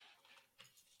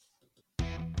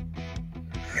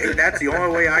Hey, that's the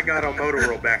only way I got on Motor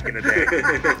World back in the day.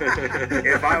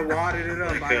 If I wadded it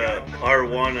up,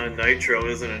 R1 on nitro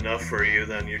isn't enough for you,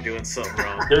 then you're doing something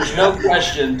wrong. There's no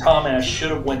question Tom Ash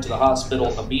should have went to the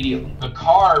hospital immediately. The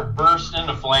car burst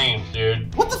into flames,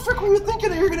 dude. What the frick were you thinking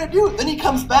that you were going to do? Then he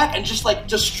comes back and just,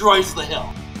 destroys the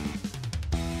hill.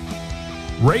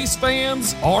 Race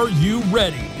fans, are you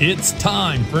ready? It's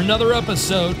time for another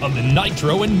episode of the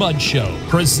Nitro and Mud Show,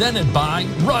 presented by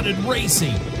Rutted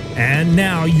Racing. And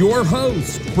now your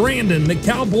hosts, Brandon the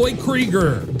Cowboy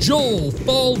Krieger, Joel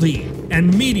Faldy,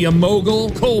 and media mogul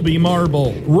Colby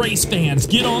Marble. Race fans,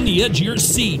 get on the edge of your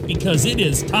seat because it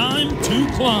is time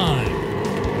to climb.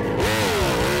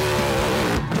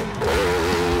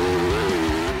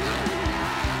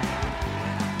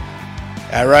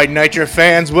 All right, Nitro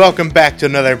fans, welcome back to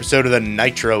another episode of the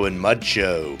Nitro and Mud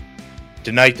Show.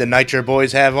 Tonight, the Nitro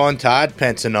boys have on Todd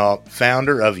Pensonault,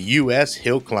 founder of US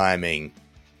Hill Climbing.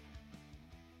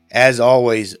 As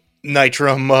always,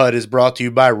 Nitro Mud is brought to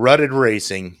you by Rutted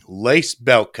Racing, Lace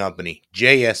Belt Company,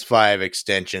 JS5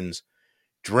 Extensions,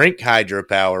 Drink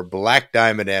Hydropower, Black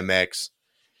Diamond MX,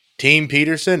 Team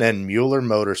Peterson, and Mueller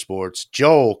Motorsports.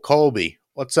 Joel, Colby,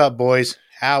 what's up, boys?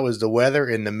 How is the weather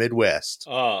in the Midwest?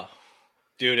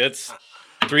 Dude, it's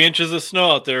 3 inches of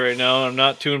snow out there right now. I'm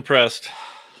not too impressed.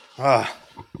 Man,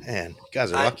 you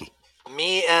guys are lucky.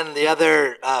 Me and the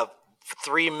other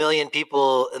 3 million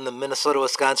people in the Minnesota,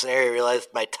 Wisconsin area realized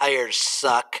my tires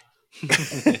suck. Did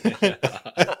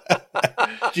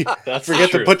you forget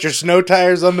to put your snow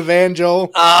tires on the van, Joel?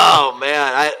 Oh,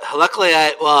 man.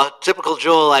 Typical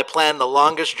Joel, I planned the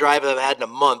longest drive I've had in a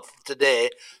month today.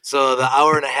 So the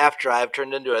hour and a half drive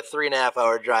turned into a 3.5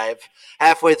 hour drive.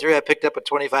 Halfway through, I picked up a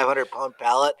 2,500 pound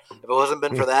pallet. If it wasn't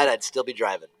been for that, I'd still be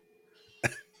driving.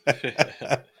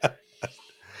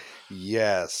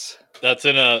 Yes. That's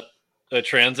in a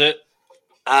Transit?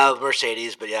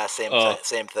 Mercedes, but yeah,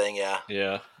 same thing, yeah.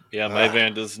 Yeah, my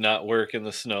van does not work in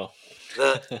the snow.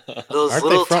 Those Aren't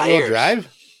little they front tires. wheel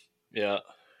drive? Yeah.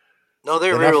 No,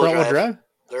 they're rear wheel front wheel drive. drive?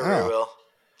 They're rear wheel.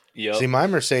 Yep. See, my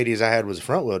Mercedes I had was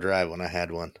front wheel drive when I had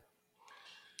one.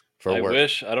 For I work.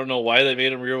 wish. I don't know why they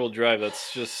made them rear wheel drive.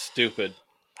 That's just stupid.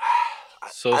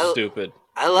 Stupid.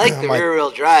 I like the rear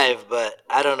wheel drive, but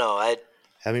I don't know. I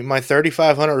mean, my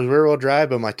 3500 was rear wheel drive,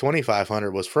 but my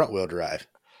 2500 was front wheel drive.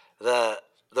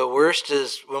 The worst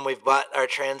is when we've bought our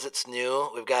Transits new.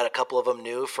 We've got a couple of them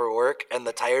new for work, and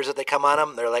the tires that they come on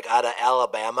them, they're like out of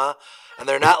Alabama, and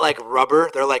they're not like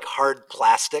rubber. They're like hard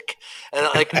plastic, and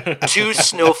like 2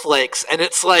 snowflakes, and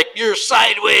it's like you're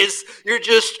sideways. You're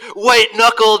just white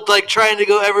knuckled, like trying to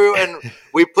go everywhere. And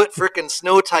we put freaking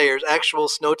actual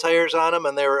snow tires on them,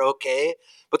 and they were okay.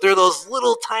 But they're those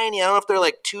little tiny. I don't know if they're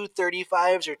like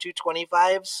 235s or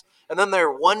 225s, and then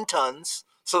they're 1 tons.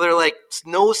 So they're like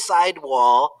no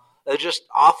sidewall. They're just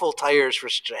awful tires for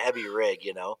such a heavy rig,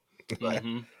 you know. But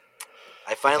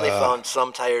I finally found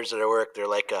some tires that work. They're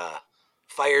like a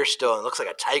Firestone. It looks like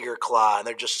a tiger claw, and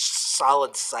they're just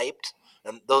solid siped,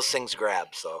 and those things grab.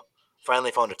 So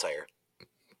finally found a tire.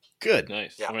 Good.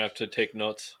 Nice. Yeah. I'm going to have to take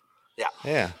notes. Yeah.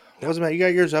 Yeah. What does it matter? You got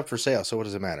yours up for sale, so what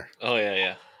does it matter? Oh,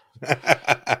 yeah.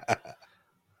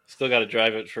 Still got to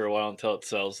drive it for a while until it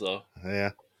sells, though.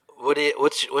 Yeah.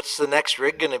 What's the next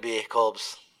rig going to be,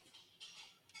 Colbs?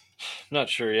 Not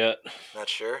sure yet. Not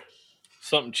sure.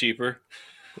 Something cheaper.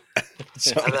 I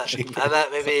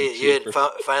thought maybe you had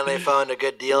finally found a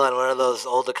good deal on one of those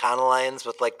old Econolines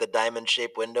with like the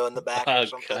diamond-shaped window in the back or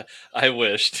something. I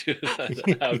wish, dude.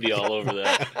 I would be all over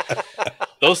that.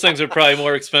 Those things are probably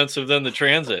more expensive than the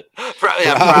Transit.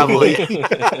 Probably.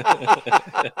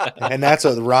 And that's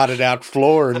a rotted out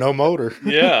floor and no motor.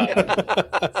 Yeah.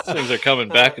 These things are coming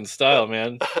back in style,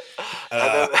 man.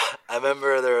 I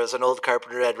remember there was an old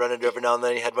carpenter I'd run into every now and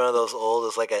then. He had one of those old, it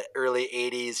was like an early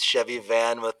 80s Chevy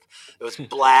van it was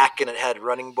black and it had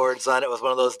running boards on it. It was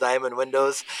one of those diamond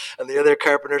windows. And the other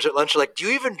carpenters at lunch were like, do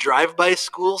you even drive by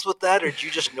schools with that? Or do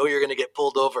you just know you're going to get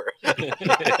pulled over? It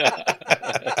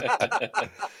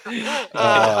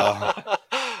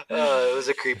was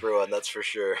a creeper one, that's for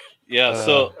sure. Yeah,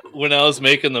 so when I was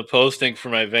making the posting for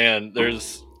my van,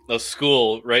 there's a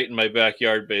school right in my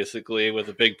backyard, basically, with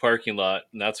a big parking lot,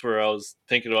 and that's where I was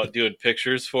thinking about doing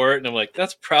pictures for it. And I'm like,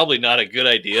 that's probably not a good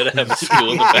idea to have a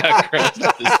school in the background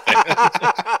of this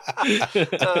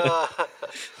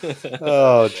van.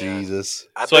 Oh, Jesus.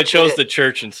 So I chose the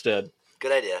church instead.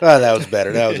 Good idea. Oh, that was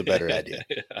better. That was a better idea.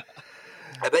 Yeah.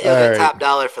 I bet you'll get top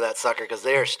dollar for that sucker because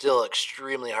they are still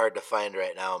extremely hard to find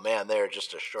right now. Man, they're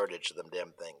just a shortage of them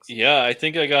damn things. Yeah, I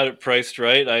think I got it priced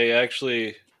right.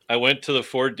 I went to the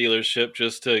Ford dealership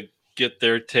just to get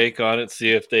their take on it,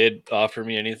 see if they'd offer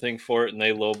me anything for it, and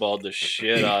they lowballed the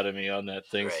shit out of me on that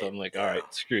thing. Right, So I'm like, yeah. all right,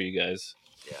 screw you guys.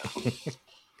 Yeah.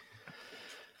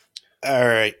 All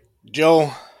right,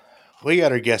 Joel, we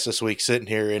got our guest this week sitting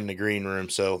here in the green room,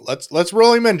 so let's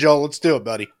roll him in, Joel. Let's do it,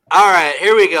 buddy. All right,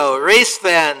 here we go. Race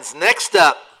fans, next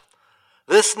up.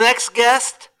 This next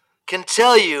guest can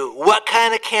tell you what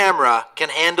kind of camera can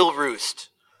handle roost.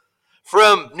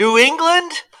 From New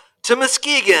England to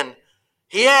Muskegon,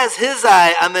 he has his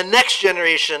eye on the next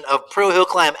generation of pro hill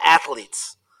climb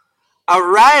athletes. A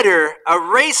rider, a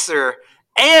racer,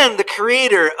 and the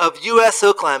creator of U.S.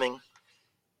 hill climbing.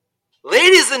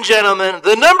 Ladies and gentlemen,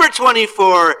 the number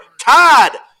 24,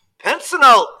 Todd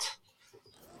Pensonault.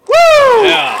 Woo!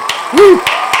 Yeah. Woo!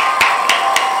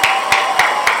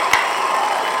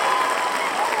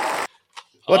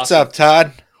 What's Awesome. up,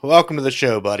 Todd? Welcome to the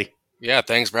show, buddy. Yeah,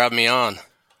 thanks for having me on.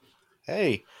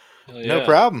 Hey, Hell no yeah.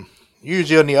 problem.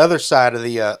 Usually on the other side of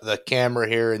the camera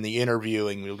here in the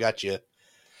interviewing, we've got you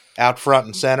out front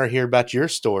and center here about your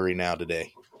story now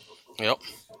today. Yep.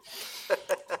 Yeah,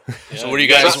 So what do you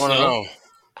guys want to know?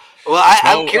 Well,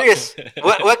 I'm No. curious.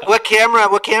 What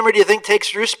camera do you think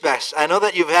takes roost best? I know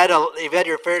that you've had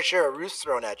your fair share of roost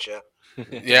thrown at you.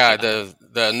 Yeah,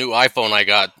 the new iPhone I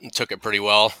got took it pretty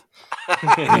well. I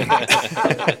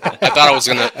thought I was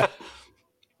gonna.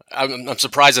 I'm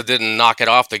surprised it didn't knock it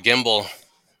off the gimbal.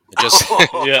 It just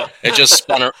Yeah. it just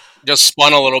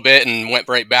spun a little bit and went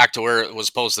right back to where it was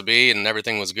supposed to be, and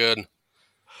everything was good.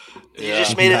 You Yeah.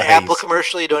 just made an Nice. Apple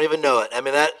commercial. You don't even know it. I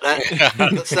mean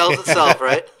that sells itself,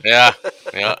 right? Yeah,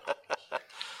 yeah.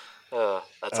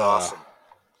 That's awesome.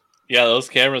 Yeah, those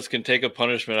cameras can take a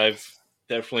punishment. I've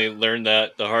definitely learned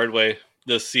that the hard way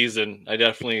this season. I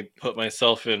definitely put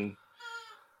myself in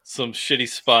some shitty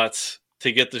spots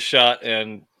to get the shot,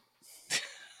 and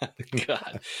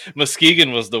God,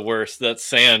 Muskegon was the worst. That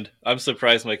sand. I'm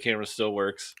surprised my camera still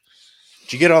works.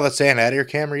 Did you get all the sand out of your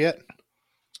camera yet?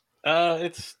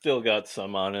 It's still got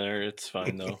some on there. It's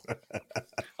fine though.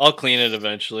 I'll clean it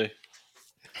eventually.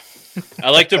 I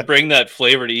like to bring that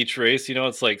flavor to each race. You know,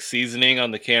 it's like seasoning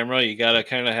on the camera. You got to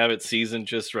kind of have it seasoned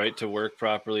just right to work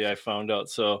properly, I found out.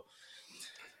 So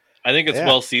I think it's Yeah.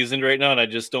 well seasoned right now, and I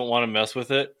just don't want to mess with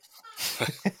it.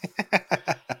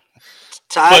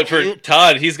 Todd, But for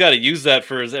Todd, he's got to use that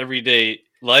for his everyday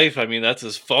life. I mean, that's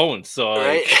his phone. So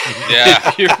right? like,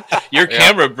 Yeah. if your Yeah.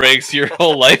 camera breaks, your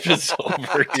whole life is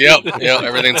over. Yep.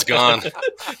 Everything's gone.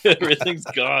 Everything's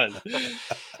gone.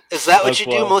 Is that what That's you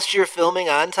do wild. most of your filming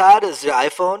on, Todd? Is your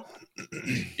iPhone?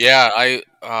 Yeah,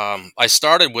 I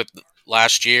started with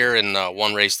last year, and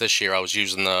one race this year I was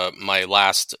using my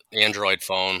last Android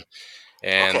phone,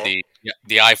 and Okay.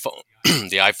 the iPhone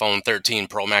the iPhone 13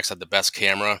 Pro Max had the best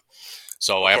camera,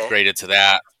 so I Okay. upgraded to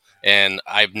that. And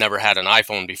I've never had an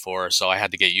iPhone before, so I had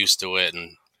to get used to it,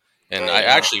 and Right. I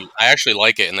actually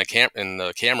like it, and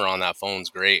the camera on that phone's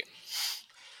great.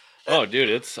 Oh, dude,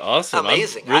 it's awesome.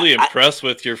 Amazing. I'm really I- impressed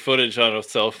with your footage on a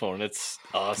cell phone. It's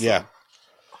awesome. Yeah.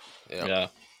 Yeah.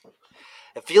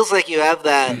 It feels like you have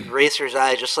that racer's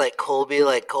eye, just like Colby.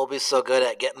 Like Colby's so good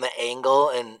at getting the angle,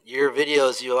 and your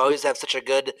videos, you always have such a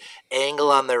good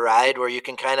angle on the ride where you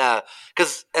can kind of,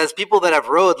 because as people that have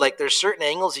rode, like there's certain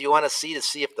angles you want to see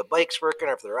if the bike's working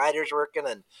or if the rider's working,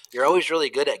 and you're always really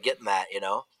good at getting that, you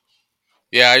know.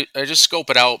 Yeah, I just scope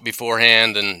it out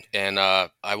beforehand, and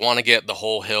I want to get the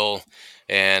whole hill,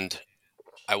 and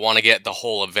I want to get the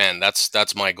whole event.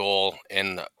 That's my goal.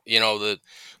 And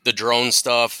the drone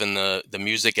stuff and the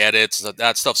music edits,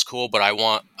 that stuff's cool. But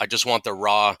I just want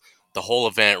the whole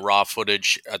event raw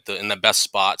footage in the best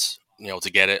spots, to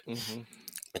get it, Mm-hmm.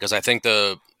 because I think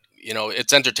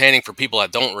it's entertaining for people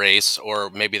that don't race, or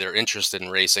maybe they're interested in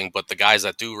racing. But the guys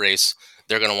that do race,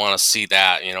 they're going to want to see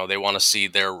that. They want to see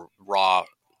their raw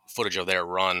footage of their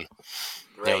run.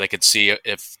 Right. They could see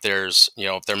if there's,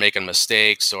 if they're making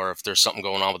mistakes, or if there's something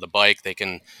going on with the bike, they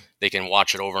can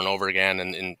watch it over and over again.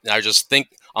 And I just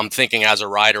I'm thinking as a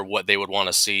rider what they would want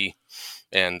to see,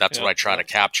 and that's what I try to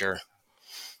capture.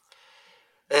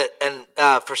 And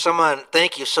for someone,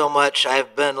 thank you so much.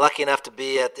 I've been lucky enough to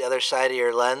be at the other side of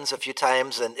your lens a few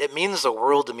times, and it means the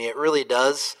world to me. It really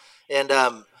does. And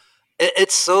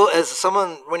it's so, as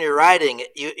someone, when you're riding,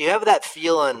 you have that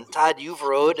feeling. Todd, you've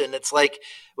rode, and it's like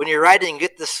when you're riding, you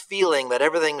get this feeling that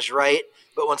everything's right.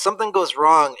 But when something goes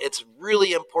wrong, it's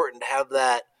really important to have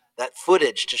that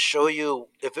footage to show you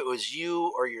if it was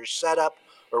you or your setup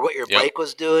or what your bike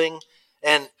was doing.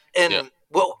 And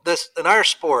what this in our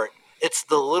sport, it's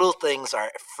the little things are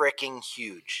freaking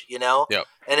huge, Yep.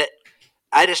 And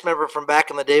I just remember from back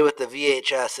in the day with the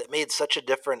VHS, it made such a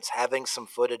difference having some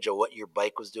footage of what your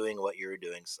bike was doing, what you were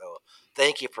doing. So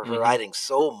thank you for providing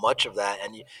so much of that.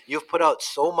 And you've put out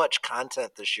so much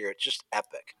content this year. It's just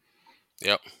epic.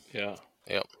 Yep. Yeah.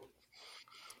 Yep.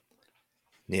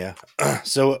 Yeah.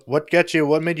 So what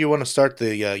made you want to start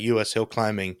the U.S. Hill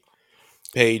Climbing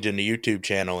page and the YouTube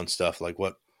channel and stuff? Like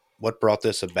what brought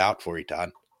this about for you,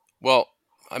 Todd? Well,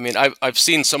 I mean, I've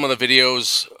seen some of the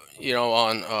videos,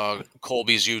 on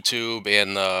Colby's YouTube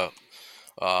and the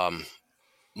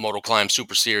Moto Climb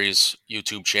Super Series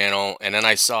YouTube channel, and then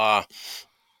I saw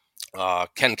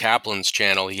Ken Kaplan's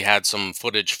channel. He had some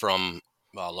footage from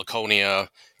Laconia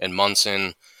and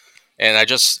Munson, and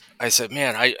I said,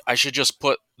 man, I should just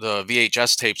put the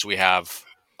VHS tapes we have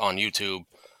on YouTube.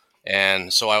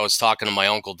 And so I was talking to my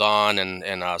uncle Don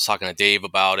and I was talking to Dave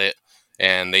about it,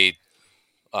 and they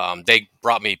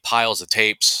brought me piles of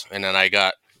tapes, and then I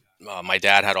got my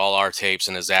dad had all our tapes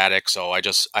in his attic, so I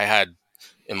had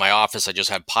in my office I just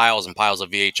had piles and piles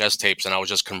of VHS tapes, and I was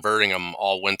just converting them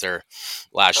all winter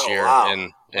last year. Wow.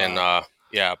 And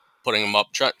putting them up,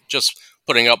 just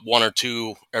putting up one or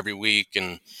two every week,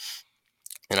 and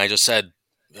I just said,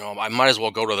 I might as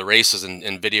well go to the races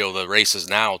and video the races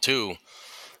now too.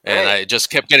 And I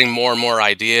just kept getting more and more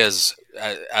ideas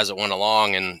as it went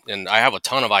along, and I have a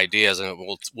ton of ideas, and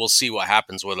we'll see what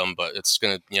happens with them. But it's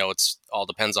gonna, it's all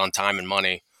depends on time and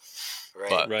money.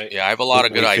 Right. But yeah, I have a lot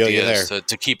of good We feel you ideas there.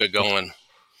 to keep it going.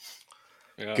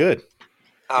 Yeah. Good.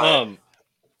 I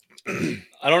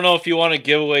don't know if you want to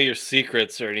give away your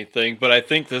secrets or anything, but I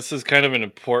think this is kind of an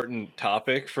important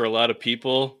topic for a lot of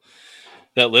people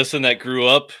that listen that grew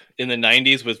up in the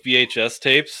 90s with VHS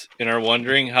tapes and are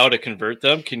wondering how to convert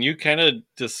them. Can you kind of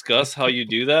discuss how you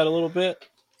do that a little bit?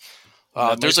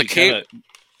 There's a cable.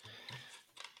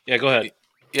 Yeah, go ahead.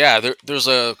 Yeah, there's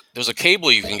a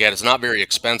cable you can get. It's not very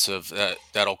expensive.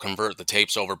 That'll convert the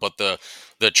tapes over. But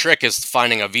the trick is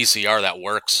finding a VCR that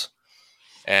works.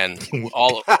 And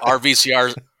all our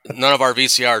VCRs, none of our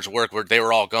VCRs work. They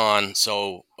were all gone.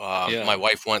 So my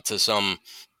wife went to some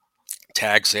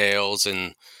tag sales,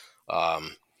 and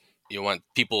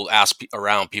people ask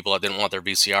around people that didn't want their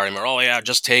VCR anymore. Oh yeah,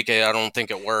 just take it. I don't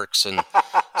think it works. And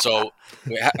so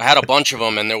I had a bunch of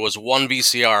them, and there was one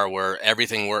VCR where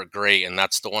everything worked great, and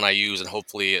that's the one I use, and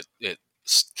hopefully it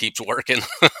keeps working.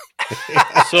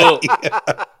 So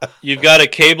you've got a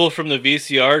cable from the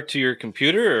VCR to your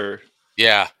computer, or?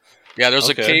 Yeah. There's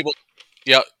a cable.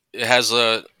 Yeah, it has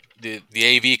the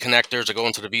AV connectors that go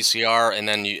into the VCR, and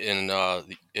then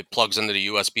it plugs into the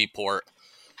USB port.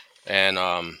 And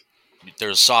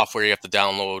there's software you have to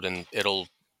download, and it'll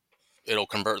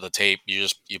convert the tape. You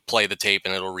play the tape,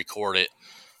 and it'll record it,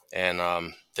 and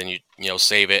then you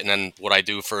save it. And then what I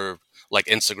do for like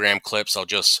Instagram clips, I'll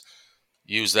just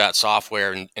use that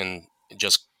software and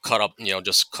just cut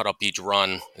up each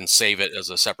run and save it as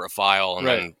a separate file. And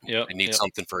then if I need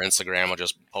something for Instagram, I'll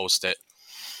just post it.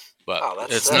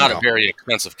 But it's not a very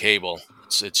expensive cable.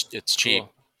 It's cheap.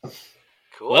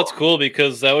 Cool. Well, that's cool,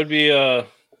 because that would be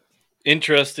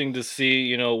interesting to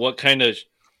see, what kind of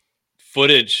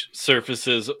footage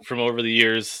surfaces from over the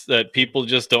years that people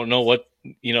just don't know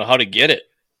how to get it.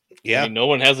 Yeah. I mean, no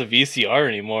one has a VCR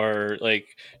anymore, or,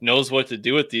 knows what to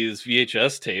do with these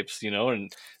VHS tapes,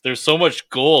 and there's so much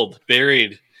gold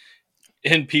buried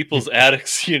in people's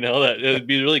attics, that it would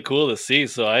be really cool to see.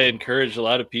 So I encourage a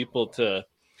lot of people to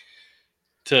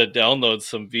download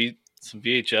some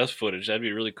VHS footage. That'd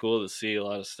be really cool to see a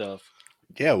lot of stuff.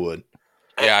 Yeah, it would.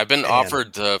 Yeah, I've been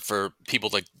offered for people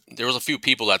there was a few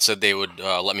people that said they would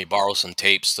let me borrow some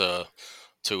tapes to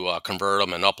convert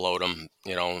them and upload them,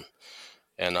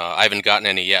 and I haven't gotten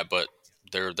any yet, but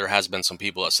there has been some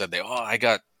people that said I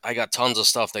got tons of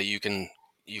stuff that you can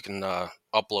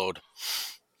upload.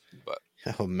 But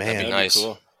oh man, that'd be nice.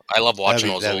 Cool. I love watching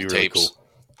those old really tapes. Cool.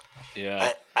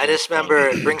 Yeah, I just remember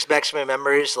it brings back so many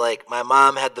memories. Like my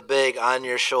mom had the big on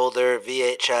your shoulder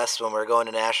VHS when we were going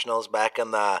to nationals back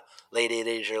in the late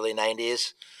 80s, early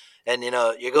 90s. And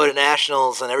you go to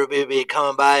nationals and everybody would be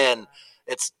coming by, and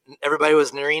everybody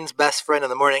was Noreen's best friend in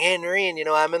the morning. Hey Noreen,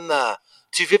 I'm in the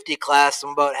 250 class.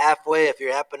 I'm about halfway. If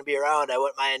you happen to be around, I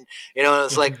wouldn't mind. And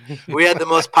it's like we had the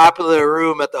most popular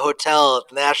room at the hotel at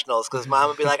the Nationals, because Mom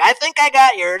would be like, "I think I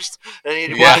got yours," and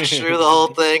you'd watch through the whole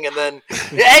thing, and then,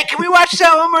 "Hey, can we watch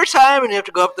that one more time?" And you have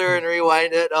to go up there and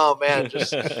rewind it. Oh man,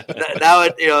 just now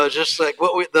just like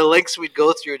the links we'd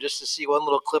go through just to see one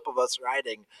little clip of us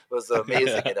riding was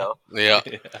amazing. Yeah.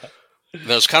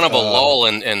 There's kind of a lull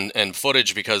in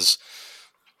footage because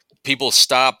people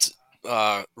stopped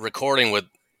recording with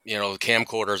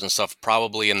camcorders and stuff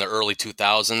probably in the early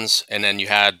 2000s, and then you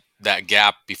had that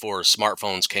gap before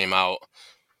smartphones came out,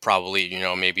 probably,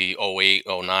 maybe 08,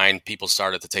 09, people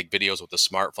started to take videos with the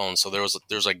smartphone. So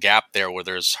there's a gap there where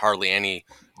there's hardly any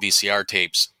VCR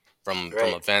tapes from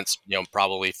events,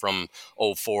 probably from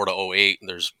 04 to 08.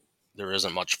 There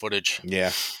isn't much footage.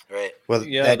 Yeah. Right. Well,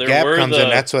 Yeah, that gap comes in.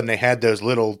 That's when they had those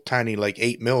little tiny, like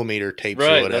 8mm tapes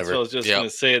or whatever. That's what I was just going to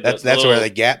say. That's where the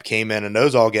gap came in, and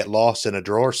those all get lost in a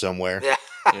drawer somewhere. Yeah.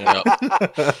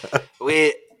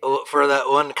 For that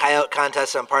one coyote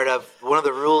contest I'm part of, one of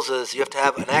the rules is you have to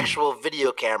have an actual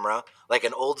video camera, like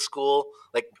an old school,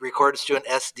 like records to an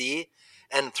SD,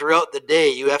 and throughout the day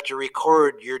you have to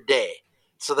record your day,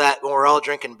 so that when we're all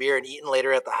drinking beer and eating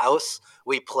later at the house,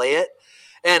 we play it.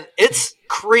 And it's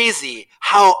crazy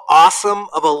how awesome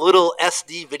of a little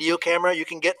SD video camera you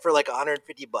can get for like $150.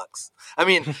 I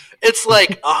mean, it's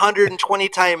like 120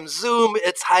 times zoom.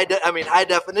 It's high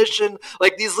definition.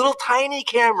 Like these little tiny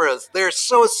cameras, they're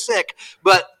so sick.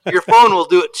 But your phone will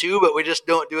do it too, but we just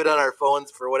don't do it on our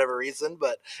phones for whatever reason.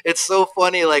 But it's so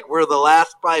funny. Like we're the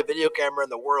last probably video camera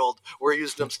in the world. We're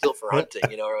using them still for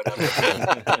hunting, or whatever.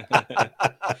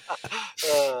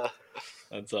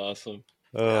 That's awesome.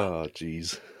 Oh,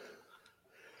 geez.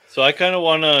 So I kind of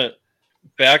want to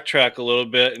backtrack a little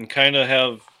bit and kind of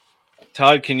have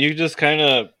Todd, can you just kind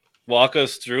of walk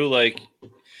us through like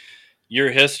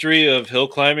your history of hill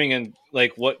climbing and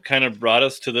like what kind of brought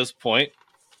us to this point?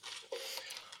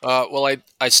 Well,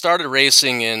 I started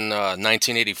racing in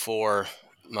 1984.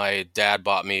 My dad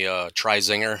bought me a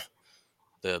Tri-Zinger,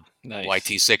 the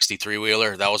YT60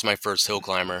 three-wheeler. That was my first hill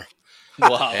climber.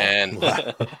 Wow. And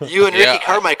you and Ricky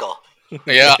Carmichael.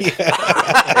 Yeah.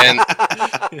 And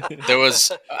there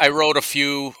was a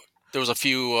few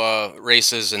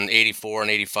races in 84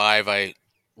 and 85. I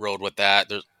rode with that.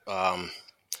 There's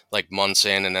like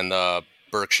Munson and then the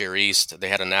Berkshire East. They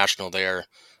had a national there,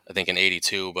 I think in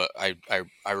 82, but I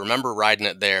remember riding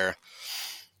it there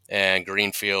and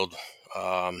Greenfield.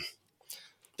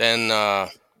 Then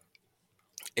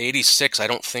 86, I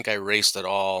don't think I raced at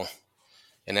all.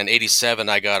 And then 87,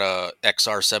 I got a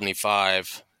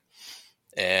XR75.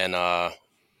 And that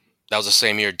was the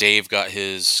same year Dave got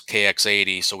his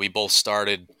KX80. So we both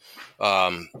started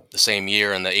the same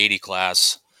year in the 80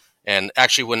 class. And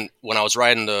actually, when I was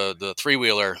riding the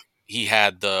three-wheeler, he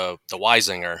had the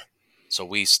Weisinger. So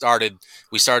we started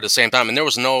the same time. And there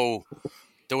was no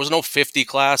 50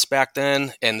 class back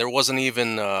then. And there wasn't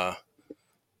even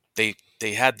they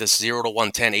had this 0 to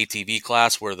 110 ATV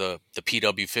class where the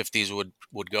PW50s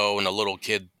would go and the little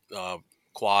kid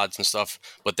quads and stuff,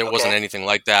 but there wasn't anything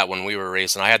like that when we were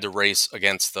racing. I had to race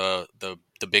against the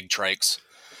big trikes.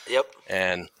 Yep.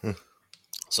 And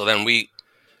so then we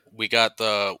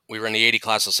were in the 80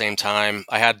 class at the same time.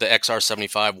 I had the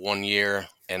XR75 1 year,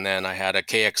 and then I had a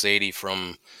KX80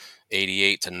 from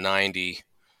 88 to 90.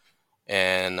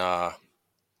 And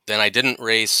then I didn't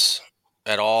race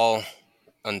at all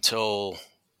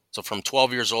from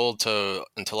 12 years old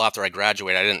until after I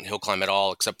graduated. I didn't hill climb at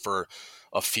all, except for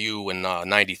a few in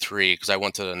 93, because I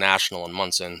went to the national in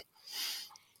Munson.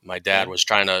 My dad was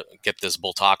trying to get this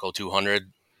Bultaco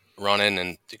 200 running,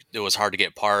 and it was hard to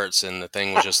get parts, and the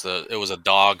thing was just it was a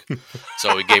dog,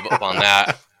 so we gave up on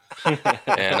that.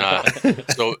 And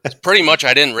so pretty much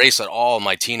I didn't race at all in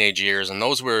my teenage years, and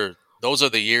those are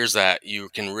the years that you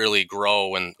can really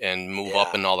grow and move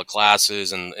up in all the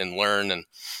classes and learn. And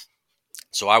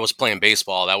so I was playing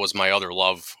baseball. That was my other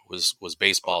love was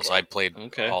baseball. Okay. So I played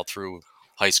all through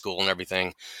high school and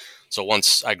everything. So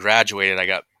once I graduated, I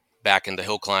got back into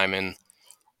hill climbing,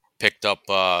 picked up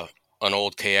an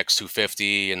old KX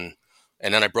 250, and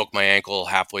then I broke my ankle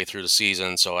halfway through the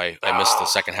season. So I missed the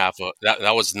second half of that.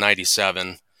 That was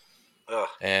 97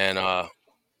 and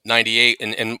 98.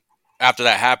 And after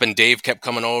that happened, Dave kept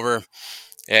coming over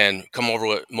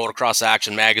with Motocross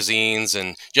Action magazines,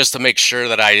 and just to make sure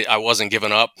that I wasn't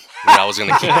giving up, I was going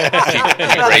to keep racing.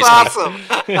 That's awesome.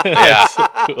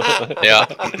 Yeah.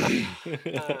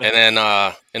 And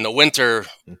then in the winter,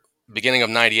 beginning of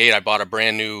 98, I bought a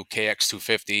brand new KX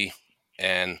 250,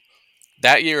 and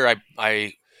that year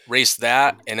I raced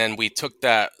that, and then we took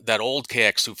that old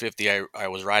KX 250 I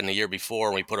was riding the year before,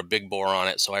 and we put a big bore on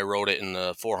it, so I rode it in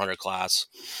the 400 class.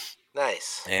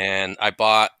 Nice. And I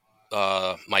bought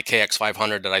my KX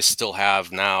 500 that I still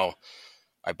have now.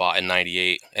 I bought in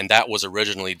 98, and that was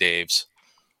originally Dave's.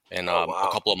 And a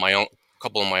couple of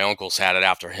my uncles had it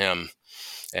after him,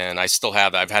 and I still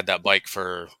have that. I've had that bike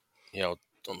for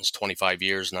almost 25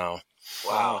 years now.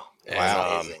 Wow. And,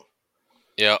 amazing.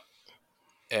 Yeah.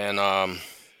 And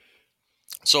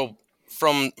so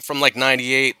from like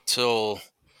 98 till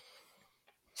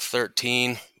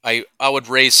 13, I would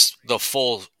race the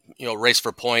full race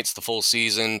for points the full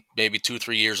season, maybe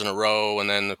 2-3 years in a row, and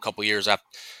then a couple years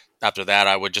after that,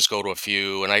 I would just go to a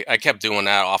few, and I kept doing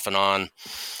that off and on.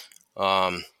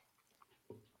 I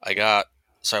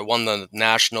won the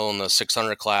national in the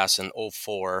 600 class in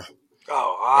 04.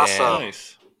 Oh, awesome!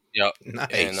 Nice. Yep. Nice.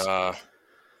 And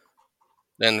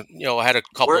then I had a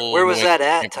couple. Where was that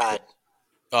at, Todd?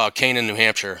 Canaan, New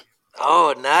Hampshire.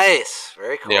 Oh, nice.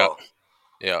 Very cool.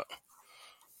 Yeah.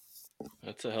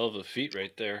 That's a hell of a feat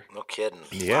right there. No kidding.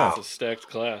 Yeah. That's a stacked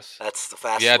class. That's the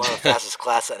fastest Yeah. one of the fastest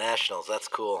class at nationals. That's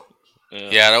cool.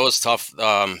 Yeah, that was tough.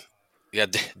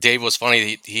 Dave was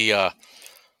funny.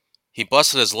 He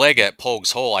busted his leg at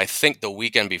Pogue's Hole, I think the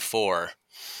weekend before,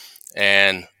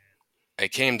 and I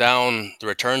came down the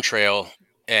return trail,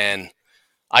 and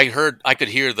I could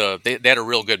hear they had a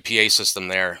real good PA system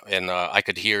there, and I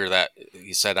could hear that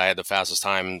he said I had the fastest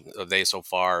time of the day so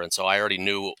far, and so I already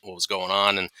knew what was going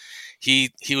on. And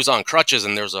he was on crutches,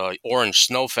 and there's a orange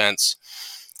snow fence,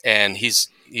 and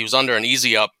he was under an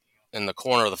easy up in the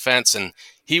corner of the fence, and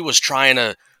he was trying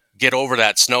to get over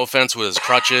that snow fence with his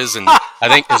crutches, and I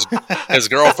think his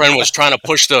girlfriend was trying to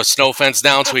push the snow fence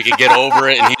down so he could get over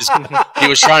it, and he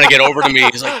was trying to get over to me.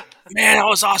 He's like, "Man, that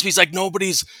was awesome." He's like,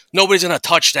 nobody's gonna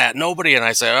touch that, nobody. And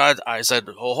I said,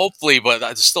 well, hopefully, but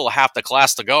there's still half the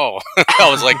class to go. I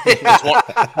was like,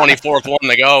 24th one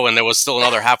to go, and there was still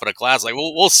another half of the class. Like,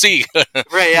 we'll see.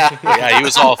 Right? Yeah. Yeah, he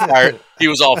was all fired. He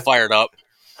was all fired up.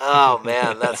 Oh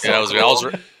man, that's so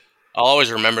cool. I'll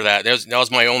always remember that. That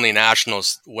was my only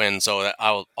nationals win, so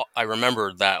I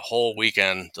remember that whole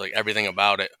weekend, like everything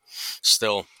about it.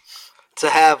 Still, To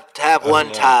have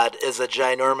one, Todd, is a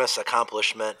ginormous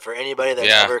accomplishment for anybody that's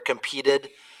ever competed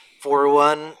for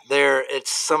one.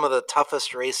 It's some of the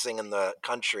toughest racing in the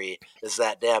country. Is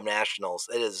that damn nationals?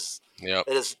 It is. Yep.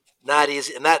 It is not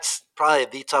easy, and that's probably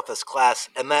the toughest class.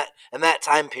 And that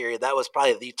time period, that was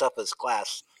probably the toughest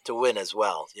class to win as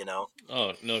well.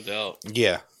 Oh, no doubt.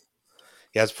 Yeah.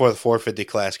 Yeah, it's before the 450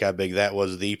 class got big. That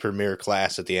was the premier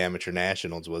class at the Amateur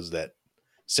Nationals, was that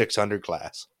 600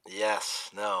 class. Yes.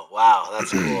 No. Wow.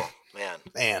 That's cool,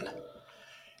 man.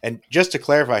 And just to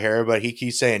clarify here, everybody, he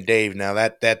keeps saying Dave. Now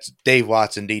that's Dave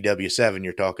Watson, DW7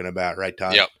 you're talking about, right,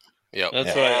 Tom? Yep.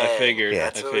 That's what I figured. Yeah.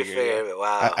 That's what we figured. But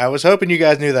wow. I was hoping you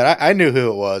guys knew that. I knew who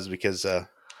it was because,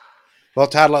 well,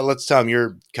 Todd, let's tell him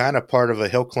you're kind of part of a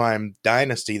hill climb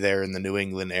dynasty there in the New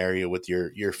England area with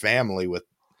your family, with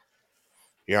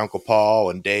your Uncle Paul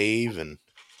and Dave and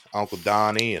Uncle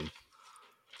Donnie and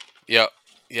Yeah.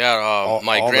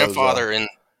 My all grandfather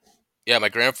my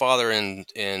grandfather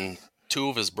and two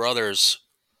of his brothers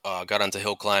got into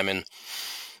hill climbing,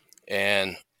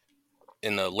 and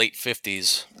in the late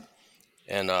 50s,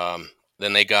 and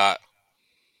then they got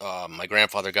my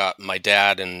grandfather got my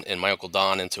dad and my Uncle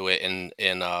Don into it,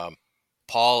 and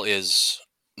Paul is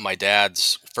my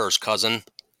dad's first cousin.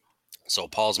 So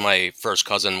Paul's my first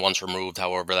cousin once removed,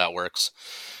 however that works.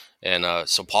 And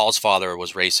so Paul's father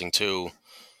was racing too.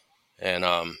 And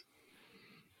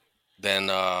then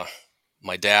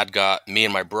my dad got me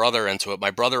and my brother into it. My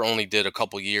brother only did a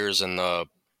couple years in the,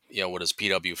 with his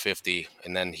PW50.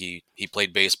 And then he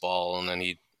played baseball, and then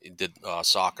he did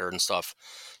soccer and stuff.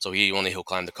 So he only hill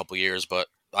climbed a couple years, but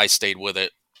I stayed with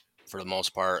it for the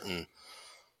most part. And,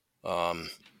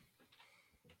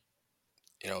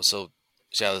 so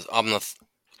I'm the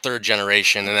third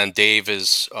generation, and then Dave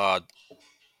is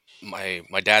my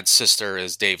dad's sister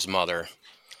is Dave's mother.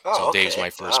 Oh, so okay. Dave's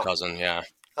my first cousin. Yeah.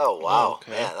 Oh wow,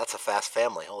 okay. Man, that's a fast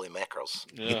family. Holy mackerels!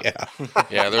 Yeah.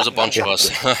 Yeah. There's a bunch of us.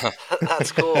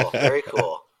 That's cool. Very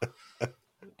cool.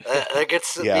 There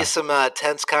gets to be some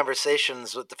tense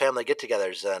conversations with the family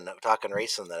get-togethers and talking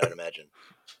racing. That I'd imagine.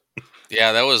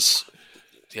 Yeah, that was.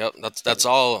 Yep, that's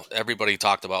all everybody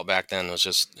talked about back then, was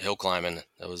just hill climbing.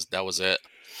 That was it.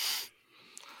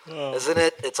 Isn't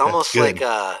it? It's almost like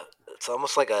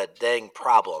a dang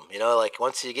problem. Like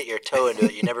once you get your toe into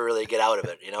it, you never really get out of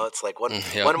it. It's like one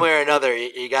way or another,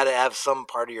 you got to have some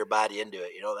part of your body into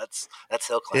it. That's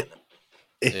hill climbing.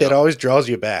 It always draws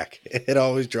you back. It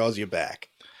always draws you back.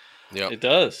 Yeah, It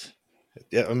does.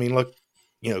 Yeah, I mean, look,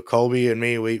 Colby and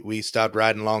me, we stopped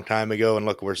riding a long time ago, and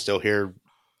look, we're still here,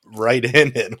 right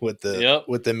in it with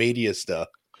the media stuff.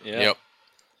 Yeah. Yep.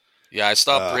 Yeah, I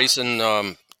stopped racing.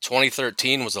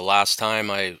 2013 was the last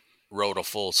time I rode a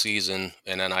full season,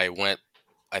 and then I went,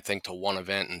 I think, to one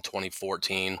event in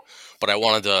 2014. But I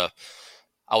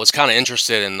was kind of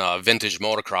interested in vintage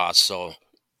motocross, so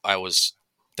I was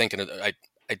thinking I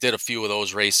did a few of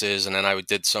those races, and then I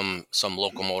did some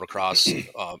local motocross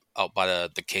out by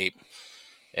the Cape.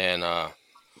 And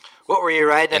what were you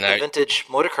riding at the vintage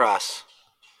motocross?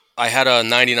 I had a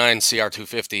 99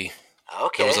 CR250.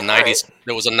 Okay.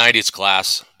 There was a 90s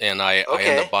class, and I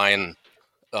ended up buying.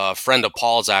 A friend of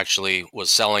Paul's actually was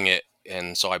selling it,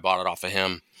 and so I bought it off of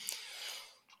him.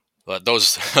 But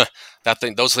those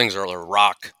things are a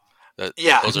rock.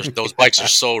 Those bikes are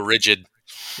so rigid.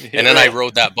 And then I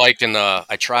rode that bike, and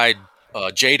I tried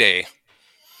J-Day.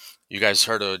 You guys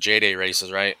heard of J-Day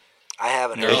races, right? I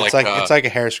haven't heard. It's like a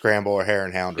hare scramble or hare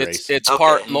and hound race. It's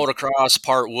part motocross,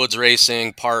 part woods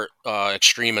racing, part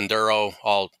extreme enduro,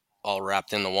 all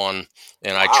wrapped into one.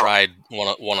 And I tried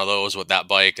one of those with that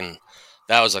bike, and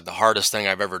that was like the hardest thing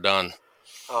I've ever done.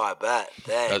 Oh, I bet.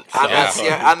 Dang.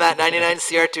 On that 99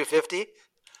 CR250?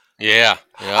 Yeah.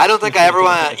 I don't think I ever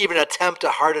want to even attempt a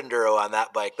hard enduro on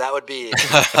that bike. That would be...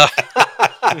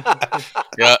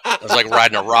 Yeah, it was like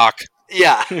riding a rock.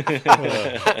 Yeah. And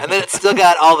then it's still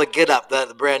got all the get up that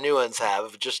the brand new ones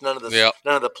have, just none of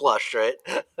the plush, right?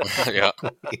 Yeah.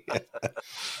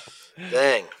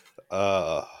 Dang.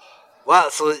 Wow,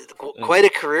 so quite a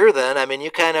career then. I mean,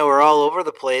 you kind of were all over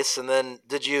the place, and then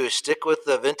did you stick with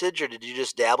the vintage, or did you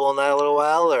just dabble in that a little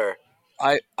while, or?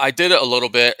 I did it a little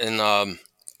bit, and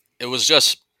it was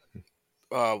just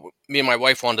me and my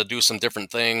wife wanted to do some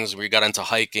different things. We got into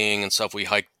hiking and stuff. We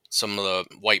hiked some of the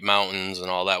White Mountains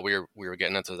and all that. We were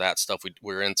getting into that stuff. We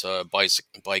were into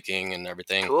biking and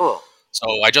everything. Cool. So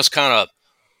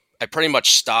I pretty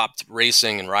much stopped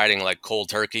racing and riding like cold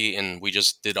turkey, and we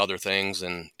just did other things,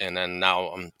 and then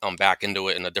now I'm back into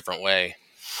it in a different way.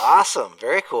 Awesome.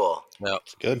 Very cool. Yeah.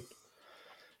 It's good.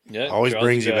 Yeah, always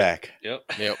brings you back. Yep.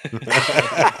 You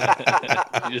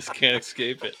just can't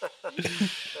escape it.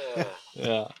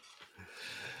 Yeah.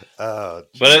 But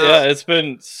it's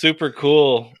been super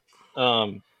cool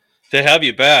to have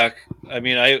you back. I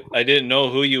mean, I didn't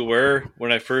know who you were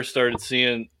when I first started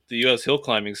seeing the U.S. hill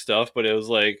climbing stuff, but it was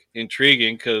like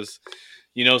intriguing because,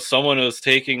 someone was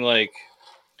taking like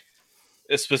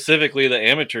specifically the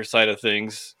amateur side of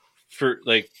things for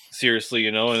like seriously,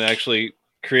 and actually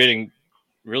creating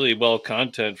really well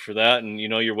content for that. And,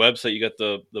 your website, you got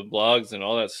the blogs and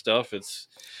all that stuff. It's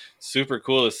super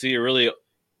cool to see you really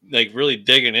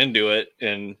digging into it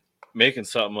and making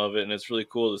something of it. And it's really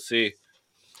cool to see.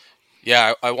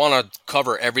 Yeah. I want to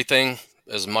cover everything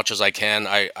as much as I can.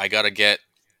 I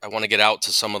want to get out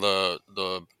to some of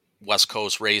the West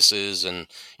Coast races, and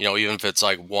even if it's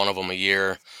like one of them a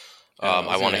year,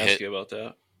 I want to hit you about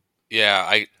that.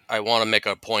 Yeah, I want to make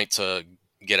a point to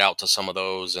get out to some of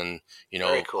those, and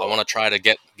Very cool. I want to try to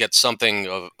get something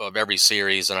of every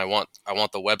series, and I want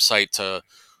the website to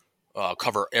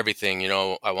cover everything.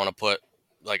 I want to put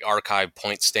like archive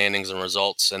point standings and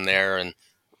results in there, and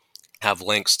have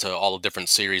links to all the different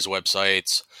series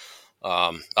websites.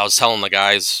 I was telling the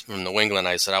guys from New England,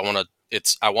 I said I want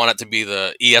it to be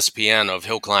the ESPN of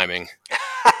hill climbing.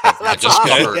 I just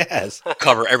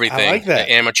cover everything, I like that.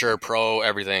 The amateur, pro,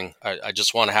 everything. I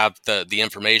just want to have the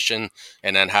information,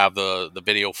 and then have the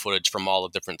video footage from all the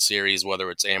different series, whether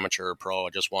it's amateur or pro. I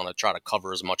just want to try to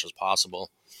cover as much as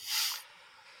possible.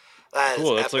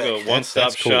 Cool. That's like a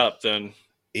one-stop shop then.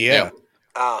 Yeah.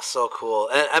 Oh, so cool.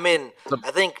 And I mean,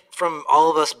 I think from all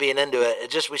of us being into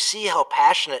it, we see how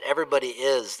passionate everybody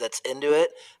is that's into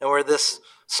it. And we're this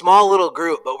small little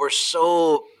group, but we're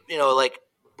so,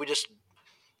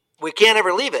 we can't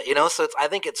ever leave it, So I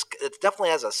think it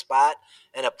definitely has a spot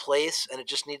and a place, and it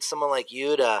just needs someone like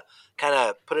you to kind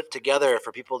of put it together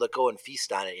for people to go and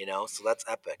feast on it, So that's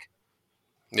epic.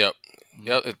 Yep.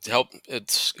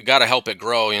 It's got to help it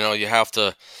grow.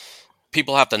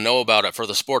 People have to know about it for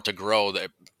the sport to grow.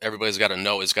 That everybody's got to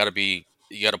know. You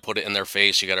got to put it in their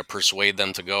face. You got to persuade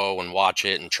them to go and watch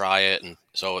it and try it. And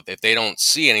so if they don't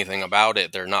see anything about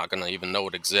it, they're not going to even know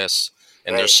it exists.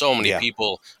 And There's so many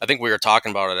people. I think we were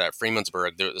talking about it at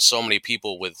Freemansburg. There's so many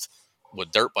people with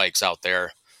dirt bikes out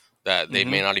there that they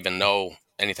may not even know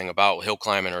anything about hill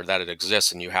climbing or that it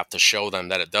exists. And you have to show them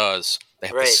that it does. They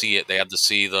have to see it. They have to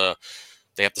see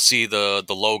the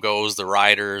logos, the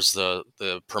riders,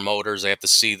 the promoters. They have to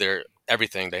see their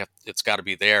everything. It's got to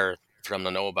be there for them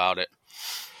to know about it.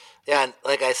 Yeah, and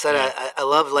like I said, I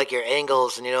love like your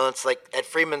angles, and it's like at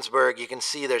Freemansburg, you can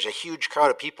see there's a huge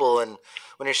crowd of people, and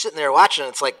when you're sitting there watching,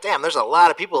 it's like, damn, there's a lot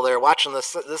of people there watching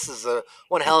this. This is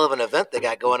one hell of an event they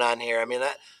got going on here. I mean,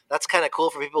 that's kind of cool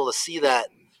for people to see that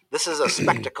this is a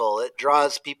spectacle. It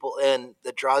draws people in.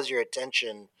 It draws your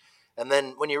attention. And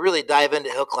then when you really dive into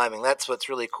hill climbing, that's what's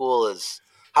really cool is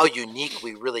how unique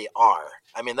we really are.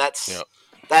 I mean, that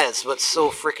is what's so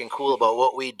freaking cool about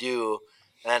what we do,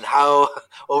 and how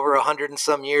over 100 and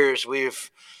some years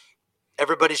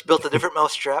everybody's built a different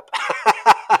mousetrap,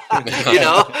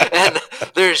 and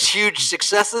there's huge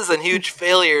successes and huge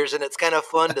failures, and it's kind of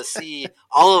fun to see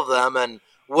all of them and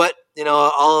what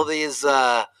all of these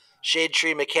shade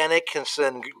tree mechanics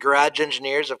and garage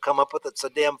engineers have come up with. It's so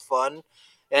damn fun,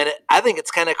 and I think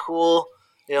it's kind of cool.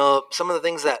 Some of the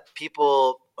things that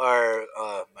people are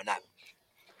not.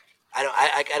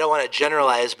 I don't want to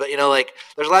generalize, but like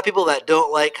there's a lot of people that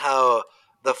don't like how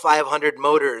the 500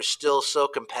 motor is still so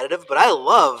competitive. But I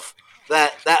love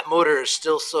that motor is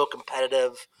still so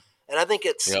competitive, and I think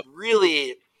it's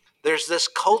really. There's this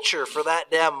culture for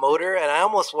that damn motor, and I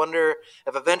almost wonder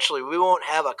if eventually we won't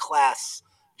have a class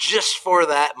just for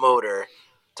that motor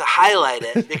to highlight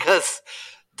it, because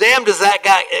damn does that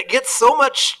guy, it gets so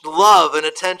much love and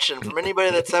attention from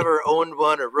anybody that's ever owned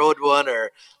one or rode one,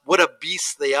 or what a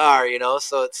beast they are,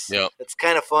 so it's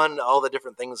kind of fun, all the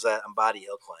different things that embody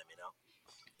hill climb,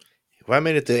 Well, I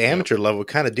mean, at the amateur level, we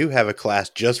kind of do have a class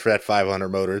just for that 500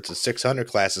 motor. It's a 600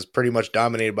 class. It's pretty much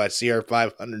dominated by CR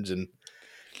 500s and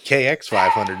KX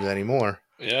 500s anymore.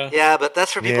 Yeah, but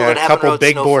that's for people that a haven't couple rode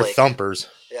big bore Snowflake. thumpers.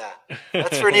 Yeah,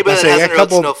 that's for anybody that hasn't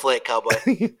rode Snowflake, cowboy.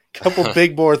 Couple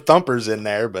big bore thumpers in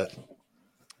there, but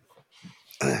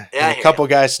yeah, a couple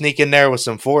guys sneak in there with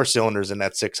some 4-cylinders in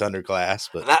that 600 class.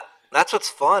 But that's what's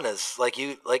fun is like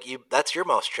you that's your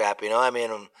mousetrap. I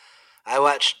mean, I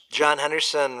watched John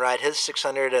Henderson ride his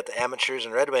 600 at the amateurs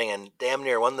in Red Wing and damn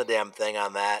near won the damn thing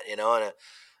on that. And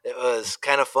it was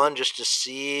kind of fun just to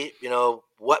see,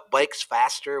 what bike's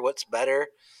faster, what's better.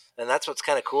 And that's what's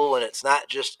kind of cool when it's not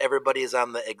just everybody's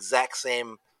on the exact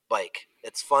same bike.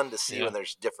 It's fun to see when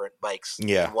there's different bikes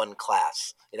in one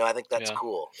class. I think that's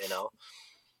cool,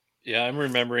 Yeah, I'm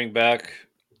remembering back,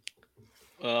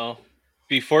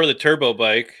 before the turbo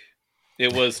bike,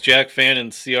 it was Jack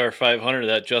Fannon's CR500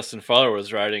 that Justin Fowler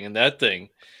was riding, and that thing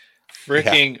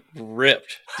freaking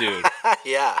ripped, dude.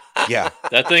 Yeah.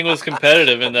 That thing was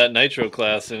competitive in that nitro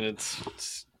class, and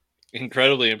it's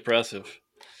incredibly impressive.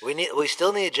 We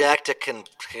still need Jack to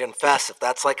confess if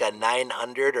that's like a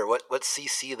 900 or what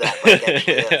CC that bike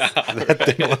actually is.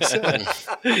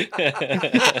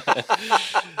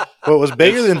 Well, it was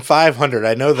bigger than 500.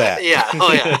 I know that. Yeah.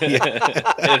 Oh yeah.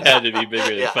 It had to be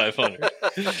bigger than 500.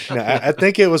 No, I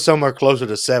think it was somewhere closer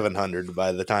to 700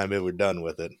 by the time they were done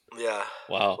with it. Yeah.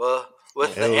 Wow. Well,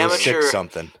 with It was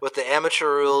with the amateur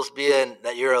rules being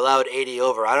that you're allowed 80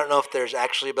 over, I don't know if there's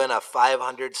actually been a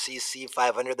 500cc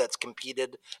 500 that's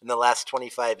competed in the last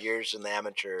 25 years in the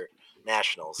amateur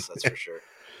nationals. That's for sure.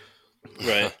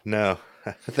 Right. No,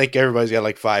 I think everybody's got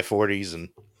like 540s and.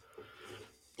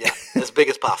 Yeah, as big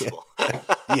as possible.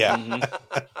 Yeah.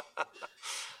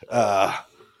 Todd,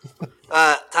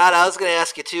 I was going to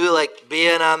ask you too, like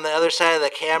being on the other side of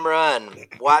the camera and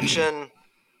watching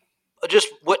just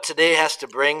what today has to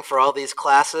bring for all these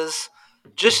classes.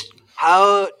 Just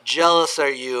how jealous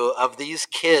are you of these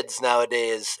kids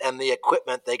nowadays and the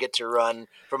equipment they get to run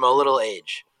from a little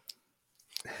age?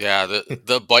 Yeah,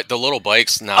 the little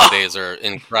bikes nowadays are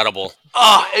incredible.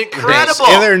 Oh, incredible!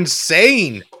 They're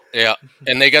insane. Yeah,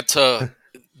 and they get to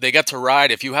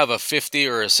ride. If you have a 50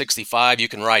 or a 65, you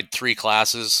can ride 3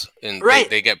 classes, and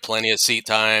they get plenty of seat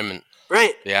time. And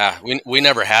right. Yeah, we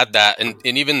never had that, and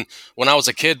even when I was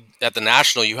a kid at the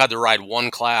National, you had to ride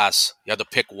one class. You had to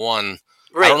pick one.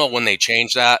 Right. I don't know when they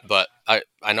changed that, but I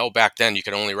know back then you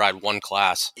could only ride one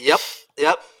class. Yep.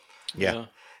 Yeah.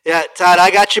 Yeah, Todd,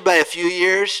 I got you by a few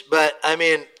years, but I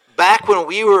mean, back when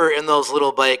we were in those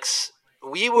little bikes,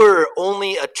 we were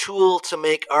only a tool to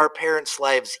make our parents'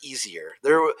 lives easier.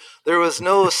 There was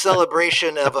no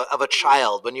celebration of a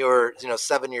child when you were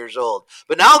 7 years old.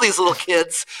 But now these little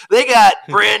kids, they got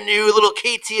brand new little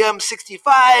KTM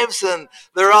 65s, and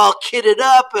they're all kitted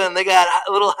up, and they got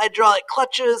little hydraulic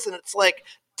clutches, and it's like,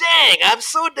 dang, I'm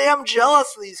so damn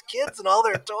jealous of these kids and all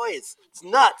their toys. It's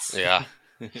nuts. Yeah.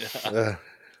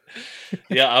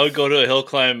 Yeah, I would go to a hill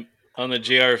climb on the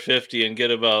JR50 and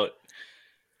get about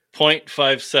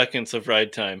 0.5 seconds of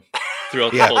ride time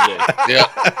throughout the whole day. Yeah.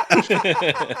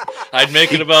 I'd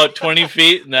make it about 20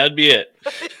 feet, and that'd be it.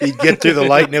 You'd get through the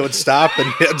light, and it would stop,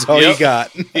 and that's all you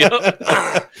got.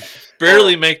 Yep.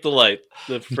 Barely make the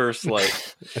first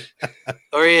light.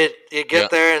 Or you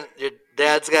get there, and your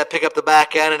dad's got to pick up the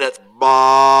back end, and it's bah,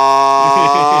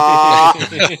 bah,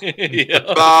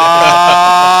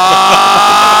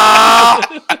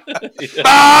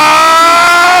 bah.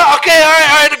 Okay, all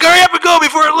right, hurry up and go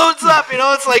before it loads up.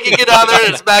 It's like you get down there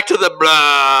and it's back to the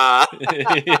blah.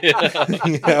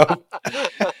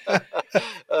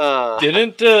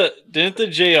 Didn't the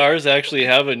JRs actually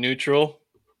have a neutral?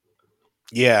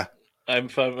 Yeah.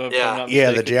 If I'm Yeah. not Yeah,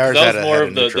 the mistaken. JRs That had was a- more had a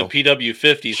of the neutral.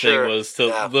 PW50 Sure, thing was to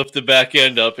yeah. lift the back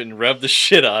end up and rev the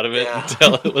shit out of it Yeah.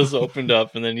 until it was opened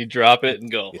up, and then you drop it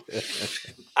and go.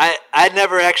 I'd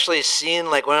never actually seen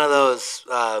like one of those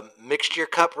mixture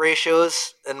cup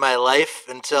ratios in my life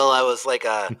until I was like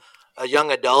a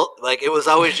young adult. Like it was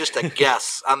always just a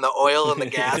guess on the oil and the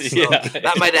gas. So Yeah.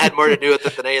 that might have had more to do with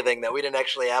it than anything, that we didn't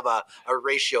actually have a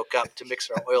ratio cup to mix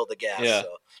our oil to gas. Yeah.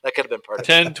 So that could have been part of it.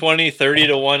 10, 20, 30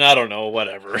 to 1, I don't know,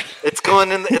 whatever. It's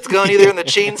going either in the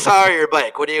chainsaw or your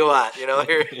bike. What do you want? You know,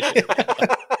 here.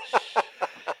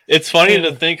 It's funny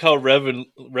to think how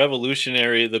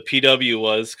revolutionary the PW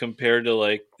was compared to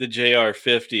like the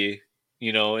JR50,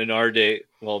 you know, in our day.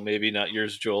 Well, maybe not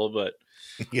yours, Joel, but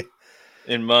Yeah.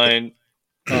 in mine.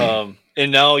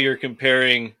 And now you're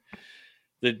comparing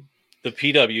the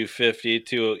PW50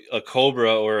 to a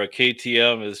Cobra or a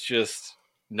KTM is just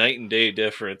night and day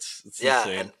difference. It's Yeah,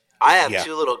 insane. and I have Yeah.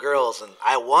 2 little girls, and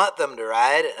I want them to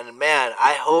ride. And man,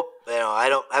 I hope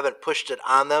I haven't pushed it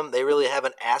on them. They really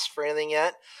haven't asked for anything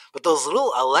yet. But those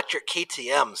little electric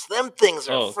KTM's, them things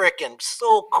are Oh. freaking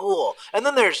so cool. And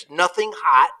then there's nothing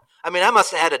hot. I mean, I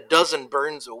must have had a dozen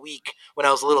burns a week when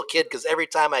I was a little kid, because every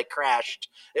time I crashed,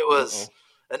 it was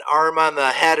an arm on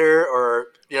the header or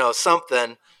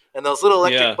something. And those little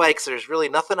electric Yeah. bikes, there's really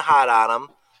nothing hot on them.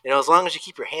 As long as you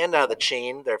keep your hand out of the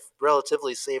chain, they're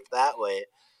relatively safe that way.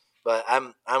 But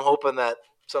I'm hoping that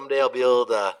someday I'll be able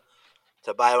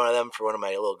to buy one of them for one of my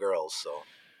little girls. So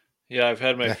Yeah, I've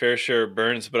had my fair share of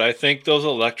burns, but I think those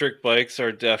electric bikes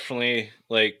are definitely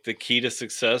like the key to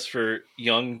success for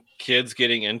young kids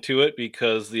getting into it,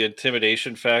 because the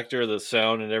intimidation factor, the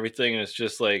sound and everything is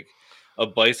just like a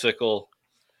bicycle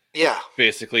yeah,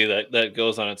 basically that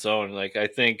goes on its own. Like I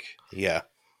think Yeah.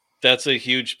 that's a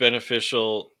huge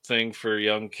beneficial thing for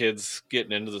young kids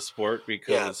getting into the sport,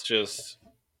 because Yeah. it's just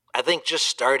I think just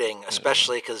starting,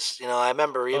 especially because I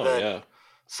remember even oh yeah.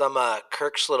 some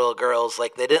Kirk's little girls,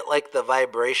 like they didn't like the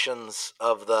vibrations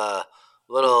of the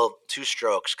little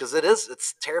 2-strokes, because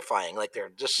it's terrifying. Like they're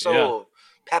just so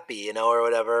peppy, or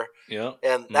whatever. Yeah.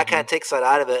 And that kind of takes that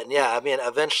out of it. And yeah, I mean,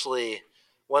 eventually,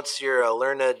 once you're a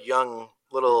learned young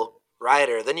little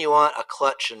rider, then you want a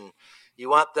clutch and you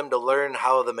want them to learn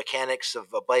how the mechanics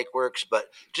of a bike works. But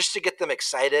just to get them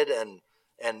excited and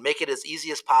make it as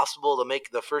easy as possible to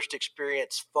make the first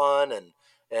experience fun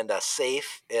and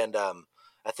safe. And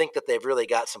I think that they've really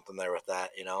got something there with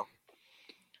that,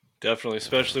 Definitely,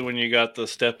 especially when you got the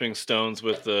stepping stones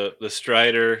with the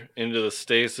Strider into the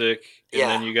Stasic, and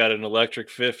then Yeah. you got an electric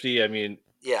 50. I mean,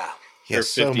 Yeah. Yeah, or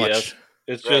so 50S. much.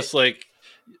 It's Right. just like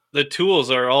the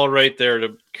tools are all right there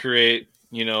to create,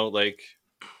 like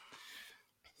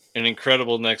an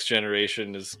incredible next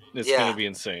generation. It's Yeah. going to be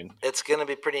insane. It's going to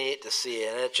be pretty neat to see.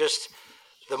 And it just,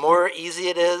 the more easy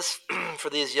it is for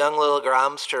these young little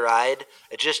Groms to ride,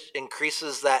 it just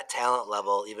increases that talent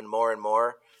level even more and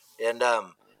more. And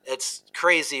it's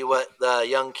crazy what the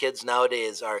young kids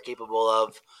nowadays are capable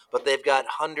of, but they've got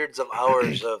hundreds of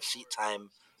hours of seat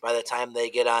time by the time they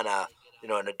get on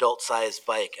an adult-sized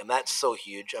bike. And that's so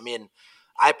huge. I mean,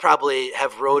 I probably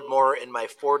have rode more in my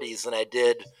 40s than I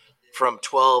did from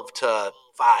 12 to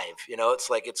 5. It's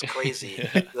like, it's crazy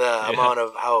the amount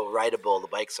of how rideable the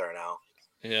bikes are now.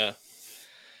 Yeah.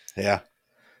 Yeah.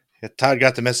 Yeah, Todd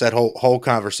got to miss that whole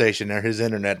conversation there. His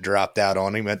internet dropped out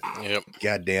on him. Yep.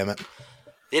 God damn it.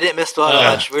 You didn't miss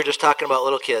much. We were just talking about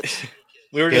little kids.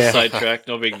 We were just Yeah. sidetracked,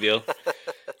 no big deal.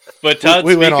 But Todd,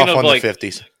 We went speaking off of on like the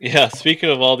 50s. yeah, speaking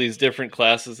of all these different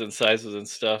classes and sizes and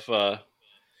stuff,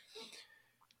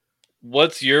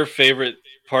 what's your favorite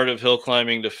part of hill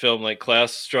climbing to film, like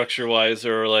class structure wise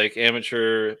or like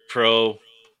amateur pro?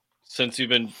 Since you've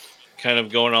been kind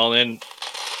of going all in,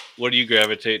 what do you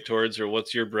gravitate towards, or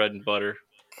what's your bread and butter?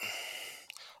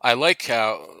 I like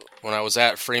how when I was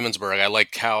at Freemansburg, I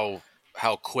like how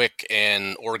quick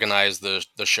and organized the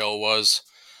show was.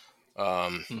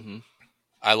 Mm-hmm.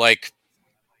 I like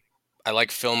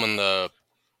filming the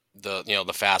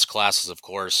fast classes, of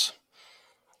course.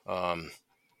 But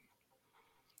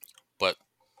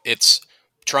it's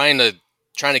trying to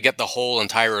get the whole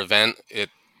entire event.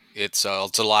 It's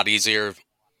a lot easier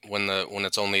when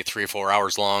it's only 3-4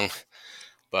 hours long.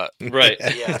 But Right.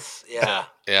 Yes. Yeah.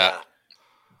 Yeah.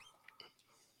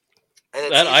 And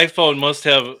it's That easy- iPhone must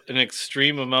have an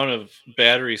extreme amount of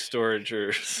battery storage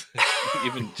or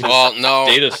even just well, no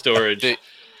data storage.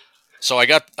 So I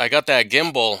got that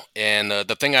gimbal, and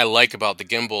the thing I like about the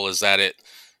gimbal is that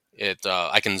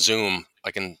I can zoom.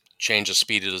 I can change the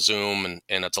speed of the zoom, and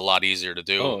it's a lot easier to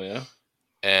do. Oh yeah.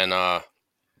 And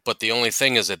but the only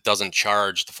thing is it doesn't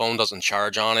charge. The phone doesn't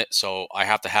charge on it, so I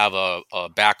have to have a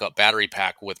backup battery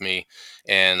pack with me.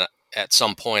 And at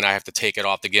some point I have to take it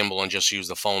off the gimbal and just use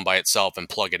the phone by itself and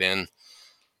plug it in.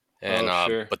 And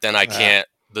sure. but then I can't.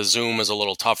 The zoom is a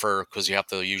little tougher because you have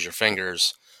to use your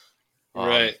fingers.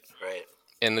 Right.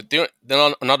 And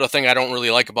then another thing I don't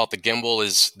really like about the gimbal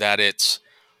is that it's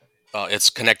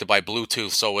connected by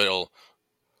Bluetooth, so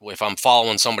if I'm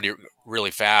following somebody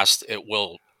really fast,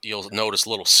 you'll notice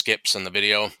little skips in the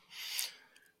video.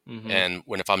 Mm-hmm. And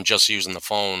if I'm just using the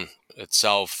phone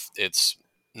itself, it's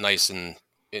nice and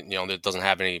it doesn't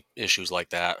have any issues like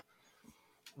that.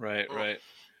 Right.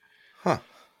 Huh.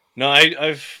 No,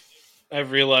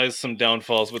 I've realized some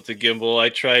downfalls with the gimbal. I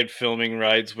tried filming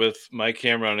rides with my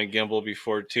camera on a gimbal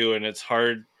before too, and it's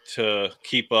hard to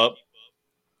keep up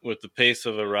with the pace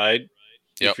of a ride.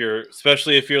 Yep.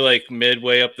 Especially if you're like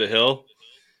midway up the hill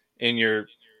and you're,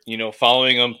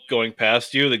 following them going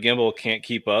past you, the gimbal can't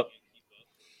keep up.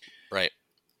 Right.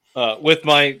 With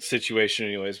my situation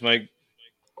anyways, my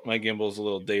gimbal's a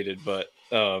little dated, but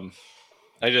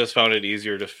I just found it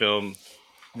easier to film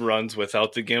runs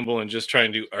without the gimbal and just try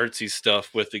and do artsy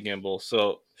stuff with the gimbal.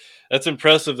 So that's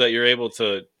impressive that you're able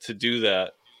to do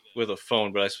that with a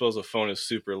phone, but I suppose a phone is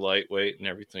super lightweight and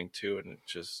everything too, and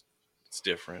it's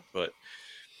different. But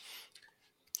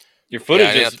your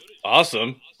footage is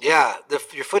awesome. Yeah,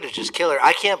 your footage is killer.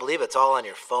 I can't believe it's all on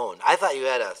your phone. I thought you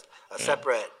had a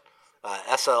separate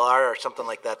SLR or something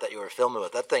like that you were filming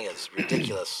with. That thing is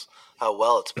ridiculous how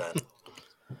well it's been.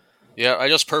 Yeah, I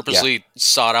just purposely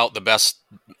sought out the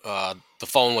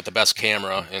phone with the best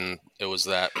camera, and it was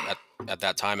that at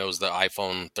that time it was the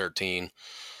iPhone 13.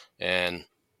 And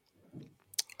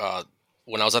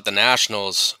when I was at the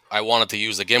Nationals, I wanted to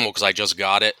use the gimbal because I just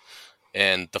got it,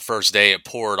 and the first day it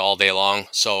poured all day long,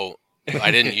 so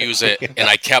I didn't use it. And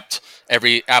I kept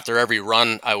after every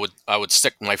run, I would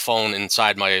stick my phone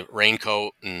inside my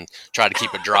raincoat and try to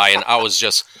keep it dry. And I was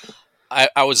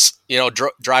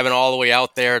driving all the way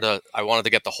out there I wanted to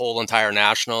get the whole entire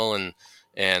National,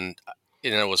 and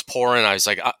it was pouring. I was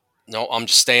like, no, I'm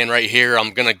just staying right here.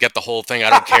 I'm going to get the whole thing. I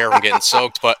don't care if I'm getting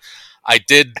soaked. But I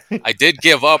did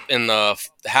give up in the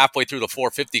halfway through the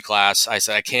 450 class. I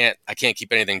said, I can't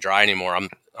keep anything dry anymore.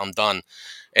 I'm done.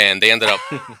 And they ended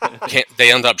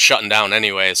up shutting down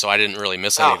anyway, so I didn't really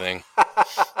miss anything.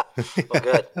 Well,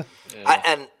 good.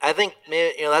 Yeah. I think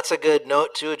maybe, that's a good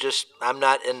note too. Just I'm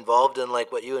not involved in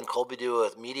like what you and Colby do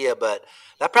with media, but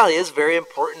that probably is very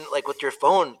important. Like with your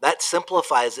phone, that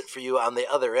simplifies it for you on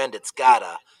the other end. It's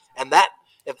gotta, and that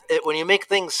when you make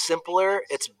things simpler,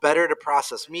 it's better to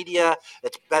process media.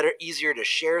 It's easier to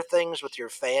share things with your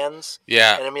fans.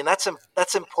 Yeah, and I mean that's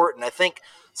important. I think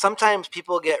sometimes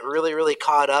people get really, really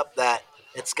caught up that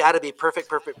it's got to be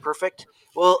perfect.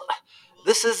 Well,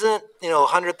 this isn't,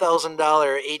 $100,000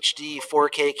 HD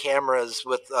 4K cameras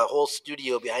with a whole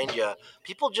studio behind you.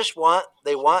 People just want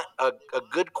a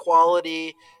good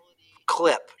quality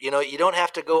clip. You don't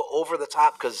have to go over the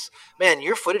top because, man,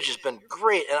 your footage has been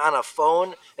great and on a phone.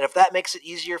 And if that makes it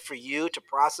easier for you to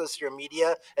process your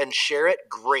media and share it,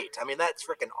 great. I mean, that's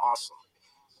freaking awesome.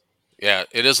 Yeah,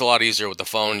 it is a lot easier with the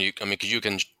phone. Because you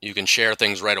can share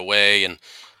things right away, and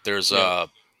there's an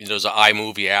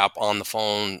iMovie app on the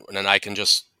phone, and then I can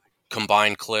just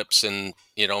combine clips and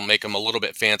make them a little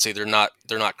bit fancy. They're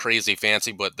not crazy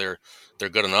fancy, but they're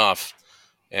good enough.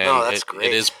 And that's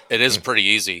great. It is pretty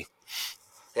easy.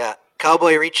 Yeah,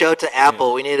 Cowboy, reach out to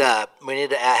Apple. We need to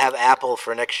have Apple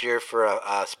for next year for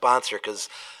a sponsor because.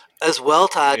 As well,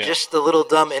 Todd, just the little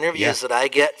dumb interviews that I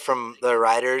get from the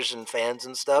riders and fans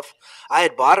and stuff. I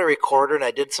had bought a recorder and I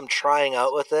did some trying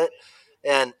out with it,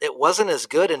 and it wasn't as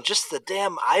good. And just the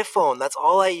damn iPhone, that's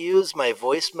all I use, my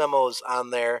voice memos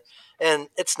on there. And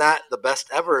it's not the best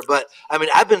ever, but I mean,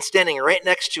 I've been standing right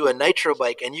next to a Nitro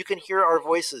bike and you can hear our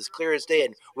voices clear as day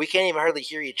and we can't even hardly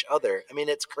hear each other. I mean,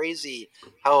 it's crazy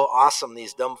how awesome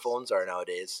these dumb phones are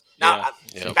nowadays. Now,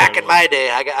 back in my day,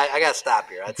 I got to stop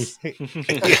here. That's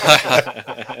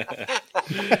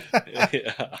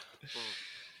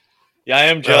Yeah, I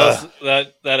am jealous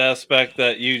that aspect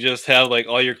that you just have like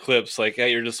all your clips like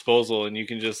at your disposal and you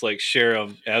can just like share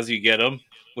them as you get them,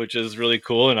 which is really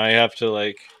cool. And I have to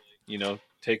like,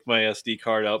 take my SD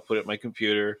card out, put it in my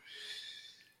computer,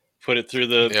 put it through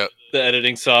the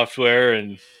editing software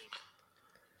and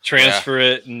transfer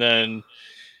it and then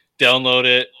download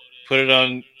it, put it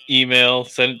on email,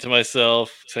 send it to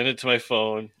myself, send it to my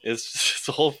phone. It's just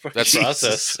a whole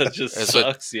process. It just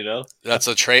sucks, That's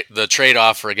the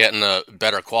trade-off for getting a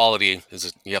better quality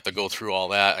is you have to go through all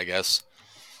that, I guess.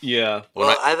 Yeah.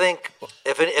 Well, I think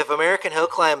if American Hill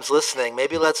Climb's listening,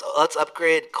 maybe let's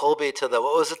upgrade Colby to the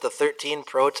 13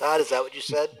 Pro, Todd? Is that what you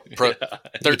said?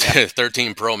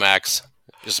 13 Pro Max.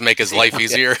 Just make his life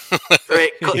easier.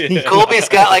 Right. Colby's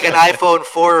got like an iPhone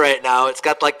 4 right now. It's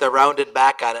got like the rounded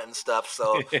back on it and stuff.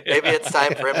 So maybe it's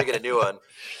time for him to get a new one.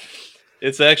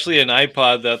 It's actually an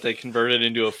iPod that they converted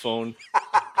into a phone.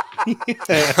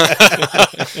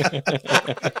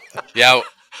 Yeah.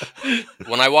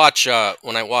 When I watch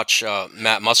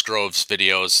Matt Musgrove's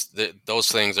videos,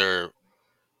 those things are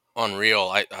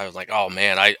unreal. I was like, oh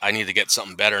man, I need to get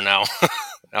something better now.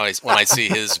 Now when I see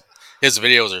his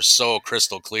videos are so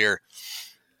crystal clear.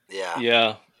 Yeah.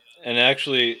 Yeah. And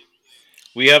actually,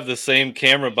 we have the same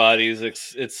camera bodies.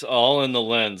 It's all in the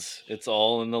lens. It's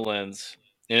all in the lens.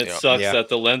 And it sucks that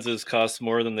the lenses cost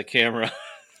more than the camera.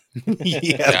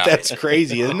 Yeah, that's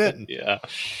crazy, isn't it?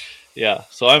 Yeah.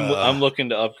 So I'm looking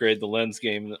to upgrade the lens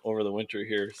game over the winter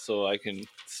here, so I can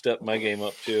step my game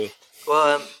up too.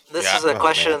 Well, this is a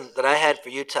question that I had for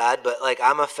you, Todd. But like,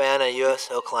 I'm a fan of U.S.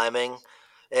 hill climbing,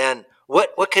 and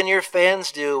what can your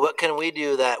fans do? What can we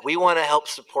do that we want to help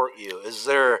support you? Is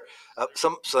there a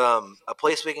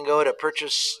place we can go to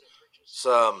purchase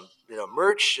some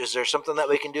merch? Is there something that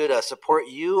we can do to support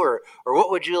you, or what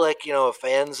would you like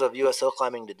fans of U.S. hill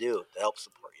climbing to do to help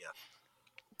support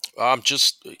you?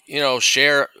 Just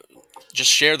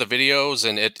share the videos,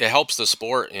 and it helps the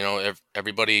sport.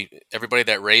 Everybody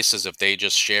that races, if they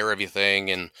just share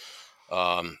everything, and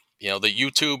the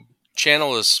YouTube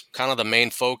channel is kind of the main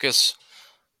focus.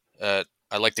 I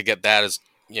like to get that as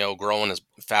growing as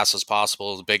fast as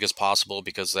possible, as big as possible,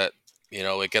 because that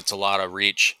it gets a lot of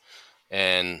reach.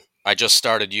 And I just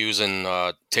started using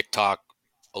TikTok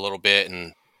a little bit,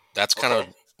 and that's kind of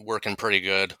working pretty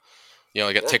good.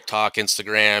 I got TikTok,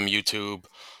 Instagram, YouTube.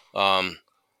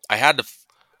 I had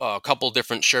a couple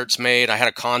different shirts made. I had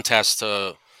a contest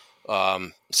to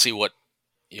see what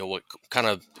kind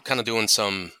of doing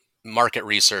some market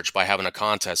research by having a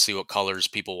contest, see what colors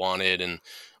people wanted, and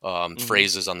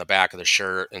phrases on the back of the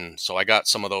shirt. And so I got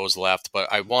some of those left, but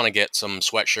I want to get some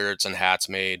sweatshirts and hats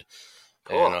made.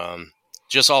 Cool. And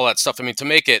just all that stuff. I mean, to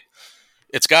make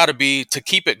it's got to be, to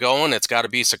keep it going, it's got to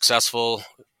be successful.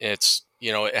 It's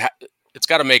it's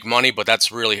got to make money, but it's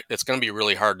going to be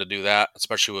really hard to do that,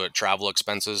 especially with travel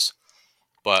expenses.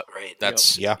 But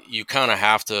you kind of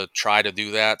have to try to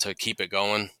do that to keep it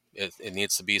going. It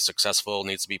needs to be successful, it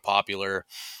needs to be popular,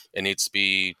 it needs to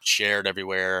be shared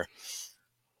everywhere.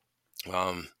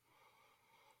 Like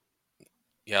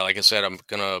I said, I'm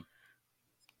going to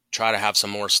try to have some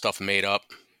more stuff made up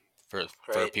for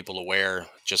people to wear,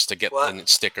 just to get the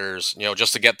stickers,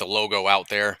 just to get the logo out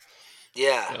there.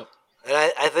 Yeah. Yep. And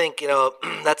I think,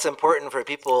 that's important for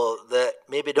people that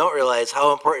maybe don't realize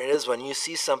how important it is when you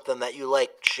see something that you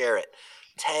like, share it.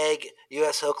 Tag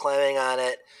U.S. hill climbing on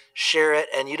it, share it,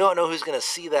 and you don't know who's going to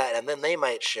see that, and then they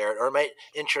might share it or it might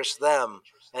interest them.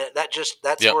 And that's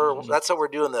what we're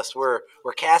doing this. We're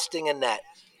casting a net.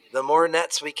 The more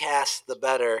nets we cast, the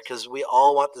better, because we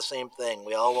all want the same thing.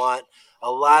 We all want a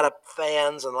lot of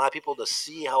fans and a lot of people to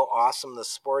see how awesome the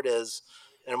sport is,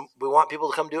 and we want people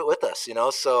to come do it with us,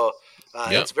 So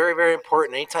it's very, very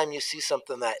important. Anytime you see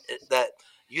something that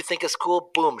you think is cool,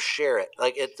 boom, share it.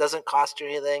 Like, it doesn't cost you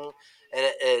anything,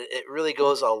 and it really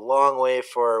goes a long way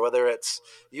for whether it's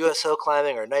U.S. hill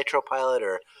climbing or Nitro Pilot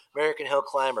or American Hill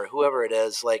Climb or whoever it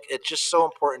is. Like, it's just so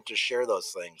important to share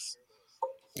those things.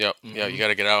 Yep. Mm-hmm. Yeah, you got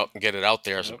to get it out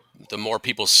there. So the more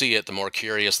people see it, the more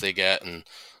curious they get, and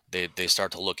they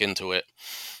start to look into it.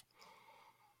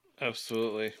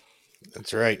 Absolutely.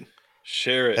 That's right.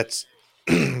 Share it. That's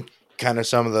kind of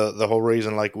some of the whole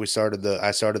reason, like I started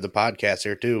the podcast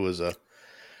here too, was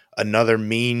another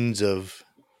means of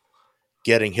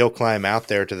getting hill climb out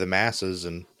there to the masses.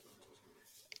 And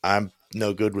I'm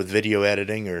no good with video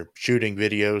editing or shooting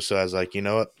videos, so I was like,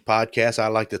 podcast, I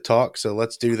like to talk, so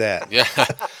let's do that. Yeah.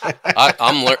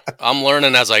 I'm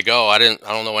learning as I go. I don't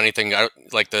know anything.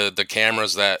 Like the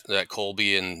cameras that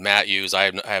Colby and Matt use,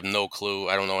 I have no clue.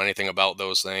 I don't know anything about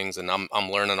those things, and I'm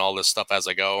learning all this stuff as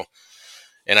I go.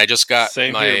 And I just got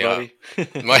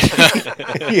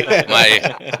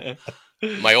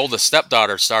my oldest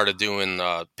stepdaughter started doing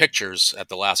pictures at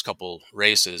the last couple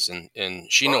races,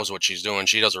 and she knows what she's doing.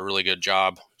 She does a really good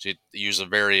job. She uses a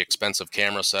very expensive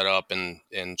camera setup, and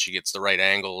she gets the right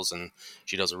angles, and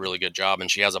she does a really good job,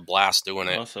 and she has a blast doing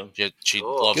it. Awesome. She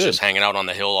loves just hanging out on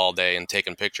the hill all day and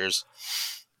taking pictures.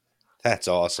 That's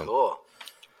awesome. Cool.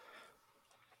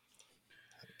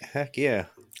 Heck yeah.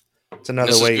 It's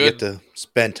another way you get to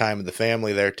spend time with the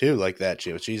family there too, like that.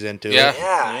 She's into it. Yeah,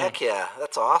 heck yeah.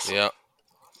 That's awesome. Yeah.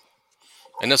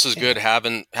 And this is good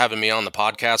having me on the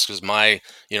podcast, because my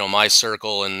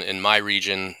circle in my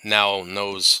region now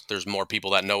knows there's more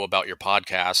people that know about your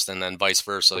podcast, and then vice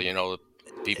versa.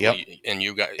 People in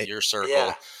your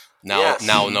circle now Yes.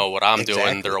 know what I'm doing.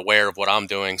 Exactly. They're aware of what I'm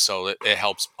doing, so it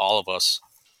helps all of us.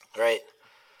 Right.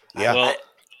 Yeah. Well,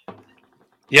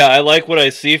 yeah, I like what I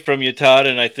see from you, Todd,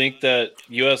 and I think that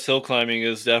U.S. hill climbing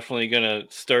is definitely going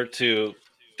to start to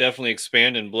definitely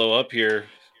expand and blow up here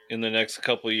in the next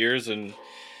couple of years, and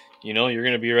you're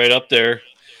going to be right up there,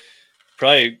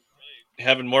 probably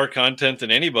having more content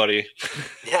than anybody.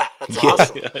 Yeah, that's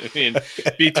awesome. I mean,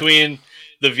 between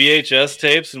the VHS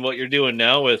tapes and what you're doing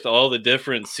now with all the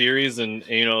different series and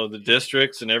the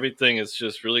districts and everything, it's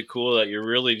just really cool that you're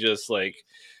really just like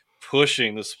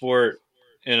pushing the sport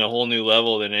in a whole new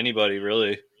level than anybody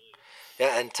really.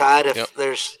 Yeah, and Todd, if Yep.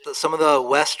 there's some of the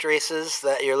West races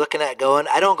that you're looking at going,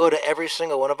 I don't go to every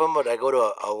single one of them, but I go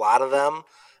to a lot of them.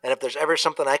 And if there's ever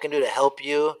something I can do to help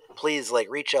you, please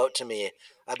reach out to me.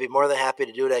 I'd be more than happy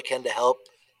to do what I can to help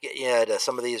get you to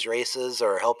some of these races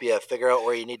or help you figure out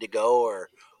where you need to go or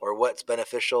what's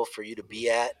beneficial for you to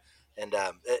be at. And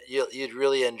you'd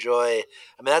really enjoy.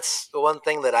 I mean, that's the one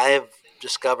thing that I've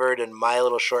discovered in my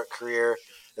little short career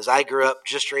is I grew up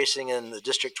just racing in the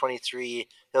District 23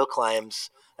 hill climbs,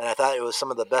 and I thought it was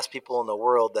some of the best people in the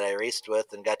world that I raced with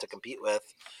and got to compete with.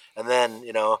 And then,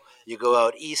 you go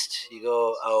out east, you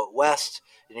go out west,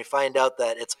 and you find out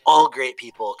that it's all great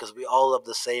people because we all love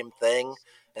the same thing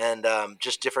and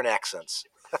just different accents.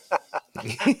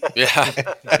 Yeah.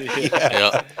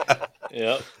 Yeah.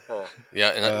 Yeah. Yeah,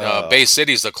 and Bay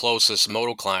City's the closest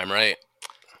moto climb, right?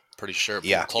 Pretty sure.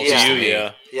 Yeah. Closest Yeah. to me.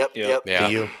 Yeah. Yep. Yeah.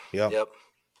 You. Yep. Yep.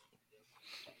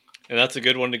 And that's a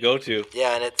good one to go to.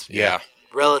 Yeah, and it's Yeah.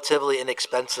 relatively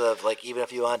inexpensive. Even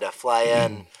if you wanted to fly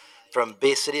in from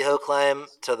Bay City Hill Climb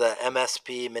to the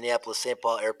MSP Minneapolis St.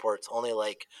 Paul Airport, it's only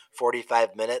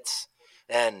 45 minutes,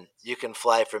 and you can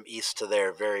fly from east to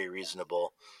there very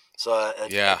reasonable. So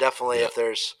Yeah. definitely, Yeah.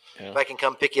 if I can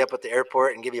come pick you up at the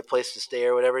airport and give you a place to stay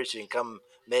or whatever, so you can come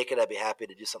make it, I'd be happy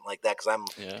to do something like that because I'm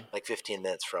 15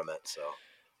 minutes from it. So.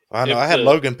 I know. If I had the-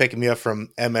 Logan picking me up from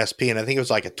MSP, and I think it was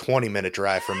a 20-minute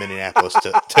drive from Minneapolis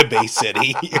to Bay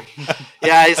City.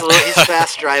 Yeah, he's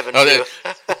fast driving Oh, too.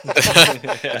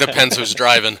 Depends who's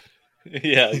driving.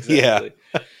 Yeah, exactly.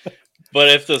 But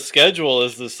if the schedule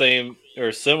is the same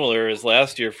or similar as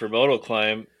last year for Moto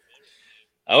Climb,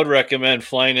 I would recommend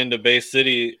flying into Bay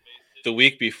City the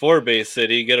week before Bay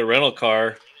City, get a rental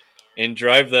car, and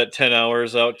drive that 10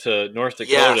 hours out to North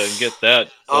Dakota Yes. and get that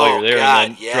Oh, while you're there, God,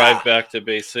 and then yeah. drive back to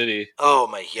Bay City. Oh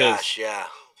my gosh, yeah.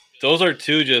 Those are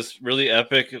two just really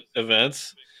epic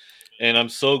events, and I'm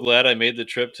so glad I made the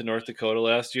trip to North Dakota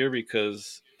last year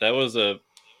because that was a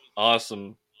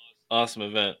awesome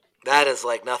event. That is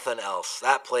like nothing else.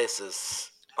 That place is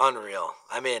unreal.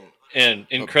 I mean, And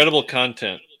incredible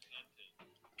content.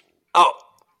 oh,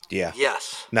 Yeah.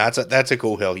 yes. No, that's a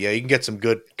cool hill. Yeah, you can get some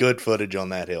good footage on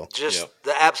that hill. Just Yep.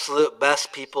 the absolute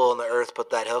best people on the earth put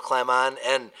that hill climb on.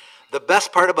 And the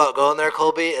best part about going there,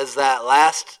 Colby, is that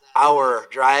last hour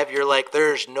drive, you're like,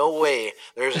 there's no way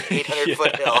there's an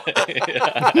 800-foot hill.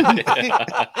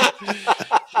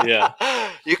 Yeah.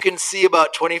 You can see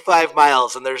about 25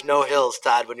 miles, and there's no hills,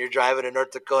 Todd, when you're driving in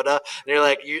North Dakota. And you're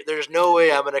like, there's no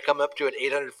way I'm going to come up to an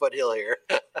 800-foot hill here.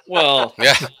 Well,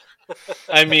 Yeah.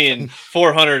 I mean,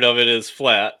 400 of it is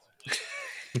flat.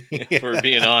 If we're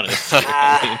being honest.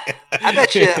 I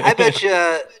bet you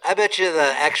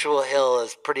the actual hill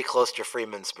is pretty close to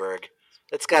Freemansburg.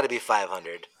 It's got to be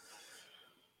 500.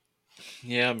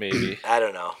 Yeah, maybe. I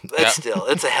don't know.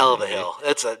 It's a hell of a hill.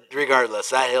 Regardless,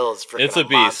 that hill is freaking It's a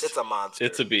beast. It's a monster.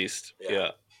 It's a beast.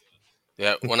 Yeah.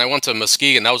 Yeah. When I went to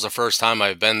Muskegon, that was the first time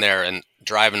I've been there, and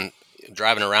driving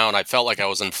around, I felt like I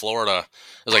was in Florida.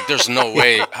 I was like, "There's no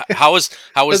way. How is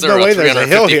There's there no a way there's a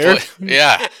hill 350 foot?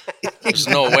 Yeah, there's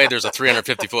no way there's a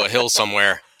 350 foot hill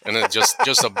somewhere, and it's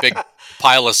just a big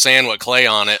pile of sand with clay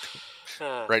on it,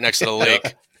 right next to the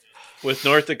lake." With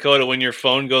North Dakota, when your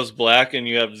phone goes black and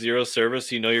you have zero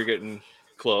service, you know you're getting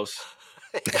close.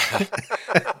 And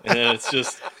then it's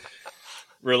just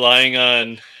relying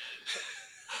on.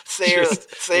 Say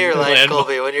your line, land-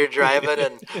 Colby, when you're driving,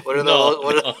 and what are the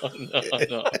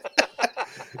No.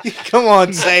 Come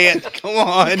on, say it. Come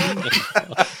on.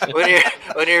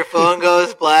 when your phone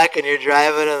goes black and you're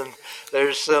driving, and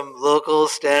there's some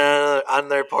locals standing on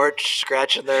their porch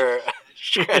scratching their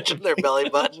belly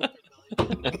button.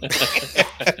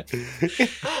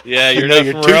 Yeah, you're know not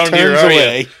you're from 2 around here, turns are you?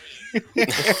 away.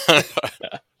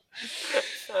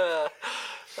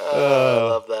 I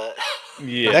love that.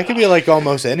 Yeah. That could be like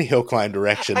almost any hill climb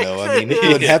direction, though. I mean, it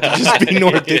wouldn't have to just be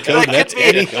North Dakota. That's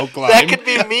any hill climb. That could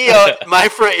be me out in my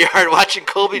front yard watching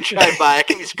Colby drive by. I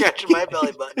could be scratching my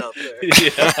belly button out there.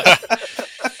 Yeah.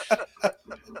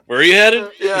 Where are you headed?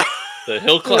 Yeah. The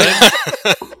hill climb?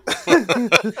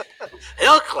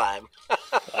 Hill climb.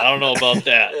 I don't know about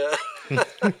that.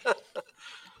 Yeah.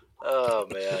 Oh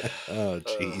man. Oh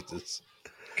Jesus.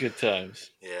 Good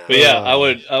times. Yeah. But yeah, I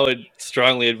would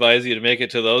strongly advise you to make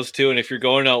it to those two. And if you're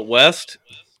going out west,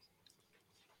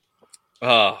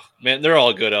 oh man, they're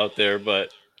all good out there.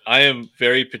 But I am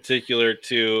very particular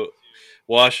to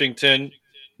Washington,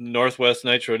 Northwest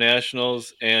Nitro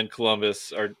Nationals, and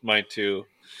Columbus are my two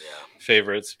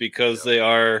favorites because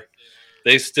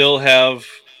they still have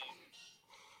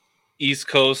East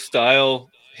Coast style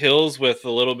hills with a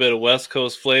little bit of West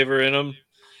Coast flavor in them,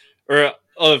 or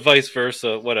vice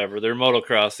versa. Whatever, they're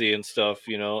motocrossy and stuff.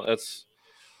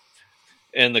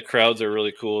 And the crowds are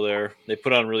really cool there. They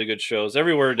put on really good shows.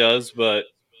 Everywhere does, but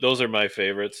those are my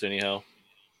favorites anyhow.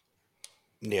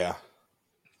 Yeah.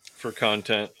 For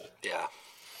content. Yeah.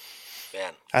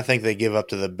 Man. I think they give up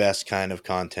to the best kind of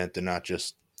content and not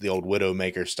just the old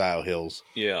Widowmaker style hills.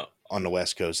 Yeah. On the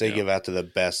West Coast. They give out to the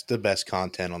best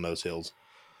content on those hills.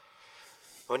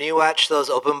 When you watch those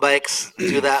open bikes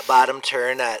do that bottom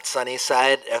turn at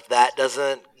Sunnyside, if that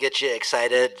doesn't get you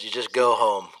excited, you just go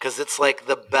home. Because it's like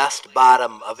the best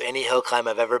bottom of any hill climb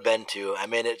I've ever been to. I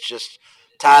mean, it's just,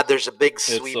 Todd, there's a big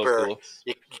sweeper. So cool.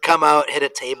 You come out, hit a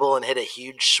table, and hit a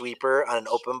huge sweeper on an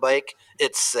open bike.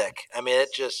 It's sick. I mean,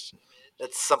 it's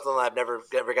something that I've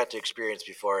never got to experience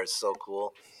before. It's so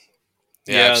cool.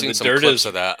 Yeah, I've seen some clips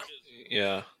of that.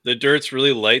 Yeah, the dirt's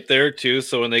really light there too,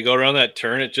 so when they go around that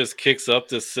turn, it just kicks up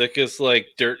the sickest like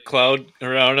dirt cloud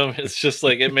around them. It's just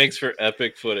like it makes for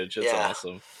epic footage. It's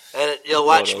awesome. And you'll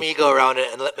watch me go around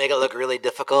it and make it look really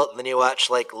difficult, and then you watch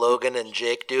like Logan and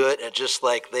Jake do it, and just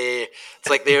like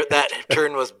that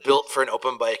turn was built for an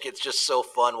open bike. It's just so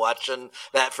fun watching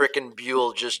that freaking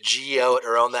Buell just G out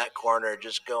around that corner,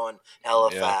 just going hella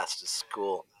fast. It's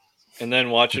cool. And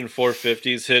then watching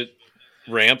 450s hit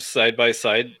ramps side by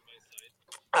side.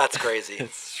 That's crazy.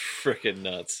 It's freaking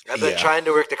nuts. I've been trying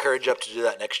to work the courage up to do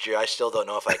that next year. I still don't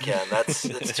know if I can.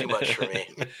 It's too much for me.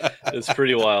 It's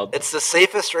pretty wild. It's the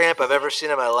safest ramp I've ever seen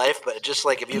in my life, but just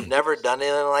like if you've never done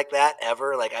anything like that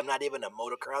ever, like I'm not even a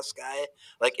motocross guy,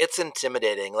 like it's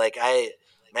intimidating. Like I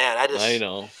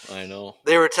know.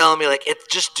 They were telling me like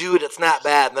it's not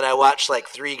bad. And then I watched like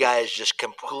 3 guys just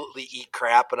completely eat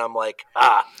crap, and I'm like,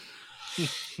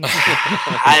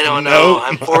 I don't know.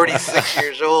 I'm 46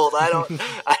 years old. I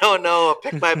don't know.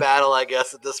 Pick my battle, I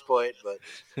guess, at this point. But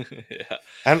yeah.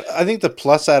 And I think the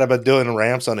plus side about doing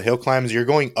ramps on a hill climb is you're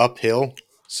going uphill.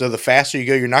 So the faster you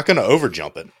go, you're not going to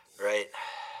overjump it. Right.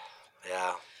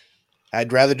 Yeah.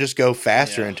 I'd rather just go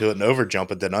faster into it and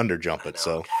overjump it than underjump it.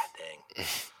 So. God dang.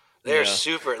 They're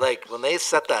super. Like when they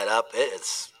set that up,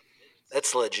 it's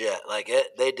legit. Like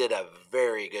they did a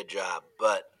very good job.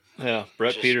 But. Yeah,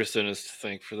 Brett Peterson is to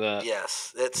thank for that.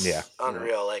 Yes, it's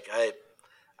unreal. Like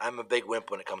I'm a big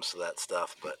wimp when it comes to that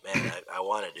stuff, but man, I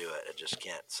want to do it. I just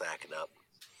can't sack it up.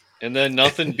 And then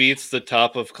nothing beats the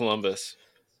top of Columbus.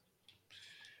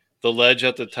 The ledge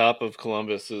at the top of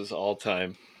Columbus is all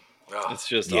time. Oh, it's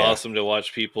just awesome to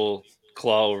watch people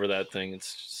claw over that thing.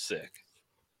 It's sick.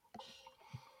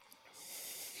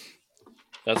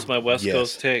 That's my West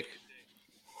Coast take.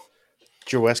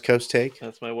 Your West Coast take?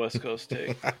 That's my West Coast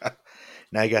take.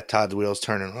 Now you got Todd's wheels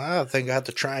turning. Well, I think I have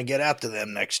to try and get out to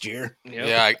them next year. Yep.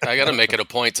 Yeah, I got to make it a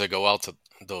point to go out to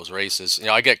those races.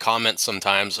 I get comments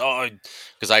sometimes,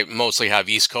 because I mostly have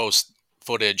East Coast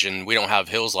footage, and we don't have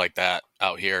hills like that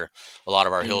out here. A lot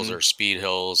of our hills are speed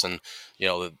hills, and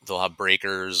they'll have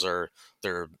breakers, or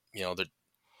they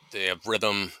have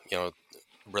rhythm,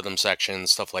 rhythm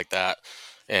sections, stuff like that.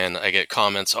 And I get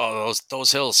comments,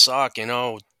 those hills suck,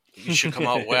 you should come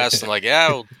out west. I'm like,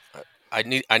 well, I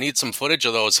need some footage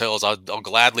of those hills. I'll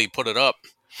gladly put it up.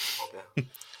 Yeah.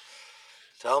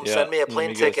 Tell them send me a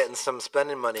plane ticket and some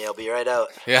spending money. I'll be right out.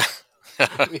 Yeah.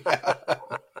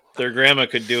 Their grandma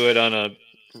could do it on a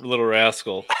Little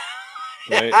Rascal.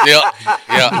 Right? Yeah.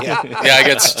 I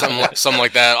get something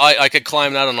like that. I could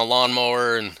climb that on a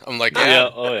lawnmower, and I'm like,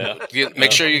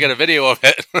 make sure you get a video of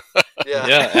it.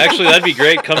 Yeah, actually, that'd be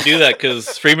great. Come do that, because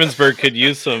Freemansburg could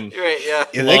use some. Right, yeah,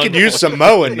 they could use some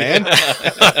mowing, man.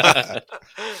 That'd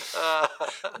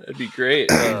be great.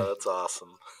 That's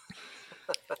awesome.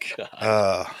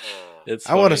 God.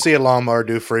 I want to see a lawnmower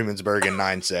do Freemansburg in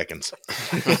 9 seconds.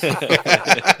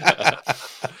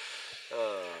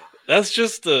 That's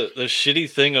just the shitty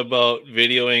thing about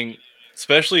videoing,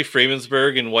 especially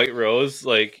Freemansburg and White Rose.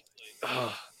 Like,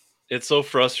 it's so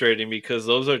frustrating because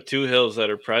those are 2 hills that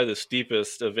are probably the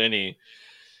steepest of any.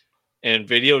 And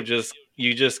video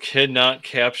you just cannot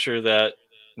capture that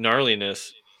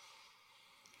gnarliness.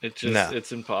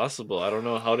 It's impossible. I don't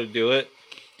know how to do it,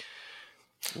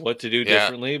 what to do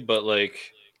differently, but like,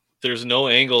 there's no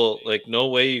angle, like no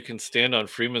way you can stand on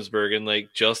Freemansburg and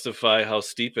like justify how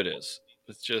steep it is.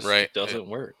 It's just it doesn't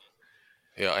work.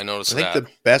 Yeah, I noticed I think that.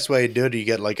 the best way to do it, you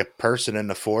get like a person in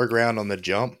the foreground on the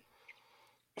jump.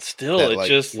 Still, that, it like,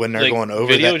 just when they're like, going over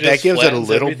video that just gives it a flattens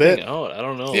little everything bit. out. I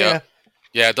don't know. Yeah.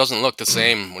 Yeah, it doesn't look the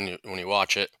same when you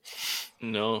watch it.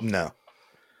 No.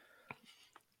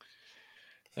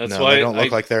 That's why they don't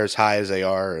look like they're as high as they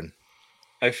are, and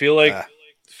I feel like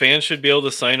fans should be able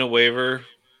to sign a waiver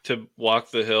to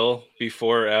walk the hill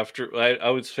before or after. I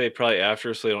would say probably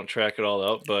after, so they don't track it all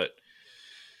out. But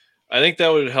I think that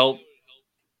would help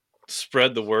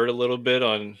spread the word a little bit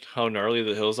on how gnarly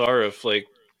the hills are. If like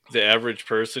the average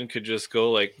person could just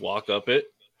go like walk up it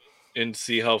and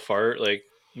see how far, like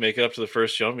make it up to the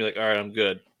first jump, be like, all right, I'm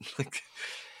good.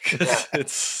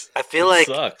 I feel like,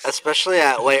 sucks. especially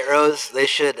at White Rose, they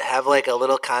should have like a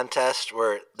little contest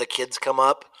where the kids come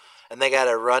up and they got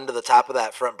to run to the top of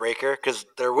that front breaker, because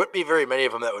there wouldn't be very many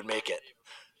of them that would make it.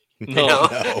 No.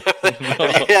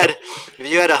 If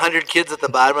you had 100 kids at the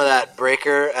bottom of that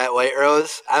breaker at White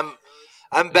Rose,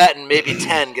 I'm betting maybe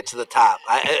 10 get to the top.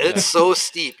 It's so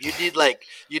steep. You need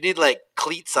like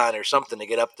cleats on or something to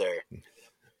get up there.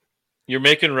 You're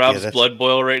making Rob's blood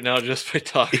boil right now just by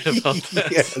talking about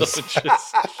that. Yes. So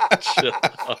just chill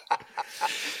out.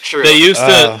 True. They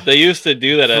used to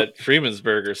do that at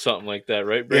Freemansburg or something like that,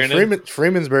 right, Brandon? Yeah,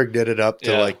 Freemansburg did it up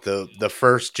to like the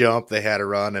first jump they had to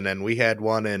run, and then we had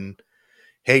one in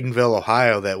Haydenville,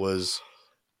 Ohio that was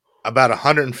about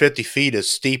 150 feet, as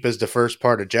steep as the first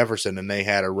part of Jefferson, and they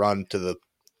had to run to the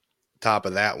top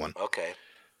of that one. Okay.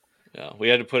 Yeah, we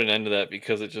had to put an end to that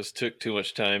because it just took too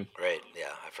much time. Right.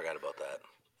 Yeah, I forgot about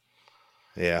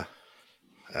that.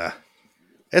 Yeah.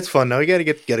 It's fun though. You gotta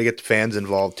get the fans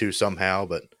involved too somehow,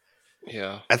 but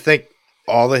yeah, I think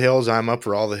all the hills, I'm up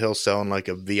for all the hills selling like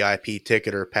a VIP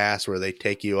ticket or pass where they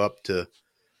take you up to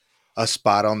a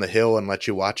spot on the hill and let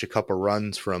you watch a couple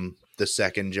runs from the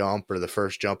second jump or the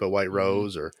first jump at White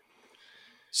Rose or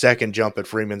second jump at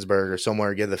Freemansburg or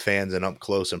somewhere, give the fans an up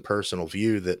close and personal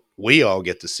view that we all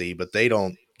get to see, but they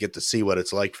don't get to see what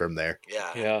it's like from there.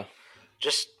 Yeah.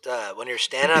 Just when you're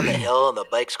standing on the hill and the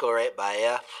bikes go right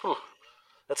by you,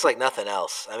 that's like nothing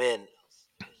else. I mean,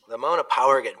 the amount of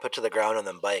power getting put to the ground on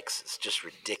them bikes is just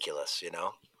ridiculous, you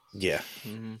know? Yeah.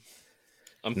 Mm-hmm.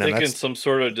 I'm thinking some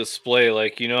sort of display,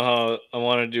 like, you know how I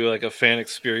want to do like a fan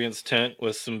experience tent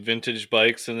with some vintage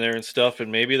bikes in there and stuff,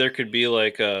 and maybe there could be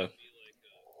like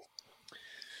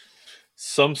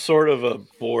some sort of a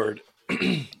board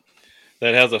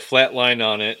that has a flat line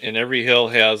on it, and every hill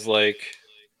has like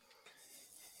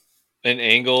an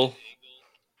angle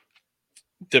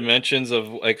dimensions of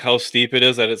like how steep it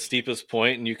is at its steepest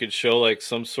point, and you could show like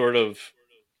some sort of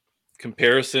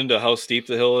comparison to how steep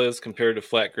the hill is compared to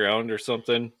flat ground or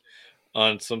something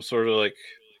on some sort of like,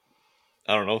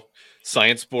 I don't know,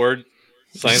 science fair board.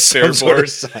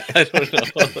 I don't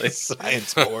know, like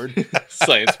science board.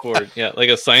 Science board, yeah, like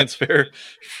a science fair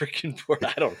freaking board.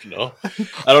 I don't know.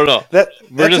 That's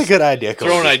just a good idea.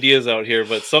 Throwing ideas out here,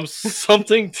 but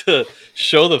something to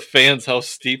show the fans how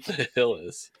steep the hill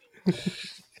is.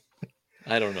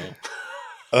 I don't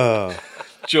know.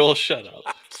 Joel, shut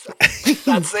up.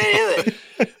 Not saying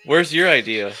anything. Where's your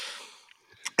idea?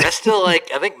 I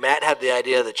think Matt had the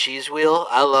idea of the cheese wheel.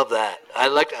 I love that. I'd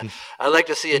like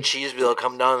to see a cheese wheel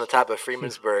come down the top of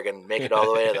Freemansburg and make it all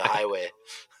the way to the highway.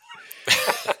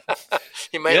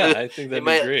 I think that'd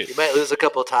be great. You might lose a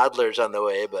couple toddlers on the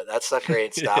way, but that sucker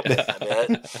ain't stopping. I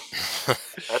mean,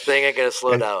 that thing ain't gonna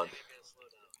slow down.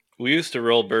 We used to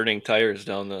roll burning tires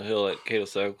down the hill at Cato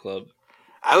Cycle Club.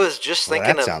 I was just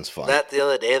thinking of sounds fun. that the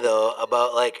other day, though,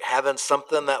 about like having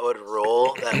something that would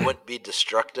roll that wouldn't be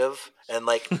destructive. And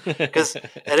like, because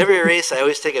at every race, I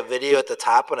always take a video at the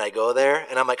top when I go there.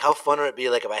 And I'm like, how fun would it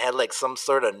be like if I had like some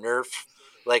sort of Nerf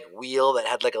like wheel that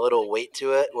had like a little weight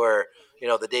to it where, you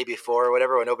know, the day before or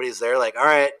whatever, when nobody's there, like, all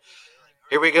right,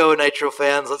 here we go, Nitro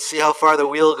fans. Let's see how far the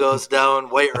wheel goes down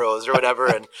White Rose or whatever,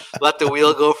 and let the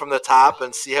wheel go from the top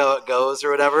and see how it goes or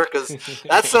whatever. Because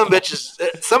that's some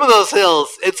of those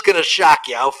hills, it's going to shock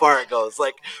you how far it goes.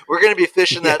 Like, we're going to be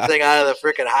fishing that thing out of the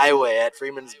freaking highway at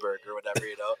Freemansburg or whatever,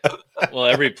 you know? Well,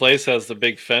 every place has the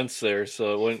big fence there,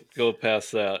 so it wouldn't go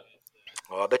past that.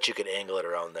 Well, I bet you could angle it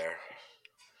around there.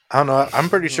 I don't know. I'm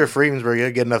pretty sure Freemansburg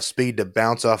would get enough speed to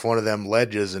bounce off one of them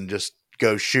ledges and just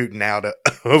go shooting out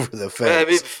over the fence.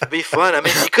 Yeah, it'd be fun. I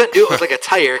mean, you couldn't do it with like a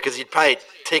tire because you'd probably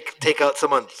take out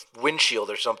someone's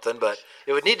windshield or something, but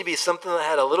it would need to be something that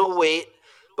had a little weight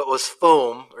but was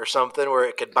foam or something where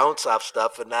it could bounce off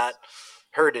stuff and not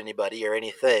hurt anybody or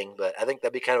anything. But I think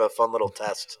that'd be kind of a fun little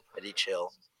test at each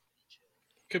hill.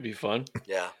 Could be fun.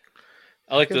 Yeah.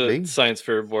 I like Could the be. science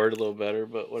fair board a little better,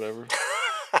 but whatever.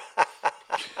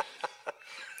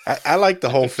 I like the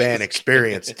whole fan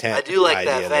experience tent. I do like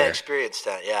that idea fan there. experience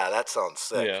tent. Yeah, that sounds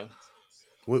sick. Yeah.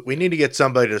 We need to get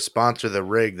somebody to sponsor the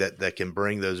rig that can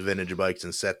bring those vintage bikes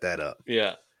and set that up.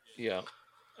 Yeah. Yeah.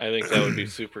 I think that would be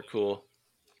super cool.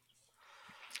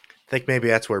 I think maybe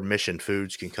that's where Mission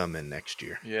Foods can come in next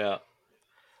year. Yeah.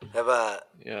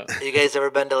 You guys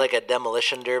ever been to like a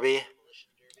demolition derby?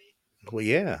 Well,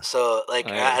 yeah. So like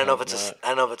I don't know if have it's not. I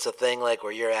don't know if it's a thing like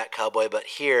where you're at, Cowboy, but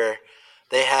here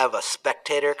they have a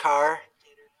spectator car,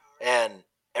 and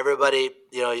everybody,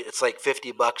 it's like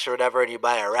 $50 or whatever, and you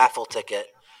buy a raffle ticket,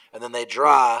 and then they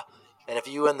draw, and if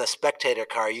you win the spectator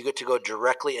car, you get to go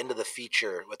directly into the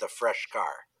feature with a fresh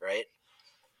car, right?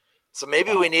 So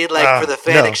maybe we need for the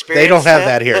fan no, experience. they don't have tent,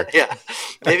 that here. Yeah,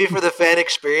 maybe for the fan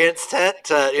experience tent,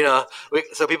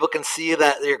 so people can see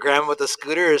that you're grabbing with the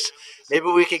scooters. Maybe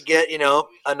we could get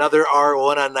another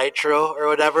R1 on Nitro or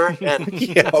whatever, and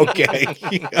Yeah, okay.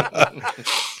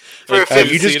 for a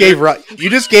You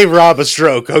just gave Rob a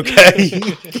stroke, okay?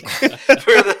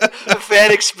 for the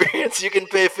fan experience, you can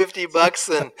pay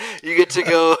 $50 and you get to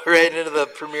go right into the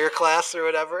premiere class or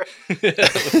whatever.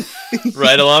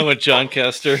 Right along with John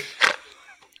Kester.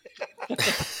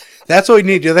 That's what we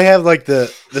need. Do they have like the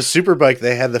super bike?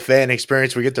 They have the fan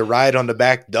experience. We get to ride on the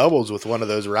back doubles with one of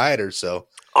those riders. So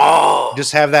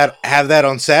just have that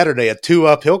on Saturday, a 2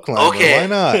 uphill climb. Okay. Why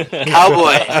not?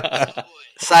 Cowboy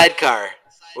sidecar.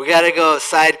 We gotta go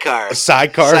sidecar. A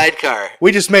sidecar. Sidecar.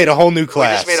 We just made a whole new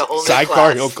class. made a whole new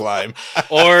sidecar class. hill climb.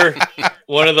 Or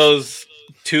one of those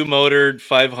 2-motored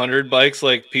 500 bikes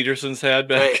like Peterson's had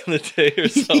back Right. in the day or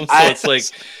something. So it's like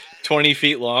 20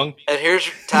 feet long. And here's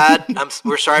Todd.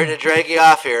 We're sorry to drag you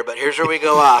off here, but here's where we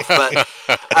go off. But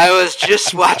I was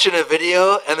just watching a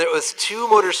video, and there was 2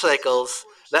 motorcycles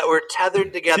that were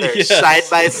tethered together Yes. side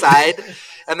by side,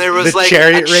 and there was The like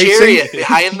chariot a racing? chariot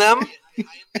behind them.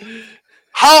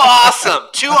 How awesome!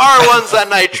 2 R1s on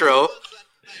Nitro.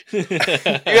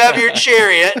 You have your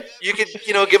chariot. You could,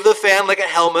 give the fan like a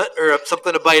helmet or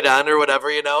something to bite on or whatever,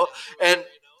 and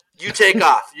you take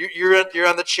off. You're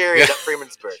on the chariot at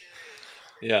Freemansburg.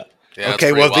 Yeah. Yeah,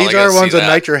 Okay, that's well, pretty these wild. I gotta R1s see on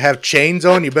that. Nitro have chains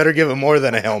on. You better give them more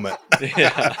than a helmet.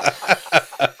 Yeah.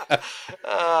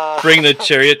 Bring the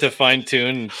chariot to fine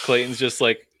tune. And Clayton's just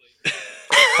like,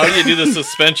 how do you do the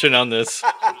suspension on this?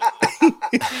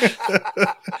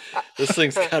 This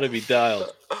thing's got to be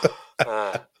dialed.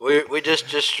 We just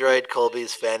destroyed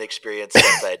Colby's fan experience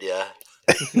this idea.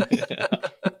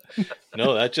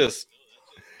 No, that just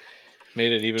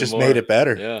made it even Just more. made it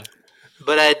better. Yeah.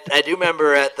 But I do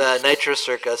remember at the Nitro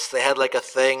Circus, they had like a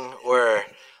thing where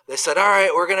they said, all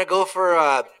right, we're going to go for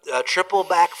a triple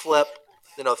backflip,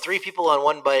 3 people on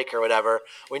one bike or whatever.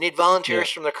 We need volunteers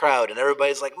from the crowd. And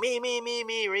everybody's like,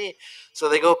 me. So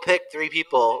they go pick 3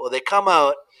 people. Well, they come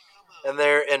out, and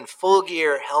they're in full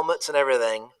gear, helmets and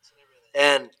everything.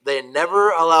 And they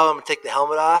never allow them to take the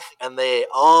helmet off. And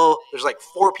there's like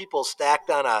 4 people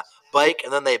stacked on a bike,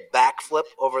 and then they backflip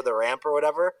over the ramp or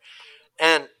whatever.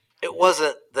 And it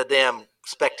wasn't the damn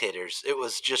spectators. It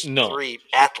was just 3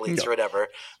 athletes or whatever.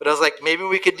 But I was like, maybe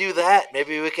we could do that.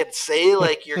 Maybe we could say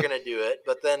like you're going to do it.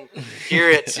 But then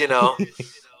here it's,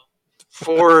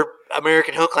 4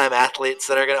 American Hill Climb athletes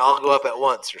that are going to all go up at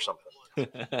once or something.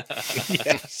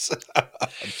 Yes. Oh,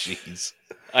 jeez.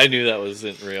 I knew that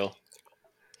wasn't real.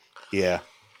 Yeah.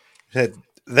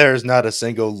 There's not a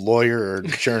single lawyer or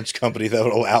insurance company that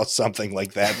would allow something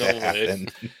like that No to way. happen.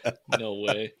 No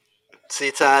way. See,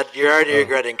 Todd, you're already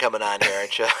regretting coming on here,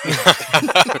 aren't you?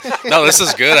 No, this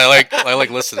is good. I like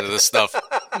listening to this stuff.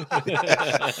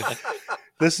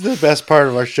 This is the best part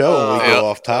of our show when we go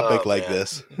off topic like man.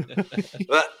 this.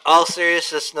 But all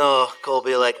seriousness, no,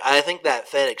 Colby, I think that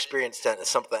fan experience tent is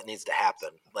something that needs to happen.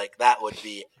 Like, that would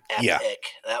be epic. Yeah.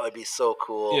 That would be so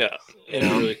cool. Yeah, it'd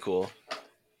be really cool.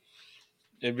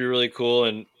 It'd be really cool,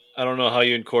 and I don't know how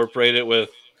you incorporate it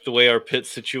with the way our pit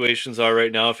situations are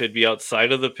right now. If it'd be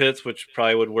outside of the pits, which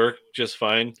probably would work just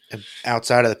fine.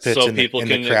 Outside of the pits So in people the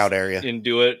can crowd area. and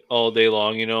do it all day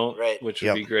long, Right. which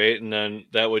would be great. And then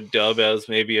that would dub as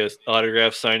maybe a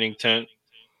autograph signing tent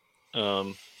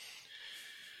throughout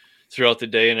the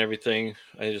day and everything.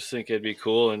 I just think it'd be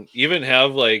cool, and even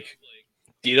have like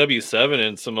DW7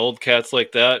 and some old cats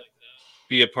like that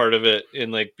be a part of it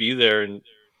and like be there and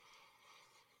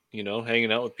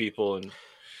hanging out with people and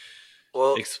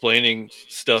explaining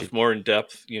stuff more in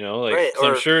depth. Right, so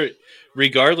I'm sure,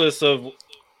 regardless of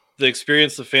the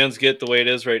experience the fans get the way it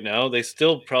is right now, they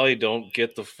still probably don't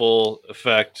get the full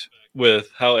effect with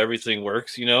how everything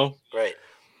works. Right.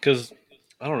 Because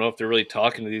I don't know if they're really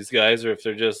talking to these guys or if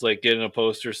they're just like getting a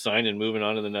poster signed and moving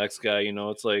on to the next guy.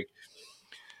 It's like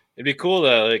it'd be cool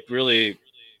to like really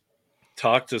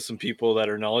talk to some people that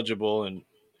are knowledgeable and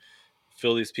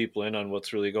fill these people in on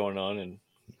what's really going on and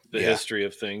the history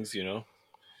of things.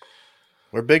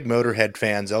 We're big Motorhead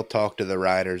fans. They'll talk to the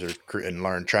riders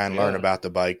and try and learn about the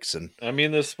bikes. And I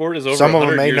mean, the sport is over. Some of them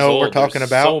 100 may years know what old. we're talking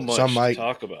There's about. So much Some might to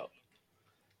talk about.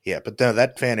 Yeah, but no,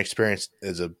 that fan experience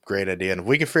is a great idea. And if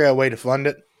we can figure out a way to fund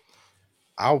it,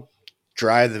 I'll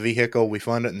drive the vehicle. We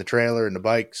fund it in the trailer and the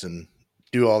bikes and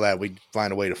do all that. We'd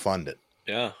find a way to fund it.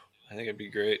 Yeah, I think it'd be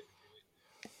great.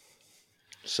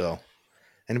 So,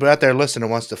 anybody out there listening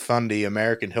wants to fund the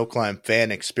American Hill Climb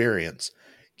fan experience,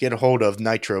 get a hold of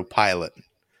Nitro Pilot.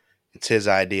 It's his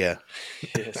idea.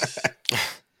 Yes.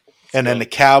 And then the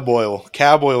cowboy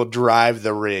will drive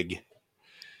the rig.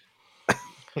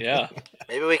 Yeah.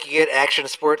 Maybe we could get Action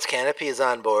Sports Canopies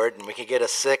on board, and we could get a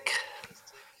sick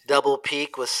double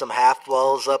peak with some half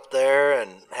walls up there, and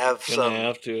have some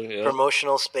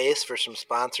promotional space for some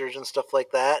sponsors and stuff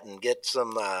like that, and get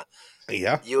some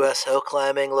U.S. Hill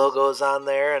Climbing logos on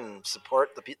there, and support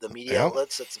the media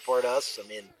outlets that support us. I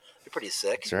mean, it'd be pretty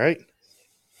sick. That's right.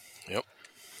 Yep.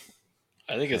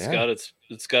 I think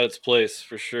it's got its place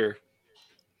for sure.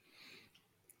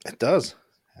 It does.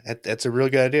 That's a really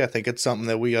good idea. I think it's something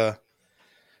that we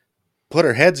put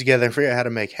our heads together and figure out how to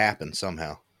make happen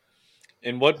somehow.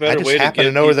 And what better way to get I just happen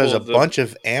to know there's a people bunch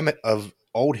of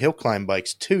old hill climb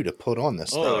bikes too to put on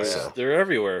this stuff. So. They're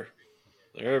everywhere.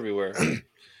 They're everywhere.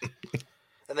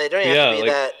 And they don't even have to be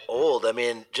that old. I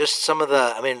mean, just some of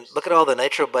look at all the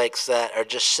Nitro bikes that are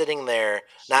just sitting there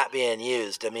not being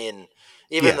used. I mean,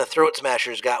 even the Throat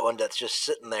Smasher's got one that's just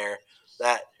sitting there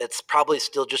that it's probably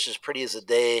still just as pretty as the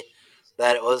day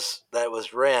that it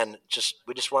was ran.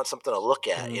 We just want something to look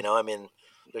at, I mean,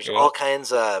 there's all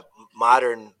kinds of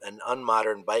modern and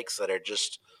unmodern bikes that are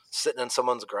just sitting in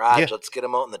someone's garage. Yeah. Let's get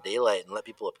them out in the daylight and let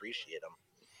people appreciate them.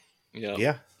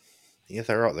 Yeah.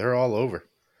 They're all over.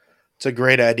 It's a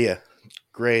great idea.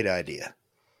 Great idea.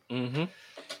 Mm-hmm.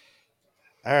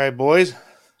 All right, boys.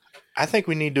 I think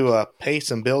we need to pay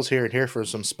some bills here and here for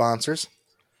some sponsors.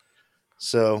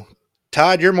 So,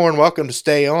 Todd, you're more than welcome to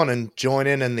stay on and join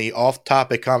in the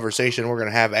off-topic conversation we're going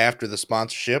to have after the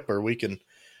sponsorship, or we can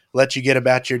let you get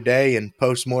about your day and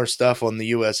post more stuff on the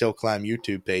U.S. Hill Climb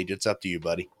YouTube page. It's up to you,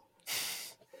 buddy.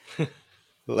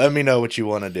 Let me know what you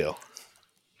want to do.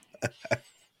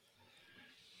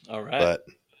 All right. But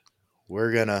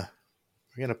we're gonna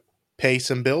pay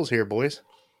some bills here, boys.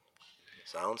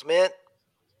 Sounds mint.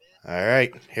 All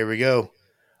right, here we go.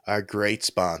 Our great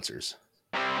sponsors.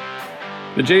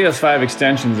 The JS5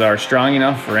 extensions are strong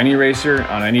enough for any racer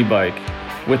on any bike.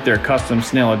 With their custom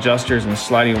snail adjusters and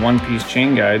sliding one-piece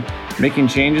chain guide, making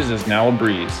changes is now a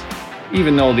breeze.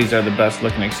 Even though these are the best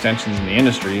looking extensions in the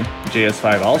industry,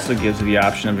 JS5 also gives you the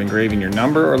option of engraving your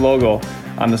number or logo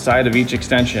on the side of each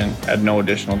extension at no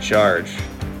additional charge.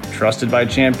 Trusted by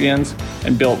champions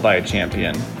and built by a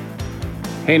champion.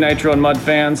 Hey Nitro and Mud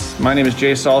fans, my name is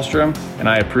Jay Sahlstrom and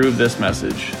I approve this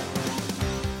message.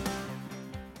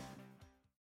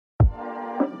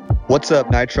 What's up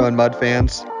Nitro and Mud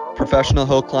fans? Professional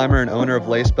hill climber and owner of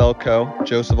Lace Belt Co.,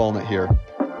 Joseph Allnut here.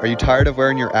 Are you tired of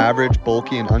wearing your average,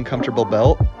 bulky, and uncomfortable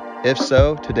belt? If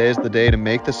so, today is the day to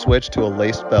make the switch to a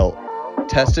laced belt.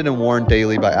 Tested and worn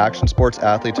daily by action sports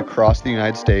athletes across the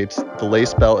United States, the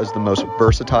Lace Belt is the most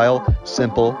versatile,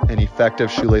 simple, and effective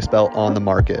shoelace belt on the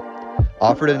market.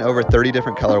 Offered in over 30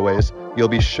 different colorways, you'll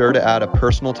be sure to add a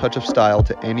personal touch of style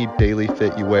to any daily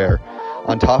fit you wear.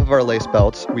 On top of our lace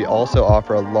belts, we also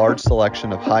offer a large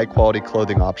selection of high-quality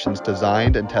clothing options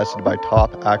designed and tested by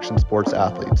top action sports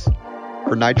athletes.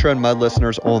 For Nitro and Mud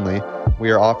listeners only, we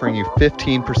are offering you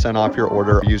 15% off your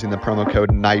order using the promo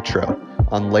code NITRO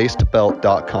on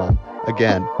lacedbelt.com.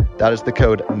 Again, that is the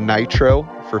code NITRO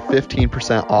for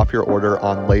 15% off your order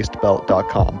on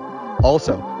lacedbelt.com.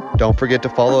 Also, don't forget to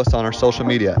follow us on our social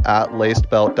media at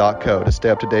lacedbelt.co to stay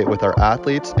up to date with our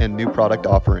athletes and new product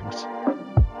offerings.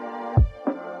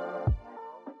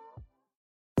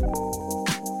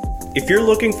 If you're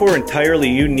looking for entirely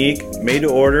unique,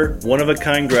 made-to-order,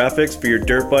 one-of-a-kind graphics for your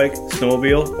dirt bike,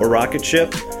 snowmobile, or rocket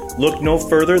ship, look no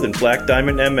further than Black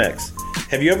Diamond MX.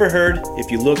 Have you ever heard,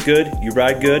 if you look good, you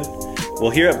ride good? Well,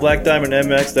 here at Black Diamond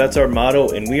MX, that's our motto,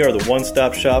 and we are the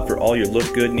one-stop shop for all your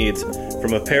look good needs.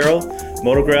 From apparel,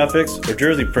 moto graphics, or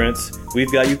jersey prints,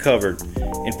 we've got you covered.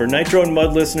 And for Nitro and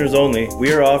Mud listeners only,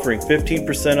 we are offering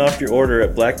 15% off your order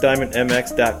at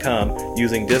blackdiamondmx.com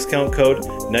using discount code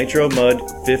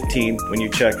NitroMud15 when you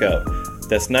check out.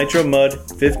 That's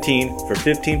NitroMud15 for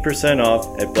 15% off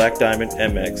at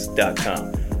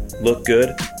blackdiamondmx.com. Look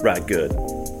good, ride good.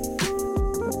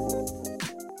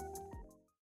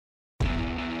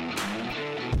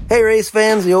 Hey race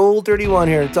fans, the old 31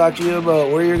 here to talk to you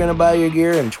about where you're going to buy your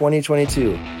gear in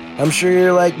 2022. I'm sure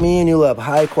you're like me and you love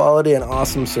high quality and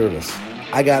awesome service.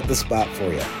 I got the spot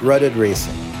for you, Rutted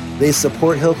Racing. They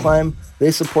support hill climb,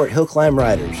 they support hill climb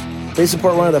riders. They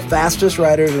support one of the fastest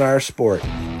riders in our sport,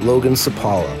 Logan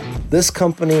Sapala. This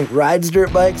company rides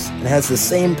dirt bikes and has the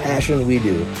same passion we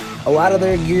do. A lot of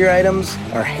their gear items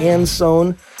are hand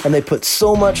sewn and they put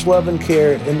so much love and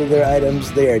care into their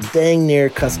items they are dang near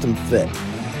custom fit.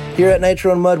 Here at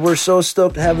Nitro and Mud, we're so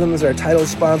stoked to have them as our title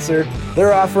sponsor.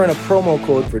 They're offering a promo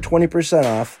code for 20%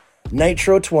 off,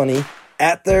 Nitro20,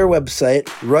 at their website,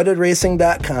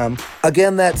 ruttedracing.com.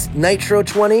 Again, that's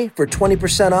Nitro20 for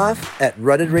 20% off at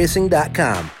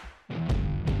ruttedracing.com.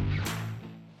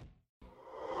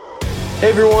 Hey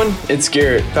everyone, it's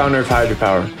Garrett, founder of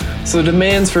Hydropower. So the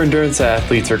demands for endurance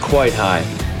athletes are quite high.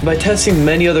 By testing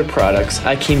many other products,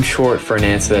 I came short for an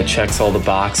answer that checks all the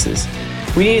boxes.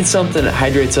 We needed something that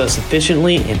hydrates us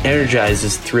efficiently and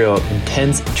energizes throughout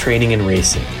intense training and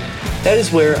racing. That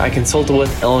is where I consulted with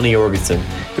Eleni Jorgensen,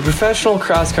 a professional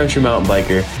cross-country mountain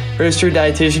biker, registered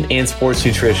dietitian, and sports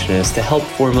nutritionist to help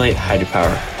formulate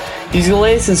Hydropower. Using the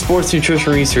latest in sports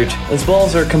nutrition research, as well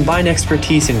as our combined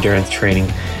expertise in endurance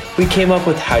training, we came up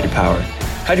with Hydropower.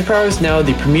 Hydropower is now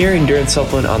the premier endurance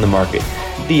supplement on the market.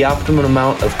 The optimum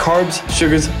amount of carbs,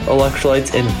 sugars,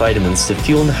 electrolytes, and vitamins to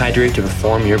fuel and hydrate to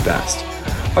perform your best.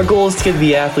 Our goal is to give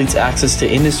the athletes access to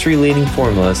industry-leading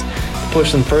formulas to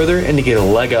push them further and to get a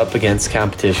leg up against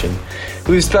competition.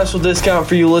 We have a special discount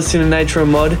for you listening to Nitro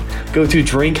Mud. Go to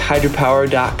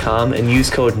drinkhydropower.com and use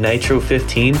code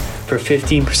NITRO15 for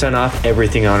 15% off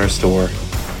everything on our store.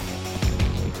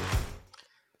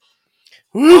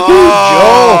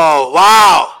 Oh,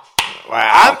 wow.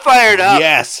 I'm fired up.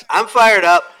 Yes. I'm fired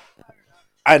up.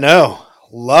 I know.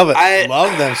 Love it.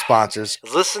 Love them sponsors.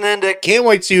 Listening to... Can't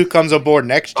wait to see who comes aboard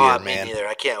next year, man. Me neither.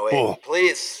 I can't wait. Oh.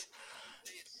 Please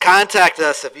contact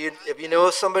us if you know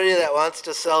somebody that wants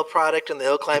to sell product in the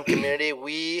hill climb community.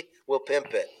 We will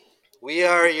pimp it. We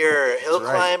are your hill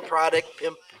climb product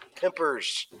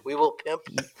pimpers. We will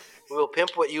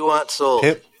pimp what you want sold.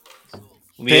 Pimp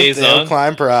the hill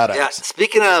climb product. Yeah.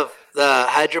 Speaking of the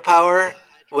Hydropower,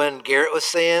 when Garrett was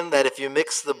saying that if you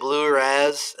mix the Blue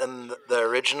Raz and the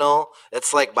original,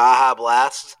 it's like Baja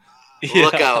Blast. Yeah.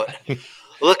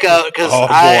 Look out, because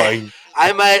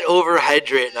I might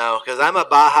overhydrate now because I'm a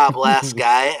Baja Blast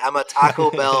guy. I'm a Taco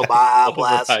Bell Baja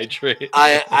Blast. Overhydrate.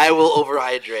 I will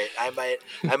overhydrate.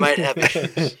 I might have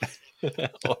issues.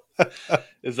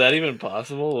 Is that even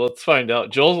possible? Let's find out.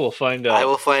 Joel will find out. I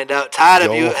will find out. Todd,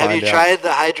 have you tried the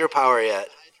Hydropower yet?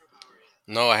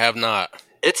 No, I have not.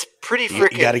 It's pretty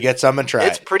freaking... You got to get some and try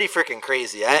It's pretty freaking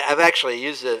crazy. I've actually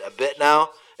used it a bit now,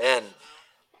 and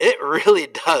it really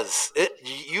does.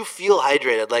 You feel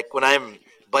hydrated. Like, when I'm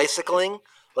bicycling,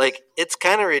 like, it's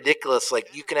kind of ridiculous.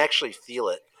 Like, you can actually feel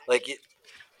it. Like,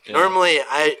 normally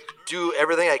I do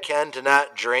everything I can to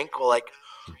not drink. Well, like,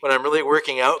 when I'm really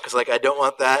working out, because, like, I don't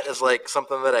want that as, like,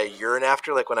 something that I yearn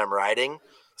after, like, when I'm riding.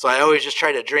 So I always just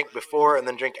try to drink before and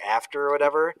then drink after or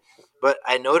whatever. But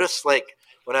I noticed, like,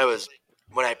 when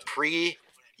I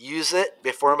pre-use it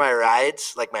before my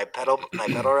rides, like my pedal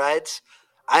rides,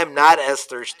 I'm not as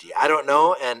thirsty. I don't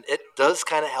know, and it does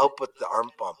kind of help with the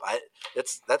arm pump.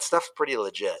 That stuff's pretty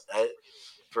legit.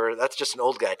 That's just an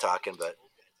old guy talking, but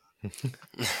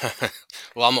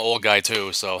well, I'm an old guy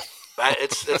too, so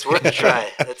it's worth a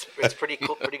try. It's pretty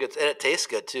cool, pretty good, and it tastes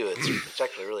good too. It's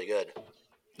actually really good.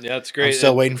 Yeah, it's great. I'm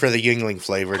still waiting for the Yingling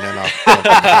flavor, and then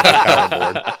I'll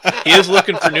board. He is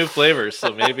looking for new flavors,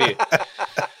 so maybe.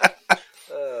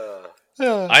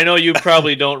 I know you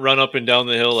probably don't run up and down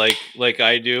the hill like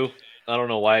I do. I don't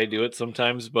know why I do it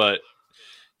sometimes, but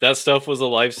that stuff was a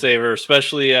lifesaver,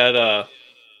 especially at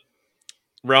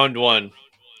round one.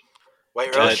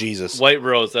 White Rose? Jesus. White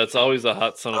Rose, that's always a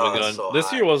hot son of a gun. So this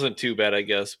hot. year wasn't too bad, I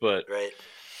guess, but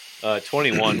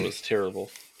 21 was terrible.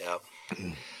 Yeah.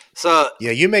 So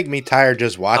yeah, you make me tired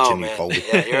just watching you, Foley.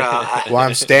 Yeah, you're while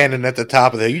I'm standing at the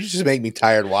top of the hill, you just make me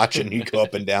tired watching you go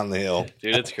up and down the hill.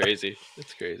 Dude, it's crazy.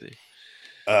 It's crazy.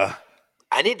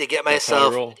 I need to get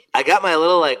myself. I got my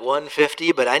little like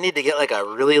 150, but I need to get like a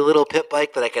really little pit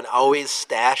bike that I can always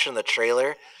stash in the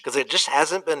trailer because it just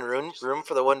hasn't been room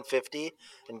for the 150.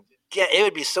 And yeah, it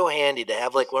would be so handy to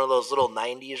have like one of those little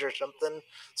 90s or something,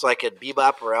 so I could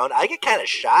bebop around. I get kind of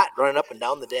shot running up and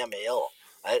down the damn hill.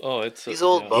 These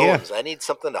old bones. Yeah. I need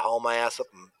something to haul my ass up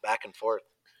and back and forth.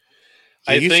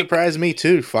 Yeah, you surprised me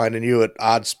too, finding you at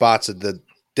odd spots at the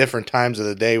different times of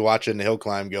the day watching the hill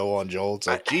climb go on, Joel. It's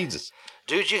like, Jesus.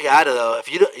 Dude, you gotta though. If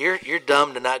you don't, you're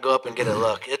dumb to not go up and get a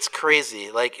look. It's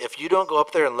crazy. Like if you don't go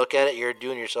up there and look at it, you're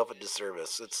doing yourself a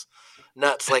disservice. It's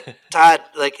nuts. Like Todd,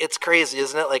 like it's crazy,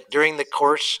 isn't it? Like during the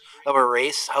course of a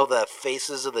race, how the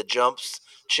faces of the jumps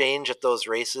change at those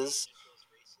races.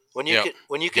 When you can.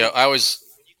 Yeah, I was.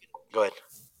 Go ahead.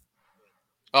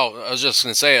 Oh, I was just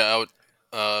gonna say,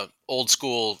 old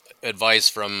school advice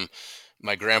from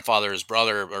my grandfather's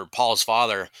brother or Paul's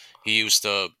father. He used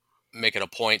to make it a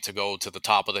point to go to the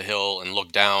top of the hill and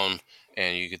look down,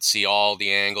 and you could see all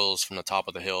the angles from the top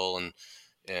of the hill,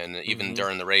 and even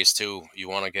during the race too. You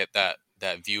want to get that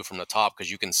view from the top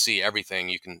because you can see everything.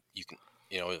 You can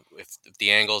if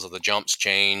the angles of the jumps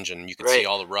change, and you can see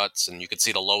all the ruts, and you can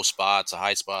see the low spots, the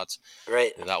high spots.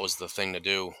 Right. That was the thing to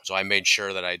do. So I made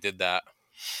sure that I did that.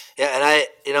 Yeah,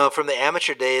 and from the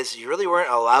amateur days, you really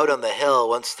weren't allowed on the hill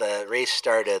once the race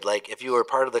started. Like if you were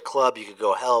part of the club, you could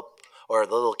go help, or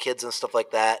the little kids and stuff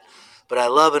like that. But I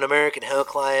love an American Hill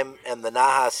Climb and the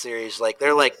Naha series. Like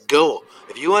they're like, go.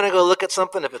 If you want to go look at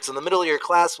something, if it's in the middle of your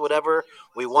class, whatever,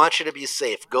 we want you to be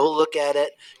safe. Go look at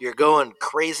it. You're going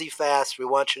crazy fast. We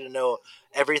want you to know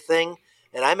everything.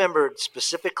 And I remember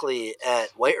specifically at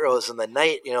White Rose in the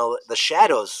night, the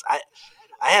shadows.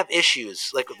 I have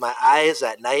issues like with my eyes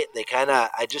at night. The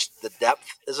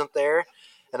depth isn't there.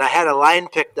 And I had a line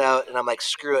picked out, and I'm like,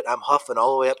 screw it. I'm huffing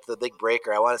all the way up to the big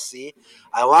breaker. I want to see.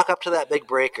 I walk up to that big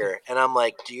breaker, and I'm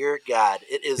like, dear God,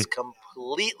 it is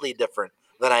completely different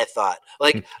than I thought.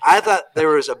 Like, I thought there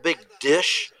was a big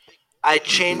dish. I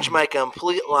changed my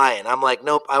complete line. I'm like,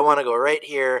 nope, I want to go right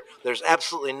here. There's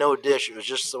absolutely no dish. It was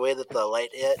just the way that the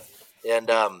light hit. And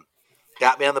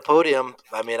got me on the podium.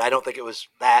 I mean, I don't think it was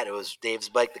that. It was Dave's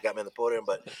bike that got me on the podium.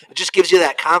 But it just gives you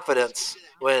that confidence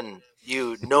when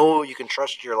you know you can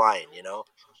trust your line,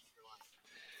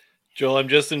 Joel, I'm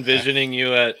just envisioning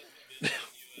you at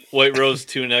White Rose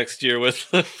 2 next year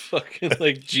with the fucking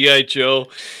like G.I. Joe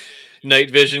night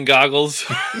vision goggles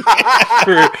for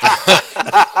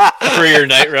your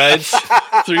night rides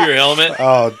through your helmet.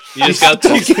 Oh, you just got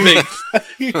these big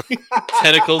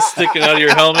tentacles sticking out of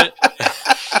your helmet.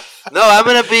 No, I'm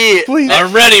going to be... Please.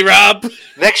 I'm ready, Rob.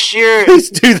 Next year... Please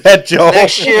do that, Joel.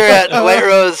 Next year at White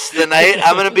Rose the night,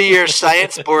 I'm going to be your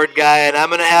science board guy, and I'm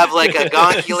going to have like a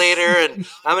gonculator, and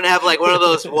I'm going to have like one of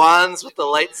those wands with the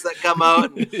lights that come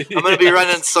out. And I'm going to be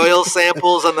running soil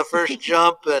samples on the first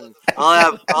jump, and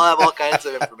I'll have all kinds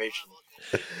of information.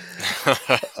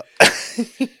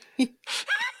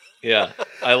 Yeah,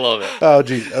 I love it. Oh,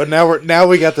 geez. Oh, now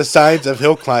we got the science of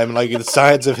hill climbing, like the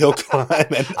science of hill climbing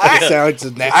and the science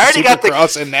of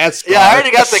Supercross and NASCAR. Yeah, I already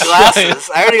got the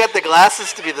glasses. I already got the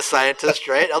glasses to be the scientist,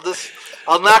 right?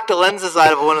 I'll knock the lenses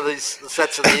out of one of these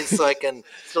sets of these so I can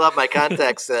still have my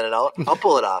contacts in, and I'll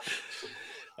pull it off.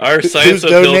 Our science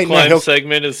of hill climb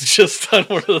segment is just on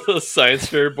one of those science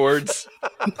fair boards.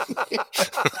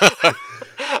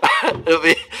 It'll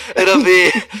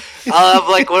be. I'll have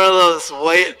like one of those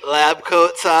white lab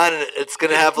coats on, and it's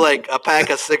gonna have like a pack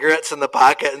of cigarettes in the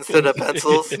pocket instead of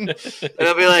pencils. And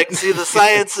it'll be like, see, the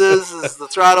science is the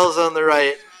throttle's on the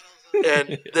right,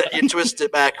 and you twist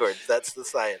it backwards. That's the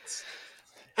science.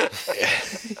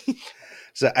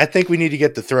 So I think we need to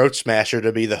get the Throat Smasher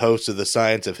to be the host of the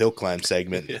Science of Hill Climb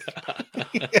segment.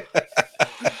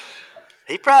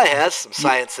 He probably has some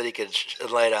science that he could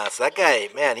enlighten us. That guy,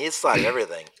 man, he's thought of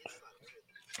everything.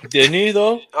 Didn't he,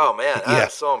 though? Oh, man, I'm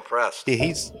so impressed.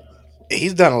 He's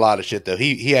done a lot of shit, though.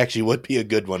 He actually would be a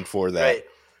good one for that. Right.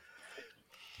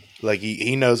 Like,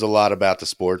 he knows a lot about the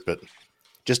sport, but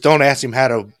just don't ask him how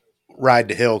to ride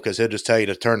the hill, because he'll just tell you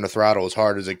to turn the throttle as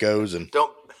hard as it goes and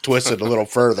twist it a little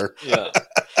further. Yeah.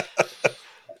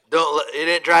 You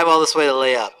didn't drive all this way to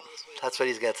lay up. That's what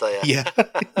he's going to tell you. Yeah.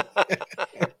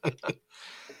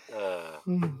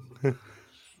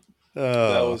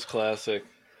 That was classic.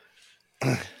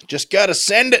 Just got to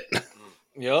send it.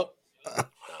 Yep.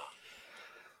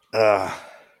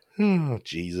 Oh,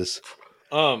 Jesus.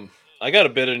 I got a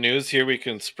bit of news here we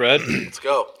can spread. Let's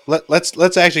go.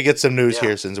 Let's actually get some news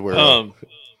here since we're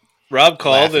Rob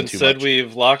called and said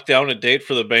we've locked down a date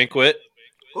for the banquet.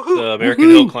 The American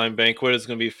Hill Climb banquet is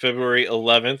going to be February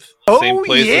 11th. Same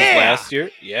place as last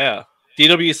year. Yeah.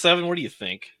 DW7, what do you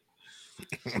think?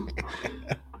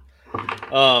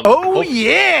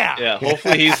 Yeah,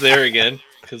 hopefully he's there again,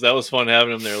 because that was fun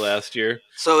having him there last year.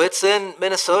 So it's in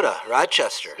Minnesota,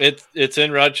 Rochester. It's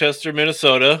in Rochester,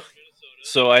 Minnesota.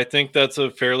 So I think that's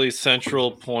a fairly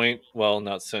central point. Well,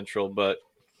 not central, but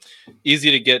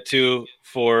easy to get to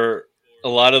for a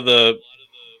lot of the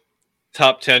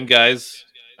top 10 guys.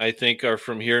 I think are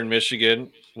from here in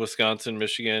Michigan, Wisconsin,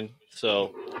 Michigan.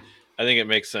 So I think it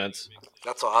makes sense.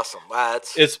 That's awesome. Wow,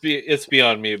 it's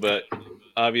beyond me, but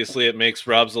obviously it makes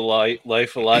Rob's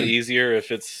life a lot easier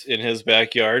if it's in his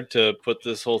backyard to put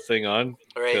this whole thing on.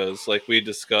 Right. Because like we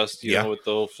discussed, you know, with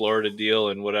the whole Florida deal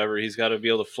and whatever, he's got to be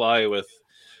able to fly with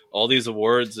all these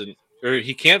awards, or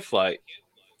he can't fly.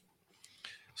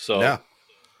 So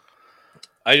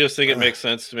I just think it makes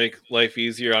sense to make life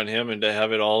easier on him and to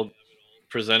have it all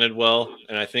presented well.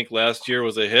 And I think last year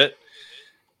was a hit.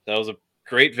 That was a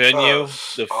great venue.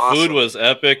 The food was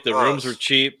epic. The rooms were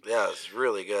cheap. Yeah, it was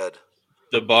really good.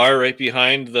 The bar right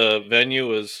behind the venue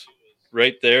was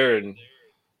right there, and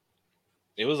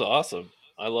it was awesome.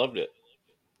 I loved it.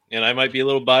 And I might be a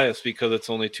little biased because it's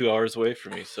only 2 hours away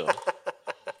from me. So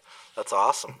that's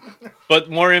awesome. But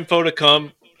more info to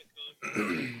come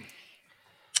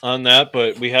on that.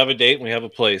 But we have a date and we have a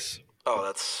place. Oh,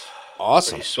 that's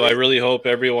awesome. So I really hope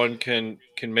everyone can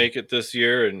make it this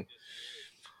year. And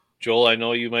Joel, I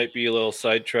know you might be a little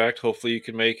sidetracked. Hopefully you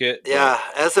can make it. Yeah,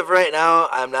 as of right now,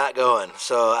 I'm not going.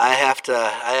 So I have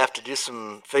to do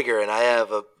some figuring. I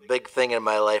have a big thing in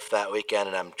my life that weekend,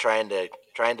 and I'm trying to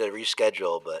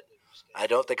reschedule. But I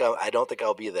don't think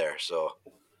I'll be there. So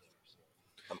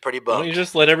I'm pretty bummed. Why don't you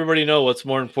just let everybody know what's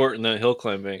more important than a hill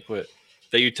climb banquet?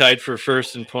 That you tied for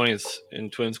first in points in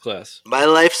twins class. My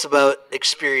life's about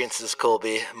experiences,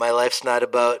 Colby. My life's not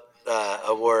about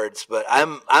awards, but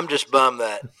I'm just bummed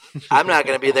that I'm not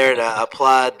going to be there to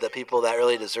applaud the people that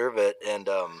really deserve it, and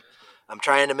I'm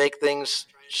trying to make things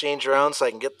change around so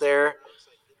I can get there,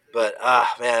 but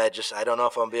man, I don't know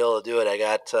if I'm gonna be able to do it. I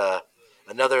got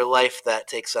another life that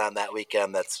takes on that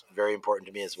weekend that's very important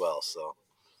to me as well. So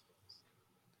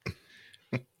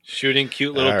shooting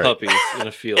cute little puppies in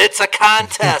a field. It's a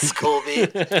contest, Colby.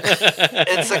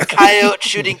 It's a coyote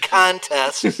shooting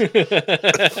contest. And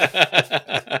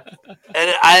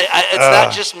it's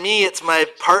not just me. It's my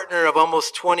partner of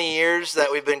almost 20 years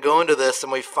that we've been going to this,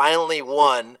 and we finally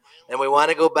won, and we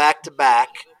want to go back to back.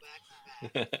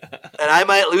 And I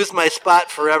might lose my spot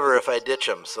forever if I ditch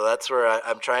them. So that's where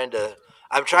I'm trying to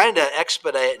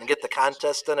expedite and get the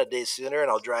contest done a day sooner, and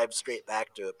I'll drive straight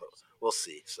back to it. But we'll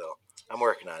see. So I'm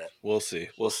working on it. We'll see.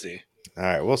 All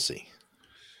right, we'll see.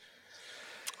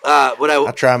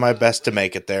 I'll try my best to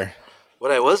make it there.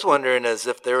 What I was wondering is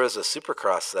if there was a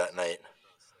Supercross that night.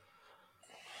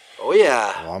 Oh,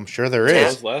 yeah. Well, I'm sure there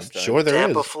is.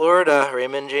 Tampa, Florida,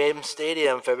 Raymond James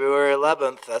Stadium, February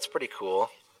 11th. That's pretty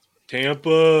cool.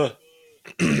 Tampa.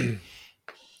 Man.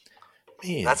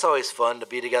 That's always fun to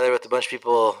be together with a bunch of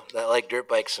people that like dirt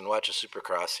bikes and watch a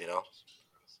Supercross, you know?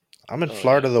 I'm in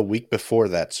Florida the week before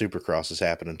that Supercross is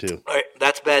happening, too. All right,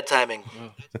 that's bad timing.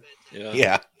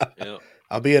 Yeah.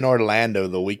 I'll be in Orlando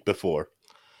the week before.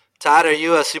 Todd, are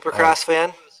you a Supercross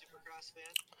fan?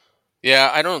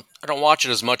 Yeah, I don't watch it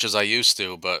as much as I used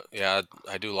to, but yeah,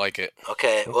 I do like it.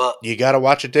 Okay, well, you got to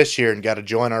watch it this year and got to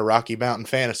join our Rocky Mountain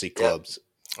Fantasy Clubs.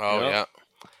 Oh yeah.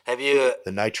 Have you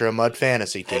the Nitro Mud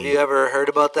Fantasy team? Have you ever heard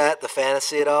about that, the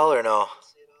fantasy at all, or no?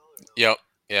 Yep.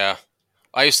 Yeah,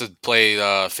 I used to play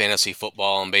fantasy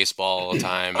football and baseball all the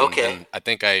time. And I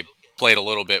think I played a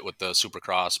little bit with the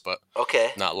Supercross, but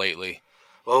not lately.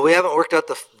 Well, we haven't worked out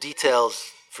the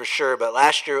details for sure, but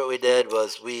last year what we did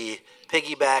was we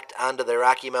piggybacked onto the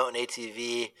Rocky Mountain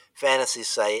ATV fantasy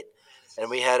site, and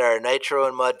we had our Nitro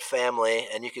and Mud family,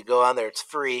 and you could go on there. It's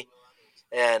free,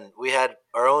 and we had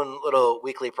our own little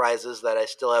weekly prizes that I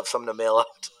still have some to mail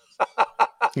out.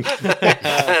 And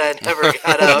I never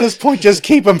got out. At this point, just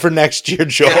keep them for next year,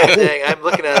 Joel. Yeah, dang, I'm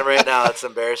looking at them right now. It's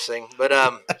embarrassing, but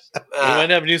we might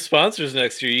have new sponsors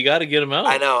next year. You got to get them out.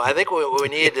 I know. I think what we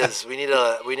need is we need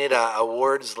a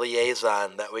awards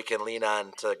liaison that we can lean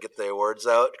on to get the awards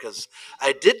out, because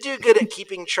I did do good at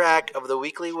keeping track of the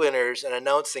weekly winners and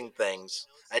announcing things.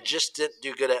 I just didn't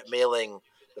do good at mailing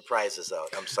the prizes out.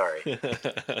 I'm sorry.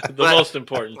 The most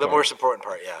important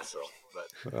part, yeah. So,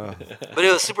 but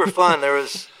it was super fun. There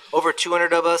was over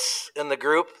 200 of us in the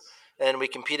group, and we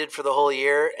competed for the whole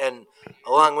year. And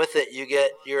along with it,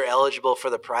 you're eligible for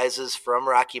the prizes from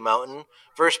Rocky Mountain.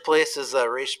 First place is a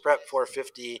Race Prep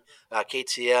 450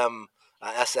 KTM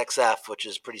SXF, which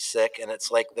is pretty sick, and it's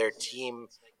like their team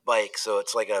bike, so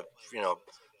it's like a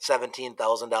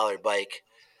 $17,000 bike.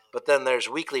 But then there's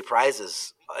weekly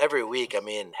prizes every week. I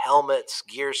mean, helmets,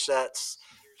 gear sets,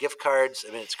 gift cards.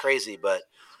 I mean, it's crazy. But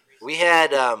we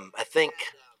had, I think,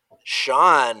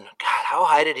 Sean. God, how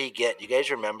high did he get? You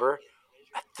guys remember?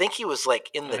 I think he was like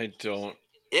in the. I don't.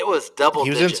 It was double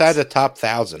digits. He was inside the top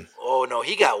 1,000. Oh no,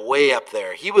 he got way up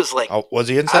there. He was like. Oh, was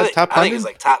he inside the top 100? I think he was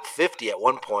like top 50 at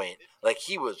one point. Like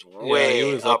he was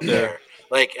way up there.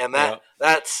 Like, and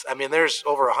that's. I mean, there's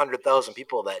over 100,000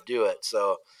 people that do it.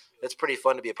 So. It's pretty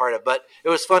fun to be a part of, but it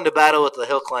was fun to battle with the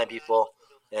hill climb people.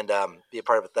 and be a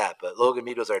part of that. But Logan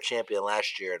Mead was our champion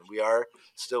last year, and we are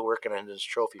still working on his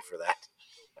trophy for that.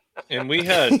 And we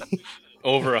had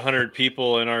over 100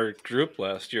 people in our group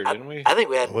last year, didn't we? I think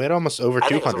we had almost over I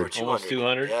think it was 200. over 200. Almost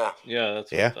 200? Yeah.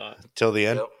 That's what I thought. Till the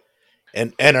end.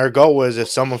 Yep. And our goal was if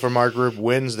someone from our group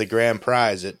wins the grand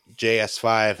prize, that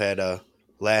JS5 had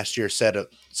last year said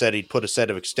he'd put a set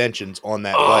of extensions on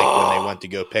that bike when they went to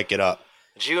go pick it up.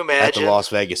 Did you imagine? At the Las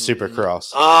Vegas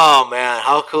Supercross. Oh, man.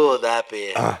 How cool would that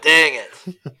be? Dang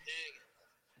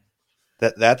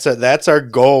it. That's our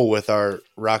goal with our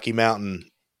Rocky Mountain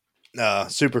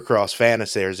Supercross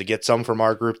fantasy, is to get some from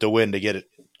our group to win, to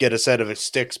get a set of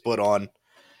sticks put on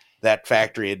that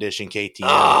factory edition KTM.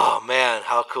 Oh, man.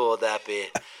 How cool would that be?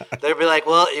 They'd be like,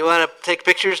 well, you want to take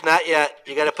pictures? Not yet.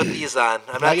 You got to put these on.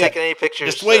 I'm not taking any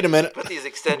pictures. Just wait a minute. Put these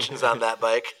extensions on that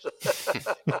bike.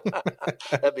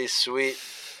 That'd be sweet.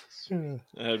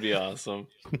 That'd be awesome.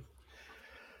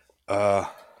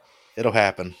 It'll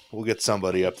happen. We'll get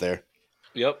somebody up there.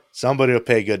 Yep. Somebody will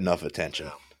pay good enough attention.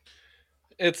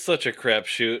 It's such a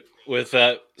crapshoot with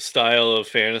that style of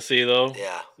fantasy, though.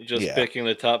 Yeah. Just picking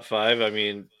the top 5. I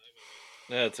mean,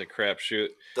 that's a crapshoot.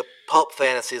 The pulp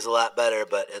fantasy is a lot better,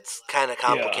 but it's kind of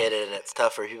complicated and it's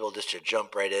tough for people just to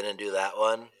jump right in and do that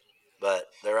one. But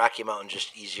the Rocky Mountain's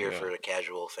just easier for the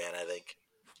casual fan, I think.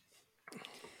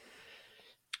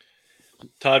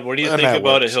 Todd, what do you think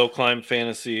about a hill climb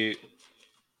fantasy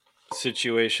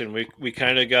situation? We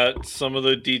kind of got some of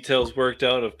the details worked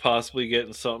out of possibly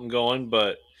getting something going,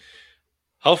 but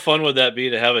how fun would that be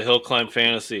to have a hill climb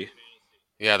fantasy?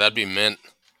 Yeah, that'd be mint.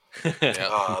 Yeah.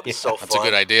 Oh, it'd be so fun. That's a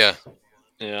good idea.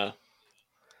 Yeah.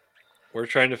 We're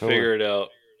trying to figure it out.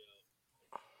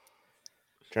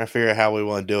 Trying to figure out how we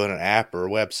want to do it, an app or a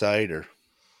website, or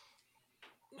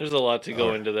there's a lot to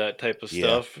go into that type of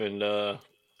stuff, and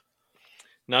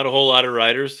not a whole lot of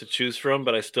riders to choose from,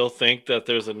 but I still think that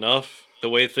there's enough. The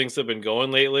way things have been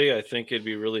going lately, I think it'd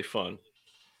be really fun.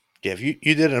 Yeah, if you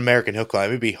did an American hill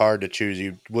climb, it'd be hard to choose.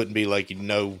 You wouldn't be like,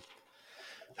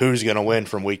 who's going to win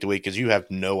from week to week, because you have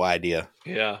no idea.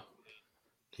 Yeah.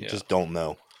 You just don't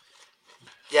know.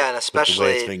 Yeah, and especially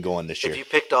the way it's been going this year. If you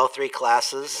picked all 3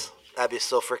 classes, that'd be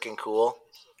so freaking cool.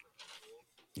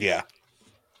 Yeah.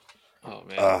 Oh,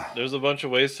 man. There's a bunch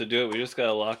of ways to do it. We just got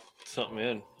to lock something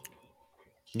in.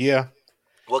 Yeah.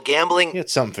 Well, gambling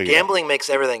makes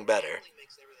everything better.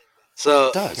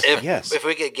 So if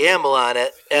we could gamble on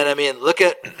it, and I mean, look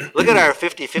at our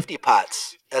 50-50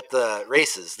 pots at the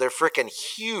races. They're freaking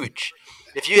huge.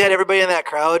 If you had everybody in that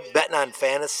crowd betting on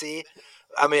fantasy,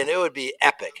 I mean, it would be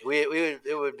epic.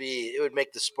 It would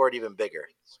make the sport even bigger.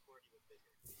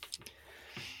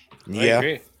 Yeah. I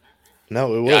agree.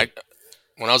 No, it would. Yeah,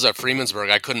 when I was at Freemansburg,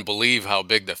 I couldn't believe how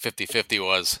big the 50-50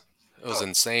 was. It was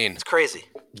insane. It's crazy.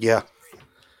 Yeah.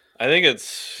 I think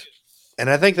it's... And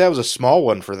I think that was a small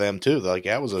one for them, too. Like,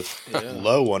 that was a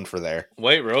low one for there.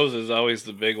 White Rose is always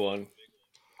the big one.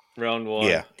 Round 1.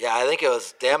 Yeah. Yeah, I think it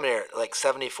was damn near like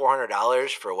 $7,400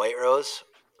 for White Rose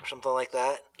or something like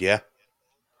that. Yeah.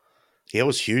 Yeah, it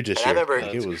was huge this year. I remember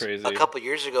it was crazy. A couple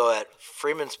years ago at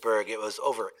Freemansburg, it was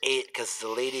over 8 because the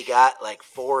lady got like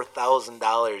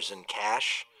 $4,000 in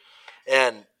cash.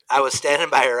 And I was standing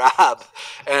by Rob,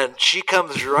 and she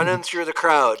comes running through the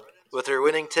crowd with her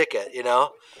winning ticket,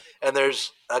 and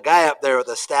there's a guy up there with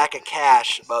a stack of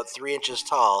cash about 3 inches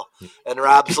tall, and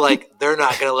Rob's like, they're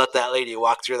not going to let that lady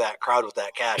walk through that crowd with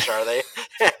that cash, are they?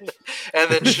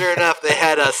 And then sure enough, they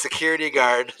had a security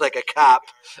guard, like a cop,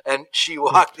 and he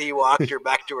walked her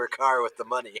back to her car with the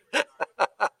money.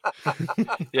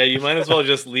 Yeah, you might as well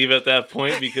just leave at that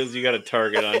point because you got a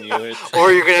target on you.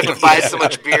 Or you're going to have to buy so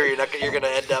much beer, you're going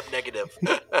to end up negative.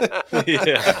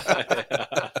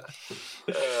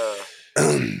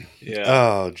 Yeah.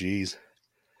 Oh, geez.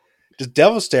 Does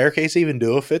Devil's Staircase even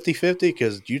do a 50-50?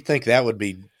 Because you'd think that would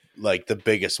be like the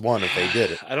biggest one if they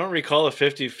did it. I don't recall a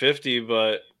 50-50,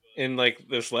 but in like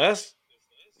this last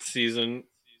season,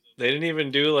 they didn't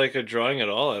even do like a drawing at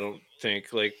all, I don't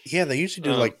think. Like, yeah, they usually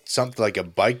do like something like a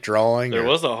bike drawing. There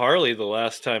was a Harley the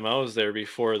last time I was there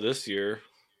before this year.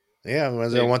 Yeah,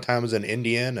 was there one time it was an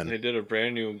Indian, and they did a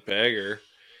brand new bagger,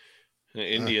 an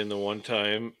Indian the one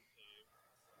time.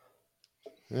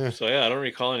 Yeah. So yeah, I don't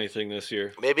recall anything this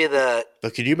year. Maybe But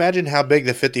could you imagine how big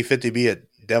the 50-50 be at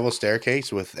Devil's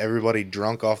Staircase with everybody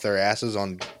drunk off their asses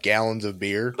on gallons of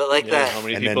beer? But like that, how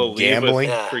many and people then gambling,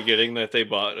 leave with forgetting that they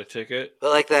bought a ticket? But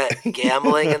like that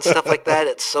gambling and stuff like that,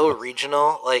 it's so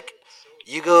regional. Like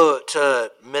you go to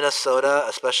Minnesota,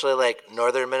 especially like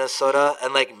northern Minnesota,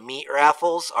 and like meat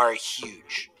raffles are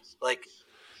huge. Like,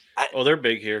 they're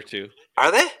big here too. Are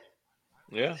they?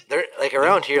 Yeah. They're like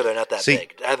around here. They're not that See-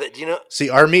 big. Do you know? See,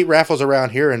 our meat raffles around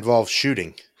here involve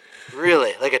shooting.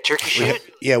 Really, like a turkey shoot?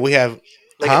 Yeah, we have.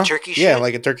 Like huh? a turkey shoot? Yeah,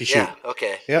 like a turkey shoot. Yeah.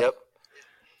 Okay. Yep.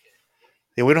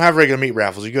 Yeah, we don't have regular meat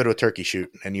raffles. You go to a turkey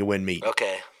shoot and you win meat.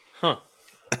 Okay. Huh.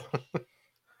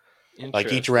 Like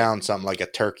each Interesting. round, something like a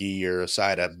turkey or a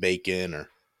side of bacon or.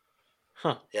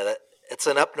 Huh. Yeah, it's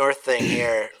an up north thing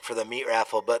here for the meat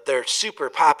raffle, but they're super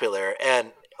popular,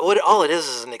 and all it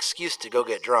is an excuse to go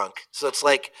get drunk. So it's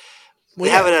like they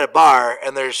have it at a bar,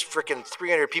 and there's freaking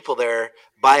 300 people there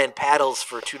buying paddles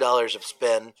for $2 of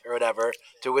spin or whatever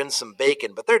to win some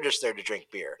bacon, but they're just there to drink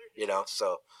beer,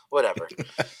 so whatever.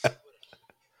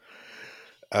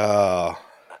 I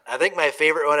think my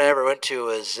favorite one I ever went to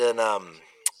was in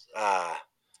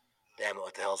damn it,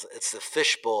 what the hell is it? It's the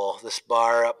Fishbowl, this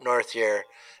bar up north here,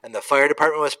 and the fire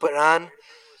department was putting on,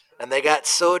 and they got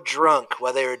so drunk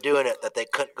while they were doing it that they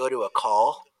couldn't go to a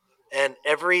call, and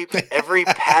every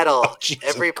paddle,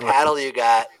 paddle you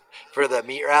got for the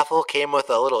meat raffle came with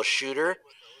a little shooter,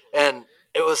 and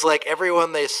it was like every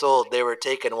one they sold, they were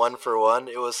taking one for one.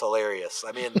 It was hilarious.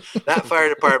 I mean, that fire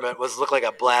department looked like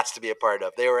a blast to be a part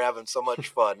of. They were having so much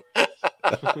fun.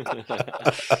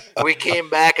 We came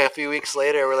back a few weeks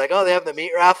later. We're like, oh, they have the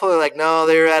meat raffle? They're like, no,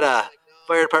 they were at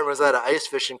fire department was at an ice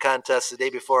fishing contest the day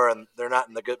before, and they're not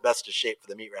in the best of shape for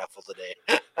the meat raffle today.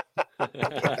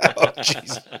 Oh,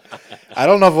 jeez. I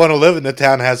don't know if one to live in the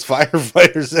town has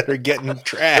firefighters that are getting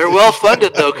trashed. They're well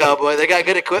funded, though, cowboy. They got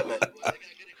good equipment.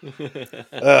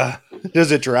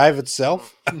 Does it drive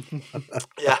itself?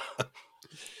 Yeah.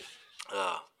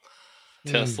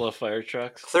 Tesla fire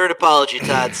trucks. Third apology,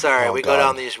 Todd. Sorry, Oh, we God. go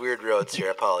down these weird roads here.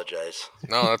 I apologize.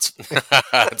 No, that's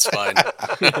that's fine.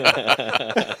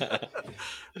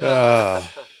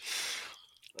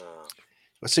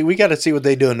 See, we got to see what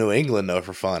they do in New England, though,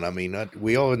 for fun. I mean,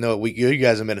 we all know what you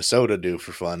guys in Minnesota do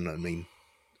for fun. I mean,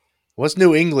 what's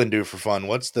New England do for fun?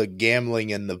 What's the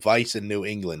gambling and the vice in New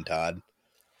England, Todd?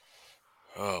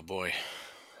 Oh boy.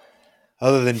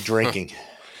 Other than drinking.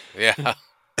 Yeah.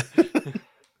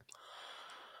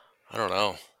 I don't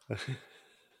know.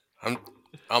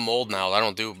 I'm old now. I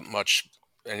don't do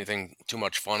anything too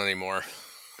much fun anymore.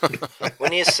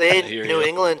 When you say New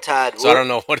England, Todd, So I don't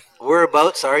know what.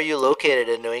 whereabouts are you located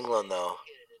in New England, though?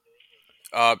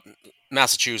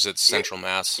 Massachusetts, Central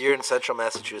Mass. You're in Central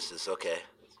Massachusetts. Okay.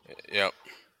 Yep.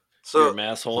 So You're a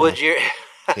masshole. would you?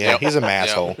 Yeah, he's a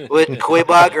masshole. Would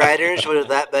Quabog Riders, would have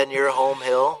that been your home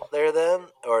hill there then,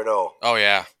 or no? Oh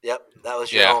yeah. Yep, that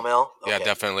was your home hill. Yeah, Okay.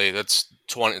 definitely. That's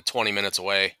 20 minutes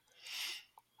away.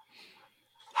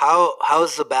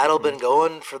 How's the battle been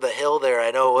going for the hill there?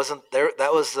 I know it wasn't there.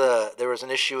 There was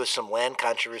an issue with some land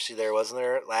controversy there, wasn't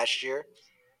there, last year?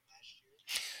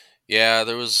 Yeah,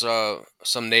 there was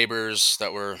some neighbors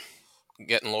that were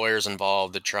getting lawyers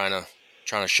involved and trying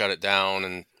to shut it down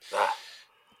and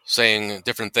saying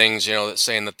different things,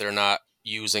 saying that they're not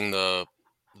using the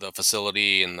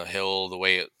facility and the hill the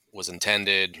way it was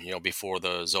intended, before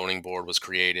the zoning board was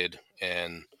created.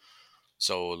 And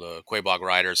so the Quabog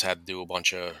Riders had to do a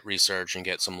bunch of research and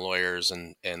get some lawyers,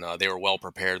 and they were well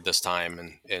prepared this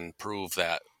time and prove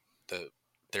that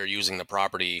they're using the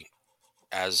property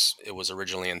as it was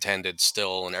originally intended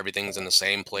still, and everything's in the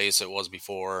same place it was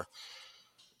before.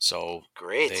 So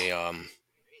great. They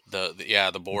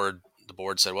the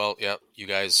board said, well, yep, you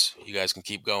guys can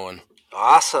keep going.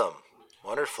 Awesome,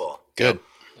 wonderful. Good.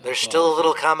 There's still a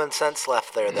little common sense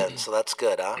left there then, so that's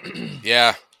good, huh?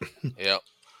 Yeah. Yep.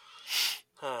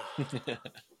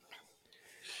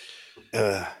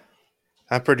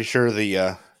 I'm pretty sure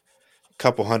the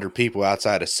couple hundred people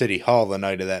outside of City Hall the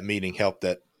night of that meeting helped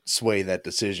that sway that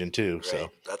decision too. Right.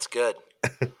 So That's good.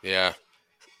 Yeah.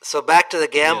 So back to the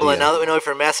gambling. Yeah. Now that we know you're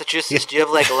from Massachusetts, do you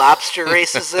have like lobster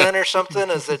races in or something?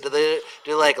 Do they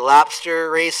do like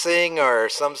lobster racing or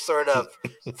some sort of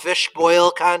fish boil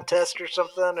contest or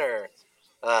something, or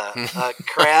a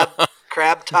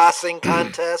crab tossing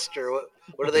contest, or what?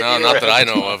 What do they do? No, not that I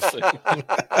know of.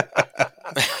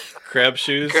 Crab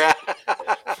shoes.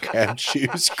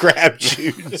 crab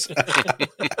shoes.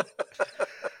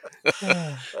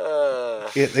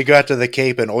 Yeah, they go out to the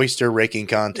Cape and oyster raking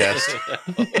contest.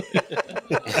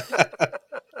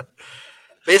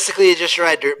 Basically, you just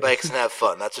ride dirt bikes and have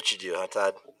fun. That's what you do, huh,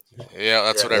 Todd? Yeah,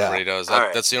 that's what everybody does. All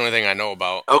right. That's the only thing I know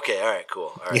about. Okay, all right,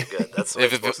 cool. All right, good. That's what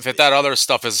if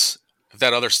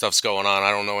that other stuff's going on,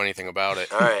 I don't know anything about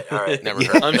it. all right. Never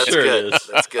heard. I'm That's sure good. it is.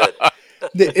 That's good.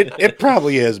 It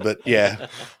probably is, but yeah,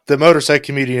 the motorcycle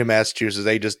community in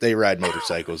Massachusetts, they ride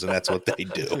motorcycles, and that's what they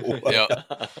do. Yeah.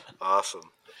 Awesome.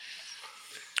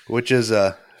 Which is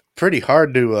pretty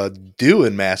hard to do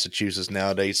in Massachusetts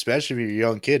nowadays, especially if you're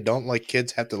a young kid. Don't like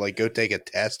kids have to like go take a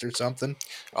test or something?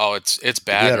 Oh, it's You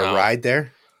bad got to now. ride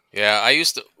there? Yeah,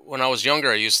 when I was younger,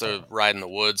 I used to ride in the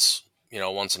woods,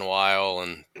 once in a while,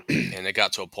 and it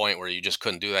got to a point where you just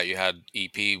couldn't do that. You had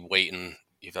EP waiting.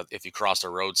 If you crossed a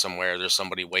road somewhere, there's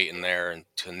somebody waiting there and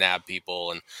to nab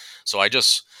people, and so I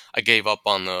gave up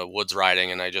on the woods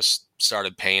riding, and I just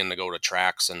started paying to go to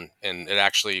tracks, and it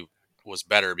actually was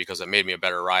better because it made me a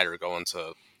better rider going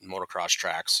to motocross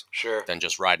tracks Sure. than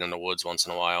just riding in the woods once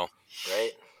in a while.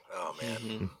 Right? Oh,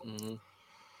 man.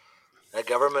 The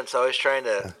government's always trying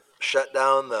to shut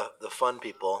down the fun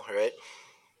people, right?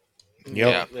 Yep.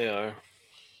 Yeah, they are.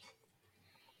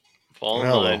 Fall in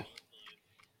Well, line.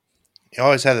 You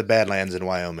always have the Badlands in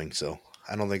Wyoming, so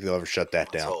I don't think they'll ever shut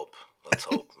that down. Let's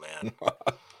hope, man.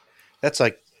 That's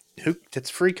like,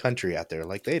 it's free country out there.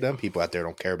 Like, them people out there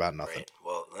don't care about nothing. Right.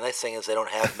 Well, the nice thing is they don't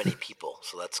have many people,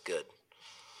 so that's good.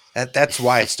 That's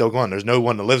why it's still going. There's no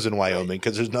one that lives in Wyoming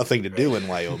because there's nothing to do in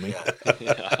Wyoming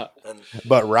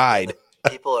but ride.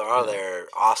 People are there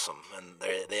awesome, and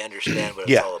they understand what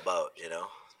it's all about,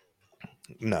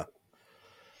 No.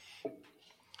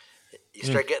 You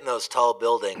start getting those tall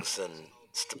buildings, and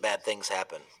bad things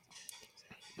happen.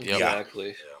 Yep.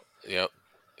 Exactly. Yep.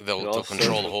 They'll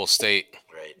control the whole state.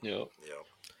 Right. Yep.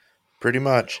 Pretty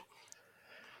much.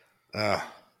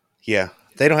 Yeah.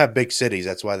 They don't have big cities.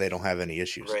 That's why they don't have any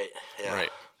issues. Right. Yeah. Right.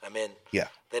 I mean, Yeah.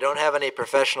 they don't have any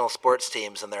professional sports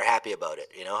teams, and they're happy about it.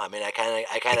 I mean, I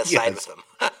kind of side with them.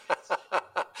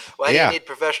 Why do you need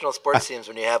professional sports teams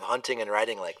when you have hunting and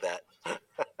riding like that?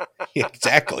 Yeah,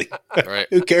 exactly. Right.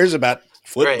 Who cares about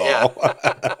football?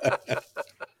 Right,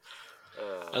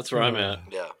 That's where I'm at.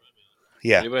 Yeah.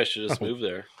 Yeah. Maybe I should just move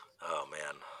there. Oh,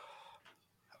 man.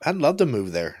 I'd love to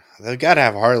move there. They've got to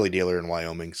have a Harley dealer in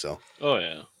Wyoming, so Oh,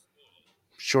 yeah.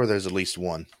 sure there's at least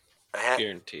one.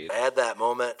 Guaranteed. I had that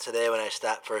moment today when I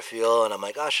stopped for a fuel, and I'm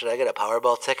like, oh, should I get a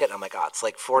Powerball ticket? And I'm like, oh, it's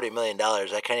like $40 million.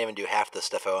 I can't even do half the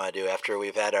stuff I want to do after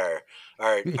we've had our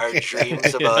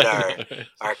dreams about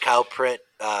our cow print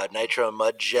nitro and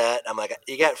mud jet. I'm like,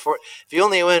 if you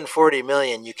only win $40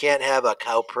 million, you can't have a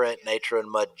cow print nitro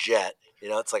and mud jet.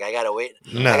 It's like I gotta wait.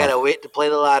 No. I gotta wait to play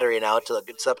the lottery now until it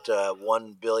gets up to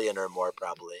 1 billion or more,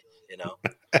 probably.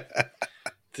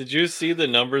 Did you see the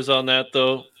numbers on that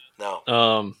though?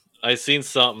 No. I seen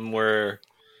something where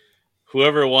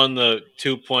whoever won the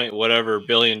 $2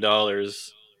 billion,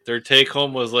 their take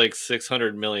home was like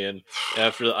 $600 million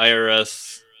after the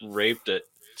IRS raped it.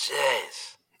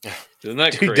 Jeez. Isn't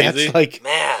that Dude, crazy? that's like,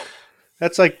 Man.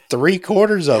 That's like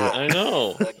 3/4 of it. I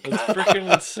know. It's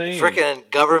freaking insane. Freaking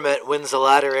government wins the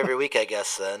lottery every week, I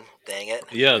guess, then. Dang it.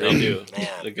 Yeah, they do. Man.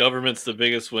 The government's the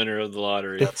biggest winner of the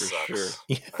lottery That for sucks. sure.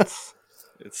 That's,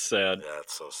 It's sad. yeah,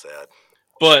 it's so sad.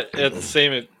 But at the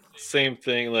same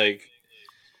thing, like,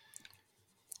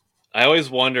 I always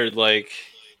wondered, like,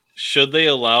 should they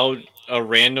allow a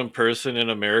random person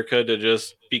in America to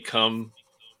just become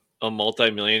a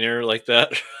multimillionaire like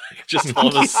that? Just all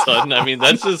of a sudden? I mean,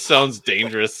 that just sounds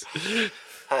dangerous.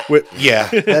 Yeah,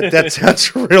 that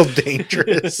sounds real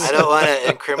dangerous. I don't want to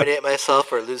incriminate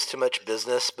myself or lose too much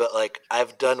business, but like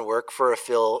I've done work for a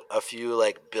few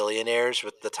like billionaires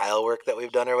with the tile work that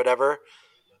we've done or whatever.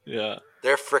 Yeah,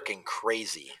 they're freaking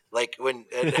crazy. Like when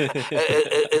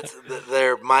it's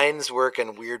their minds work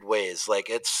in weird ways. Like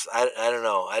I don't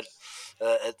know.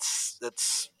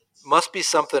 It's must be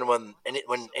something when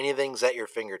anything's at your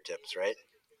fingertips, right?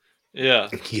 Yeah,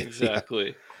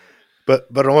 exactly. But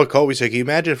on what Colby said, can you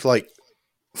imagine if like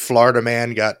Florida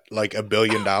man got like $1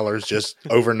 billion just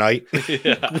overnight?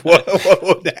 Yeah. What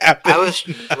would happen? I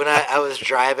was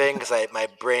driving because my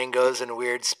brain goes in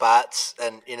weird spots,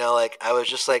 and like I was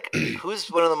just like, who's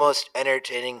one of the most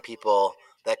entertaining people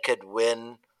that could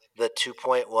win the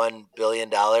 $2.1 billion?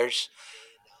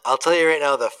 I'll tell you right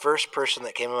now, the first person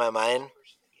that came in my mind,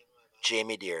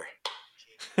 Jamie Deere.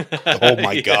 Oh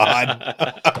my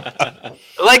God!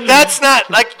 Like that's not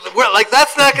going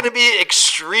to be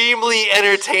extremely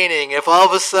entertaining if all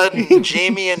of a sudden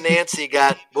Jamie and Nancy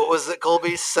got, what was it,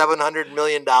 Colby, $700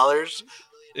 million?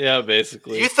 Yeah,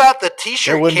 basically. You thought the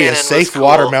T-shirt there wouldn't be a cannon safe was cool.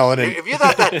 watermelon. If you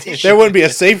thought that T-shirt, there wouldn't be a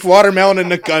safe watermelon in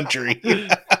the country.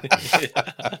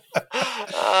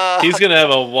 He's gonna have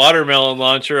a watermelon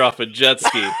launcher off a jet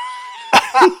ski.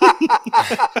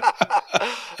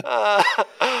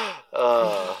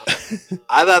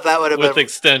 I thought that would have with been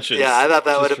extensions. Yeah, I thought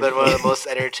that would have been one of the most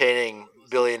entertaining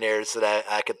billionaires that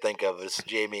I could think of. Was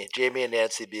Jamie and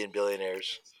Nancy being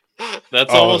billionaires.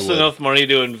 That's almost enough money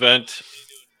to invent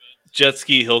jet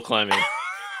ski hill climbing.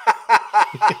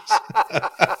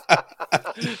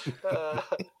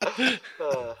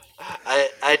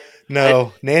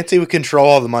 No, Nancy would control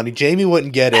all the money. Jamie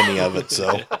wouldn't get any of it,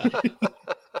 so.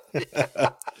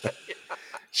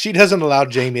 She doesn't allow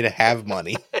Jamie to have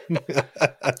money.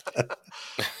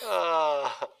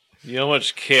 You know how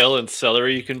much kale and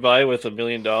celery you can buy with $1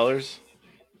 million?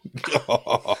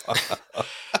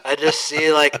 I just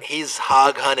see like he's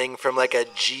hog hunting from like a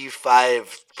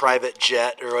G5 private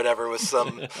jet or whatever with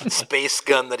some space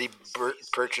gun that he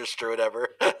purchased or whatever.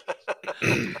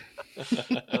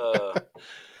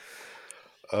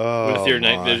 With your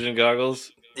night vision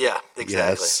goggles? Yeah,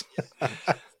 exactly. Yes.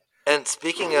 And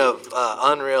speaking of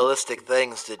unrealistic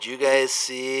things, did you guys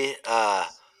see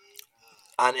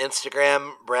on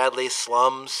Instagram Bradley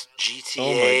Slum's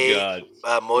GTA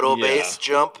moto base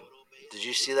jump? Did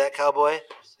you see that, Cowboy?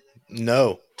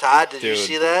 No. Todd, did you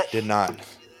see that? Did not.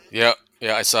 Yeah,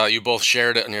 I saw it. You both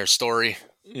shared it in your story.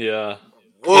 Yeah.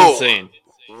 Whoa. Insane.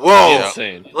 Whoa. Yeah.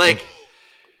 Insane. Like,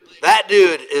 that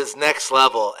dude is next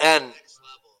level. And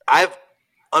I've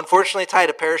unfortunately tied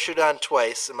a parachute on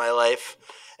twice in my life.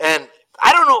 And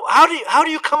I don't know, how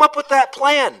do you come up with that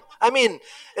plan? I mean,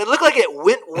 it looked like it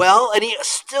went well, and he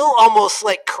still almost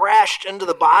like crashed into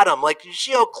the bottom. Like, did you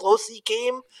see how close he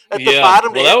came at the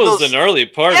bottom? Well, that was the gnarly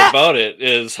part about it,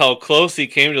 is how close he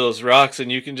came to those rocks,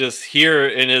 and you can just hear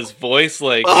in his voice,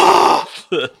 like,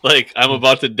 like, I'm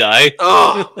about to die.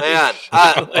 Oh, man.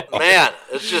 Man,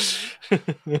 it's just,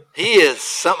 he is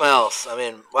something else. I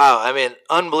mean, wow. I mean,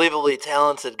 unbelievably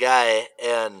talented guy,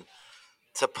 and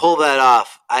to pull that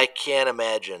off, I can't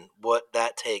imagine what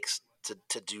that takes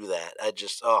to do that. I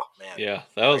just, oh man. Yeah,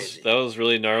 that was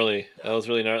really gnarly. That was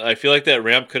really gnarly. I feel like that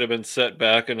ramp could have been set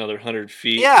back another 100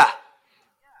 feet. Yeah.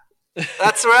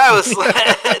 That's where I was.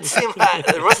 It seemed like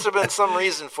there must have been some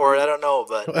reason for it. I don't know,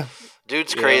 but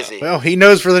dude's crazy. Well, he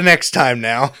knows for the next time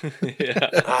now.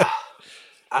 That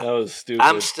was stupid.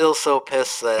 I'm still so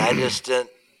pissed that I just didn't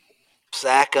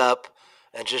sack up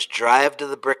and just drive to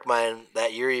the brick mine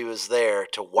that year he was there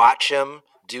to watch him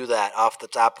do that off the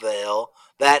top of the hill.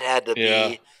 That had to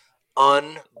be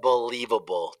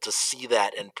unbelievable to see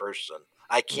that in person.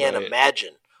 I can't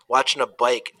imagine watching a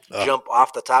bike jump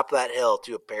off the top of that hill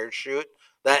to a parachute.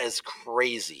 That is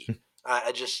crazy.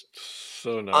 I just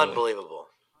so gnarly. Unbelievable.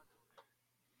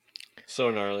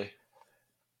 So gnarly.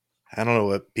 I don't know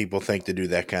what people think to do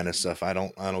that kind of stuff. I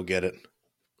don't get it.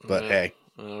 But hey.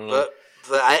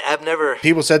 I've never.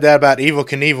 People said that about Evel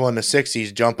Knievel in the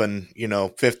 60s, jumping,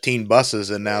 15 buses,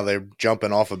 and now they're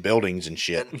jumping off of buildings and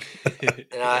shit.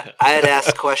 I had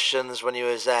asked questions when he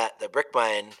was at the brick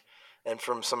mine, and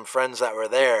from some friends that were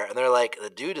there, and they're like, the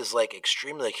dude is like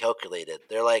extremely calculated.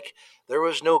 They're like, there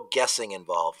was no guessing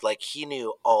involved. Like, he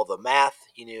knew all the math,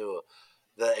 he knew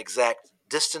the exact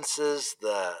distances,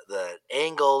 the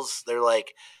angles. They're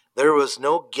like, there was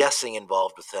no guessing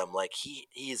involved with him. Like,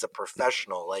 he's a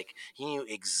professional. Like, he knew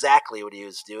exactly what he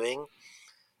was doing.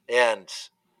 And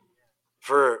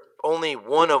for only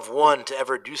one of one to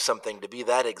ever do something to be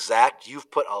that exact, you've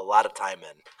put a lot of time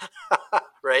in.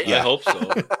 Right? Yeah. I hope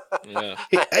so. Yeah.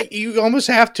 You almost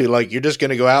have to. Like, you're just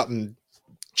going to go out and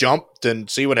jump and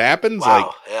see what happens? Wow,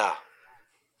 like, yeah.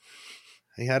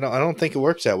 I don't think it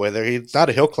works that way. He's not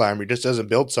a hill climber. He just doesn't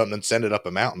build something and send it up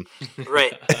a mountain.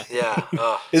 Right.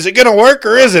 Yeah. Is it going to work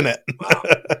or isn't it? Wow.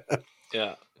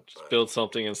 Yeah. Just build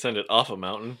something and send it off a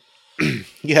mountain.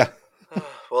 Yeah.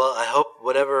 Well, I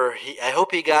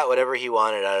hope he got whatever he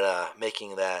wanted out of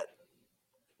making that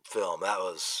film. That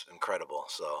was incredible.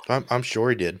 So I'm sure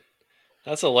he did.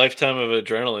 That's a lifetime of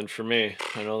adrenaline for me.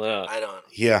 I know that. I don't.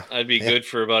 Yeah. I'd be good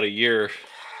for about a year.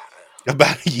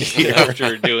 About a year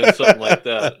after doing something like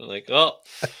that. Like, I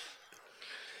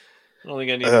don't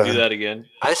think I need to do that again.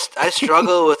 I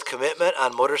struggle with commitment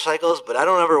on motorcycles, but I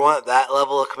don't ever want that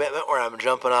level of commitment where I'm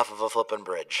jumping off of a flipping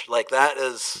bridge. Like, that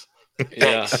is...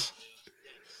 Yeah.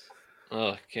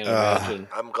 Oh, can't imagine.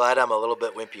 I'm glad I'm a little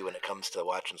bit wimpy when it comes to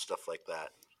watching stuff like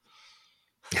that.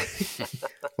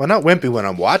 Well, not wimpy when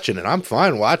I'm watching it. I'm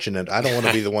fine watching it. I don't want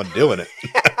to be the one doing it.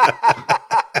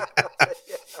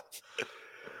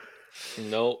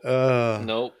 Nope.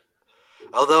 Nope.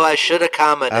 Although I should have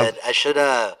commented, I should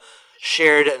have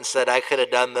shared it and said I could have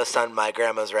done this on my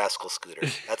grandma's rascal scooter.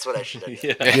 That's what I should have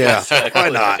done. Yeah, exactly. Why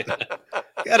not?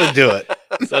 Gotta do it.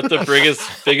 Is that the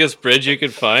biggest bridge you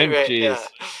could find? Right, Jeez. yeah.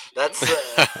 That's.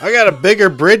 I got a bigger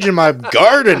bridge in my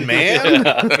garden, man.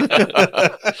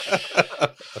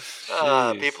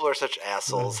 People are such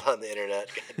assholes on the internet.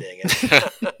 God dang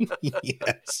it.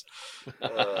 Yes.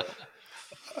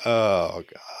 Oh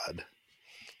God.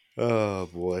 Oh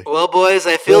boy. Well, boys,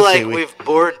 I feel like we've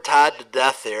bored Todd to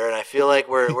death here, and I feel like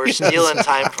we're stealing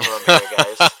time from him here,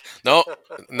 guys. No,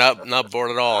 not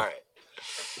bored at all. All right.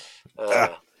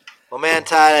 Well, man,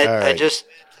 Todd, All right.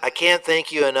 I can't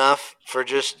thank you enough for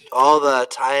just all the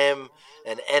time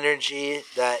and energy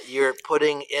that you're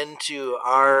putting into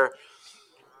our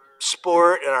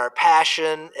sport and our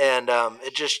passion, and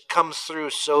it just comes through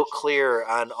so clear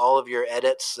on all of your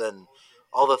edits and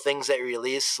all the things that you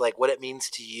release, like what it means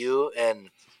to you. And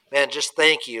man, just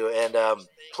thank you. And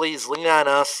please lean on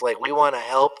us. Like, we want to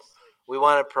help. We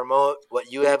want to promote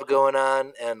what you have going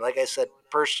on. And like I said,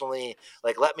 personally,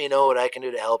 like, let me know what I can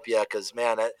do to help you. Because,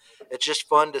 man, it's just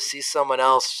fun to see someone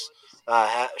else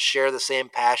share the same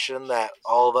passion that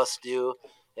all of us do.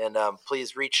 And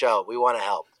please reach out. We want to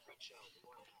help.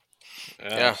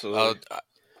 Yeah,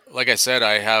 like I said,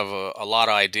 I have a lot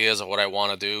of ideas of what I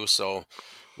want to do, so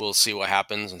we'll see what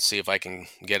happens and see if I can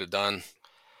get it done.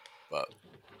 But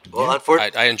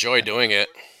I enjoy doing it.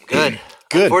 Good.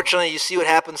 Unfortunately, you see what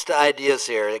happens to ideas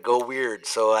here; they go weird.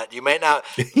 So you might not.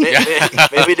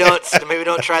 Maybe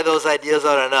don't try those ideas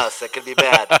out on us. That could be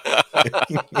bad.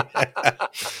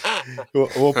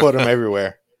 We'll put them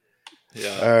everywhere.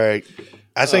 Yeah. All right.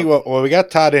 I think we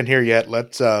got Todd in here yet.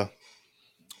 Let's.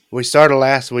 We started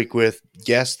last week with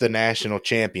guess the national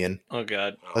champion. Oh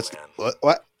God.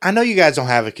 What? I know you guys don't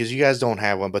have it because you guys don't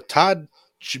have one, but Todd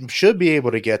should be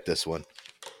able to get this one.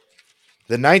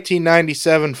 The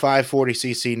 1997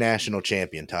 540cc national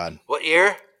champion, Todd. What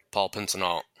year? Paul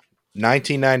Pincinot.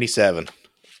 1997.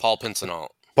 Paul Pincinot.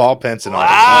 Paul Pincinot. Wow.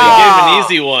 Oh, you gave him an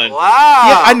easy one. Wow.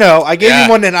 Yeah, I know. I gave him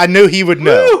one that I knew he would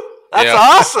know. Woo! That's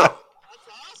awesome.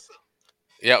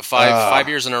 Yeah, 5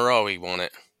 years in a row he won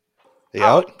it. Yep.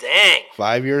 Oh, dang.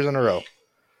 5 years in a row.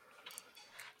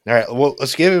 All right, well,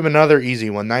 let's give him another easy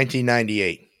one.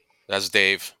 1998. That's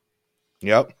Dave.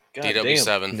 Yep.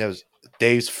 DW7. That was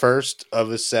Dave's first of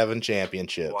his 7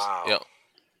 championships. Wow. Yep.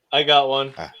 I got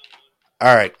one. All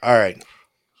right.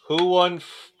 Who won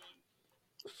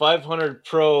 500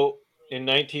 Pro in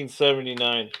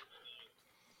 1979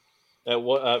 at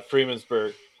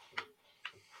Freemansburg?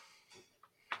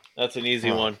 That's an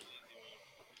easy one.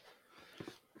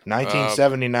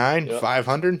 1979, Yep.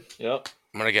 500? Yep.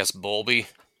 I'm going to guess Bowlby.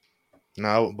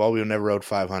 No, Bowlby never rode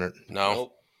 500. No.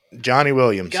 Nope. Johnny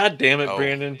Williams. God damn it,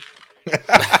 Brandon.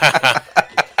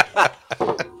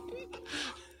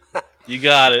 You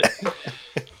got it.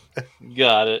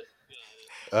 Got it.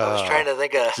 I was trying to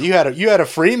think of. You had a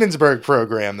Freemansburg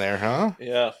program there, huh?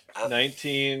 Yeah.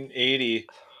 1980.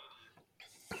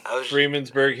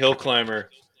 Freemansburg Hill Climber.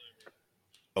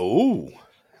 Oh.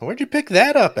 Where'd you pick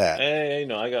that up at? Hey,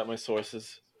 I got my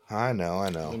sources. I know.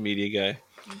 I'm a media guy.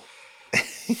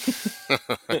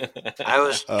 I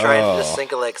was trying to just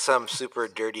think of like some super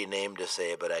dirty name to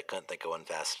say, but I couldn't think of one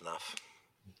fast enough.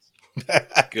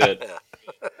 Good.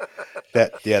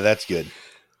 That's good.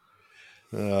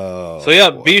 Oh. So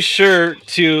yeah, be sure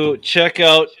to check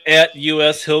out at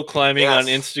US Hill Climbing on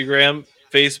Instagram,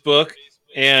 Facebook,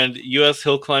 and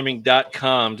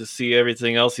ushillclimbing.com to see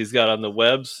everything else he's got on the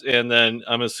webs. And then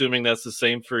I'm assuming that's the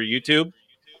same for YouTube.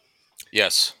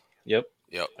 Yes. Yep.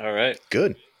 All right.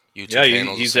 Good.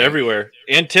 YouTube he's everywhere.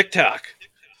 And TikTok.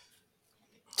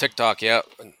 TikTok, yeah.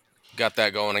 Got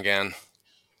that going again.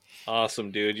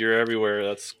 Awesome, dude. You're everywhere.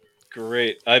 That's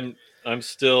great. I'm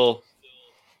still,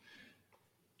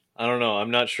 I don't know.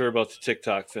 I'm not sure about the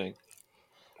TikTok thing.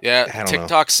 Yeah,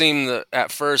 TikTok seemed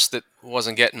at first it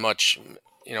wasn't getting much,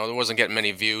 there wasn't getting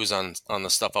many views on the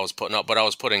stuff I was putting up, but I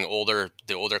was putting the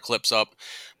older clips up.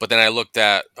 But then I looked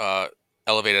at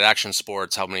Elevated Action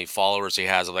Sports, how many followers he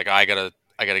has. I'm like, I gotta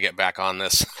get back on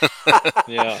this.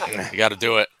 Yeah. You got to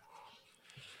do it.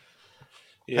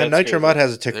 Yeah, and Nitro Mud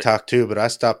has a TikTok too, but I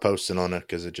stopped posting on it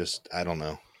because it just, I don't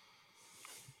know.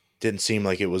 Didn't seem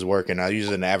like it was working. I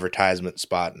used an advertisement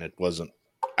spot and it wasn't.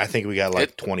 I think we got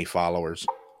like 20 followers.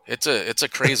 It's a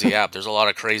crazy app. There's a lot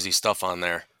of crazy stuff on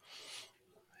there.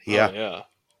 Yeah. Oh, yeah.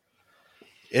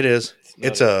 It is.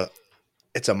 It's a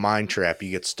mind trap.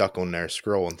 You get stuck on there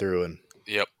scrolling through and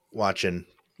watching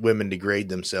women degrade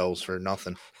themselves for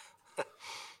nothing.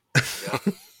 Yeah.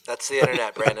 That's the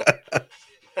internet, Brandon.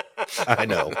 I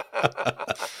know.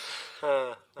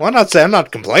 Well, I'm not saying I'm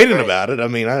not complaining about it. I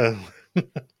mean,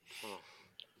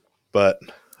 but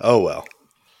oh well.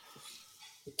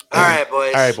 All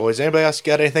right, boys. Anybody else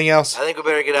got anything else? I think we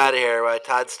better get out of here while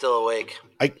Todd's still awake.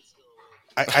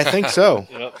 I think so.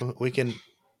 Yep. We can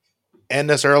end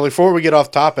this early before we get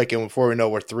off topic and before we know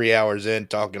we're 3 hours in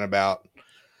talking about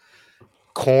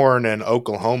corn and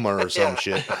Oklahoma or some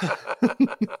shit.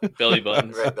 Belly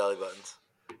buttons. Red belly buttons.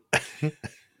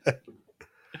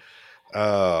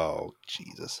 Oh,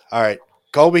 Jesus. All right.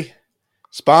 Colby,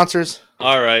 sponsors.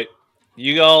 All right.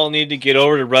 You all need to get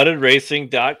over to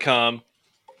ruttedracing.com.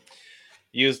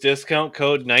 Use discount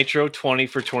code Nitro20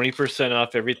 for 20%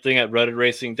 off everything at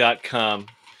ruttedracing.com.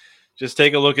 Just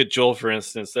take a look at Joel, for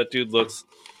instance. That dude looks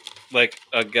like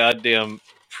a goddamn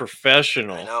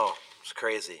professional. I know. It's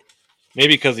crazy.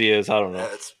 Maybe because he is. I don't know.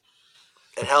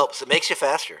 It helps. It makes you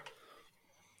faster.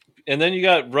 And then you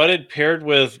got Rutted paired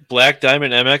with Black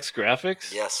Diamond MX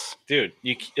graphics. Yes. Dude,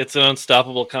 it's an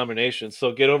unstoppable combination.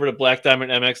 So get over to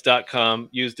blackdiamondmx.com.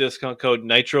 Use discount code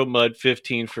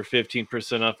NitroMud15 for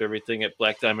 15% off everything at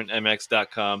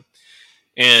blackdiamondmx.com.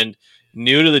 And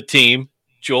new to the team,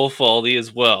 Joel Faldy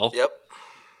as well. Yep.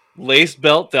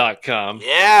 Lacebelt.com.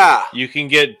 Yeah. You can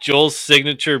get Joel's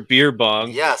signature beer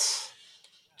bong. Yes.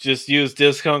 Just use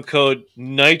discount code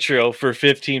NITRO for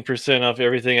 15% off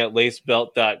everything at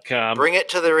lacebelt.com. Bring it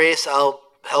to the race. I'll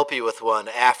help you with one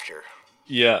after.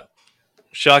 Yeah.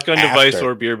 Shotgun device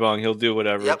or beer bong. He'll do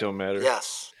whatever. Yep. It don't matter.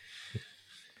 Yes.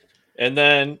 And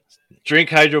then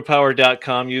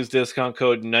drinkhydropower.com. Use discount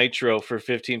code NITRO for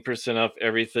 15% off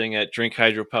everything at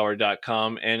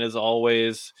drinkhydropower.com. And as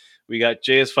always, we got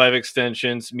JS5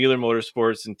 Extensions, Mueller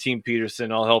Motorsports, and Team Peterson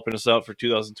all helping us out for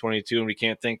 2022. And we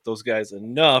can't thank those guys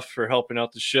enough for helping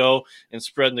out the show and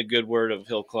spreading the good word of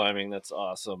hill climbing. That's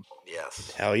awesome.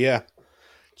 Yes. Hell yeah.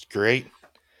 It's great.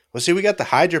 Well, see, we got the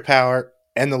Hydropower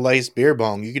and the Lace beer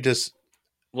bong. You could just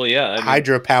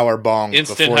Hydropower bong.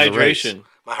 Instant hydration. Race.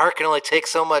 My heart can only take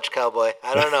so much, cowboy.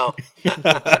 I don't know.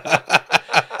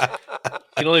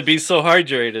 Can only be so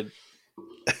hydrated.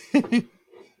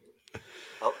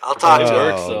 I'll talk to him.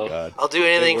 Works, so. I'll do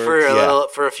anything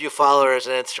for a few followers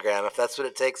on Instagram. If that's what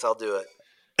it takes, I'll do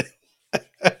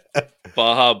it.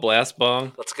 Baja Blast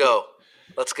Bong. Let's go,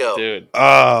 dude.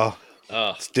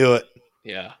 Let's do it.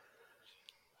 Yeah.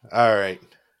 All right,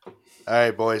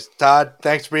 boys. Todd,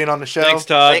 thanks for being on the show. Thanks,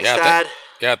 Todd. Todd.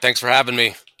 Thanks for having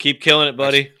me. Keep killing it,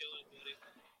 buddy.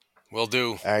 Will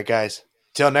do. All right, guys.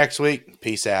 Till next week.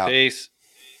 Peace out. Peace.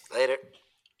 Later.